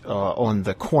etched on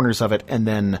the corners of it, and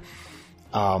then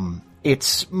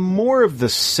it's more of the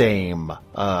same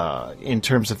in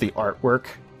terms of the artwork,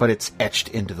 but it's etched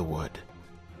into the wood.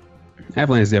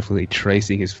 Evelyn is definitely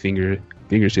tracing his fingers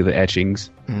to the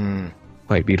etchings.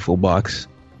 Quite beautiful box.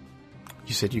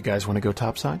 You said you guys want to go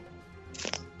topside?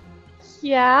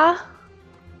 Yeah.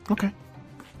 Okay.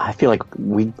 I feel like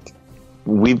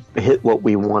we've hit what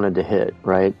we wanted to hit,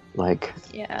 right? Like,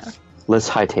 Yeah. let's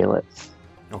hightail it.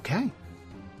 Okay.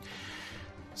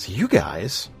 So you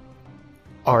guys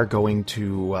are going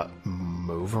to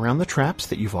move around the traps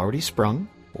that you've already sprung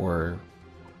or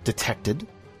detected.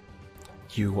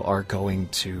 You are going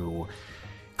to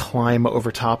climb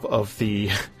over top of the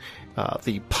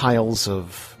piles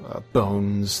of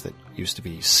bones that used to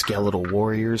be skeletal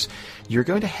warriors. You're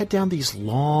going to head down these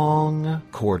long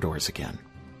corridors again.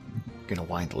 You're going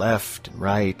to wind left and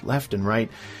right,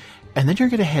 and then you're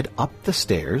going to head up the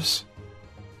stairs,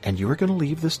 and you are going to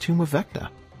leave this tomb of Vecna.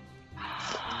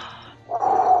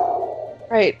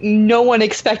 Right. No one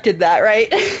expected that,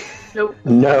 right? Nope.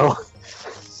 No.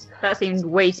 That seemed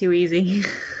way too easy.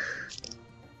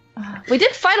 We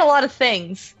did fight a lot of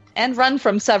things and run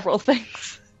from several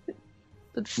things.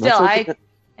 But still, I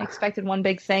expected one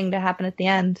big thing to happen at the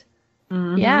end.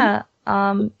 Mhm. Yeah.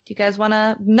 Do you guys want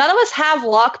to... None of us have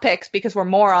lockpicks because we're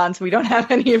morons. We don't have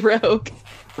any rogue.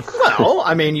 Well,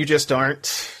 I mean, you just aren't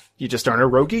a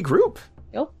roguey group.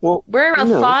 Nope. Well, We're a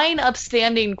no. fine,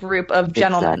 upstanding group of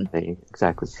gentlemen.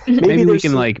 Exactly. Maybe we there's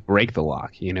can some- like break the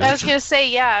lock, you know? I was gonna say,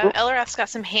 yeah, Well- Elrath's got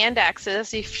some hand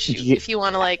axes if Ye- you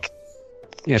want to, like...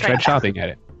 Yeah, try chopping at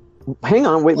it. Hang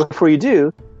on, wait, before you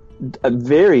do,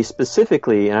 very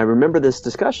specifically, and I remember this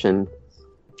discussion,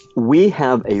 we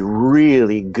have a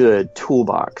really good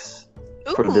toolbox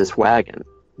for Ooh. this wagon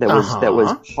that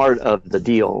was part of the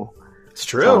deal It's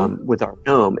true. with our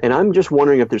gnome. And I'm just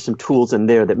wondering if there's some tools in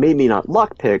there that maybe not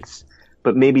lockpicks,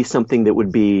 but maybe something that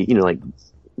would be, like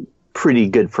pretty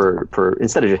good for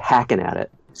instead of just hacking at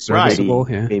it. Serviceable,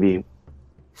 yeah. Maybe.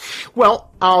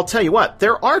 Well, I'll tell you what.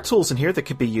 There are tools in here that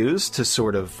could be used to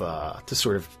sort of,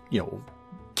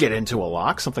 get into a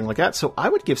lock, something like that. So I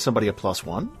would give somebody a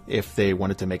 +1 if they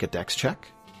wanted to make a dex check.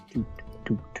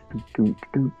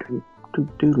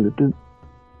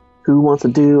 Who wants to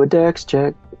do a dex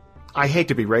check? I hate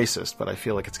to be racist, but I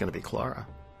feel like it's going to be Clara.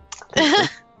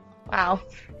 Wow.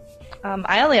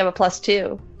 I only have a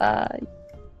 +2.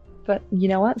 But you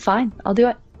know what? Fine. I'll do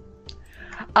it.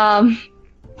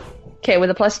 Okay, with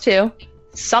a +2,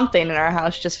 something in our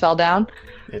house just fell down.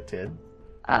 It did.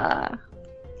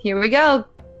 Here we go.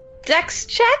 Dex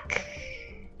check.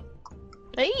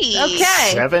 Hey.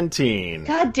 Okay. 17.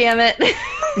 God damn it.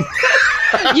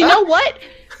 You know what?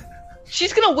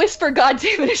 She's gonna whisper, "God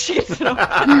damn it," if she gets it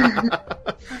open.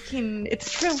 Fucking,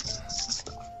 it's true.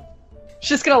 She's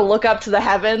just gonna look up to the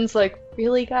heavens, like,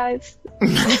 really, guys?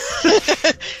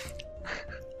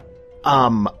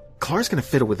 Clara's gonna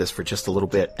fiddle with this for just a little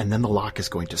bit, and then the lock is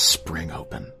going to spring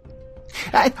open.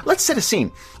 Let's set a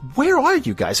scene. Where are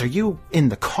you guys? Are you in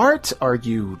the cart? Are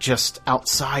you just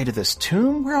outside of this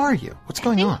tomb? Where are you? What's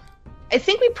going on? I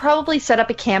think we probably set up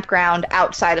a campground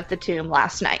outside of the tomb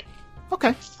last night.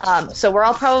 Okay. So we're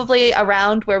all probably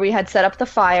around where we had set up the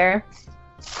fire.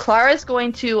 Clara's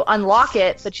going to unlock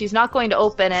it, but she's not going to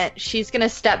open it. She's going to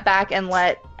step back and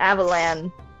let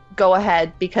Avalan go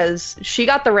ahead because she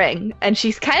got the ring, and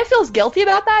she kind of feels guilty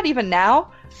about that even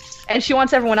now, and she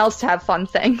wants everyone else to have fun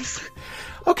things.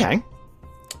 Okay.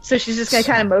 So she's just going to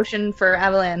kind of motion for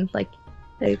Avalan, like,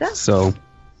 there you go. So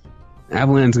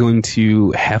Avalan's going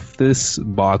to heft this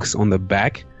box on the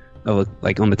back of,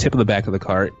 like, on the tip of the back of the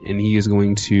cart, and he is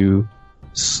going to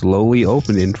slowly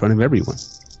open it in front of everyone.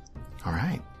 All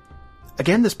right.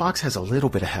 Again, this box has a little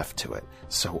bit of heft to it.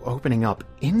 So opening up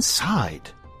inside,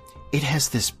 it has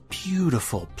this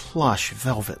beautiful plush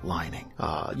velvet lining.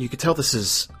 You can tell this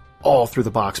is all through the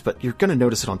box, but you're going to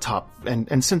notice it on top.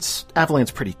 And since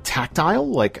Avalan's pretty tactile,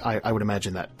 like I would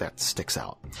imagine that sticks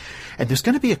out. And there's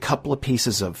going to be a couple of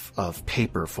pieces of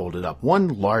paper folded up. One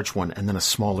large one and then a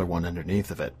smaller one underneath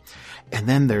of it. And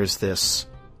then there's this,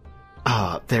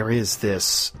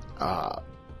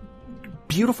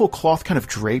 beautiful cloth kind of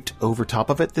draped over top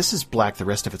of it. This is black. The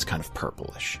rest of it's kind of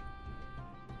purplish.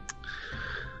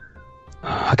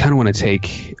 I kind of want to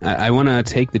take... I want to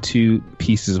take the two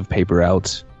pieces of paper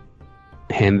out,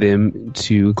 hand them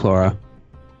to Clara.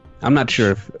 I'm not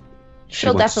sure if...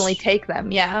 She'll definitely take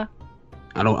them, yeah.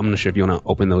 I'm not sure if you want to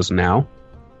open those now.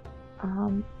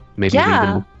 Maybe yeah. leave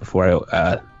them before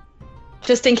I...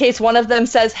 Just in case one of them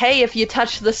says, "Hey, if you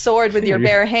touch the sword with your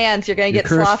bare hands, you're going to get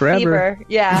sloth fever."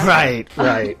 Yeah. Right.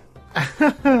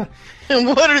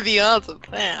 What are the odds of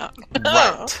that?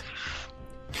 Right.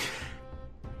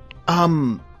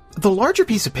 The larger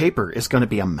piece of paper is going to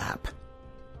be a map.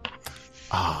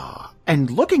 And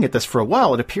looking at this for a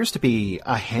while, it appears to be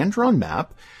a hand-drawn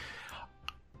map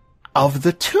of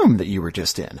the tomb that you were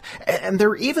just in. And there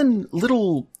are even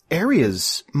little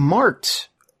areas marked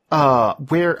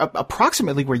where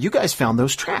approximately where you guys found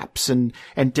those traps and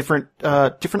different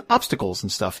obstacles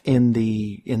and stuff in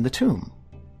the tomb.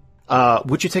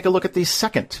 Would you take a look at the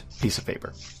second piece of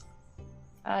paper?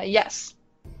 Yes.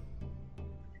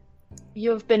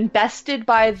 You have been bested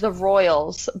by the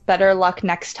royals. Better luck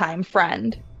next time,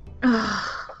 friend.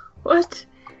 What?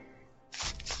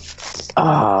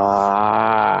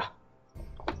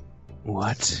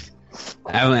 What?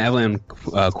 Avalan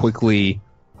quickly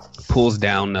pulls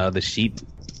down the sheet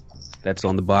that's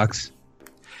on the box.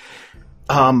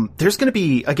 There's going to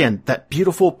be, again, that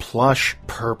beautiful plush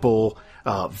purple,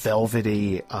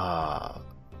 velvety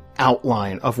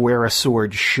outline of where a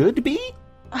sword should be.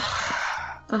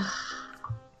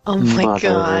 Oh my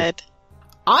god.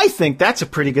 I think that's a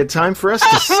pretty good time for us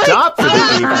to stop for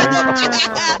the evening.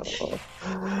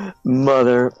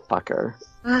 Motherfucker.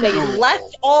 They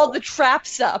left all the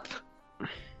traps up.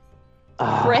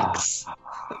 Pricks.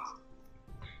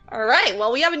 All right,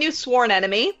 well, we have a new sworn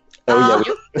enemy. Oh,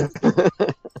 yeah.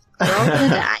 They're all gonna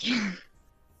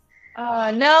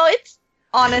die. No, it's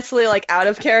honestly, like, out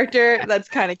of character. That's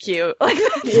kind of cute. Like,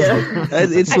 Yeah.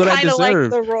 It's what I kind of like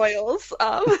deserve. the royals.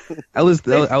 I was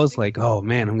like, oh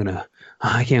man,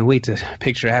 I can't wait to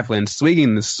picture Avalan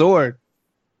swinging the sword.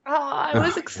 Oh, I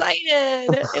was excited.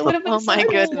 It would have been Oh my so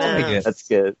cool. goodness. That's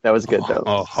good. That was good, though.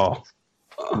 Oh.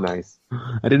 Nice.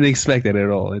 I didn't expect that at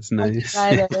all. It's nice.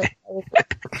 Goddamn.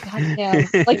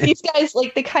 Like, these guys,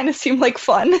 like, they kind of seem like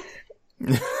fun.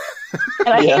 And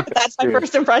I hate that that's my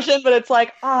first impression, but it's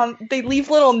like, they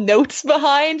leave little notes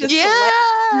behind just to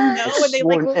let you know when they,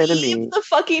 like, Sworn leave enemy. the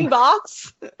fucking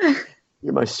box.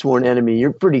 You're my sworn enemy.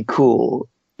 You're pretty cool.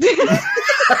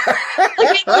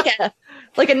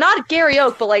 like a not Gary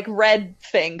Oak, but like red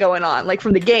thing going on, like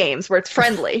from the games where it's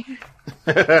friendly.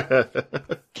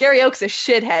 Gary Oak's a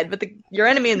shithead, but your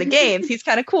enemy in the games, he's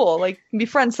kind of cool. Like, can be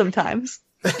friends sometimes.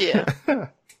 Yeah.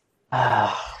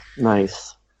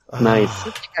 Nice. Nice. It's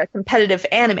like a competitive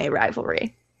anime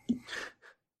rivalry.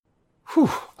 Whew.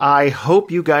 I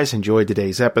hope you guys enjoyed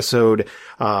today's episode.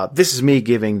 This is me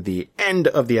giving the end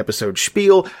of the episode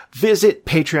spiel. Visit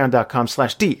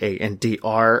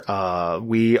patreon.com/DANDR.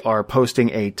 We are posting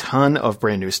a ton of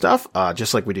brand new stuff,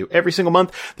 just like we do every single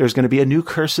month. There's going to be a new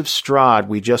Curse of Strahd.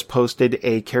 We just posted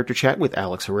a character chat with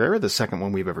Alex Herrera, the second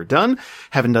one we've ever done.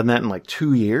 Haven't done that in like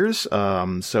 2 years.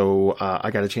 So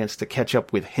I got a chance to catch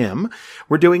up with him.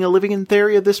 We're doing a Living in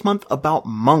Theria this month about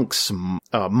monks,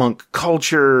 monk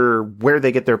culture, where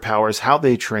they get their powers, how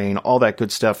they train, all that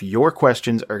good stuff. Your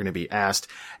questions are going to be asked,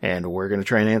 and we're going to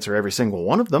try and answer every single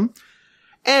one of them.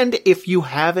 And if you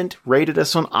haven't rated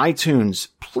us on iTunes,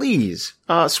 please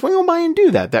swing on by and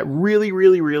do that. That really,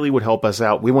 really, really would help us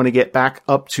out. We want to get back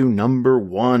up to number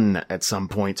 1 at some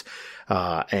point,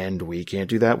 and we can't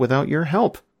do that without your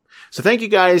help. So thank you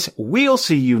guys. We'll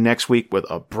see you next week with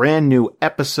a brand new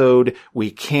episode.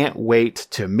 We can't wait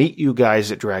to meet you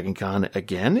guys at DragonCon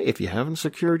again. If you haven't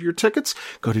secured your tickets,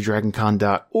 go to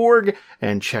dragoncon.org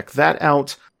and check that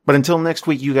out. But until next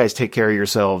week, you guys take care of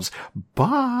yourselves.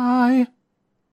 Bye.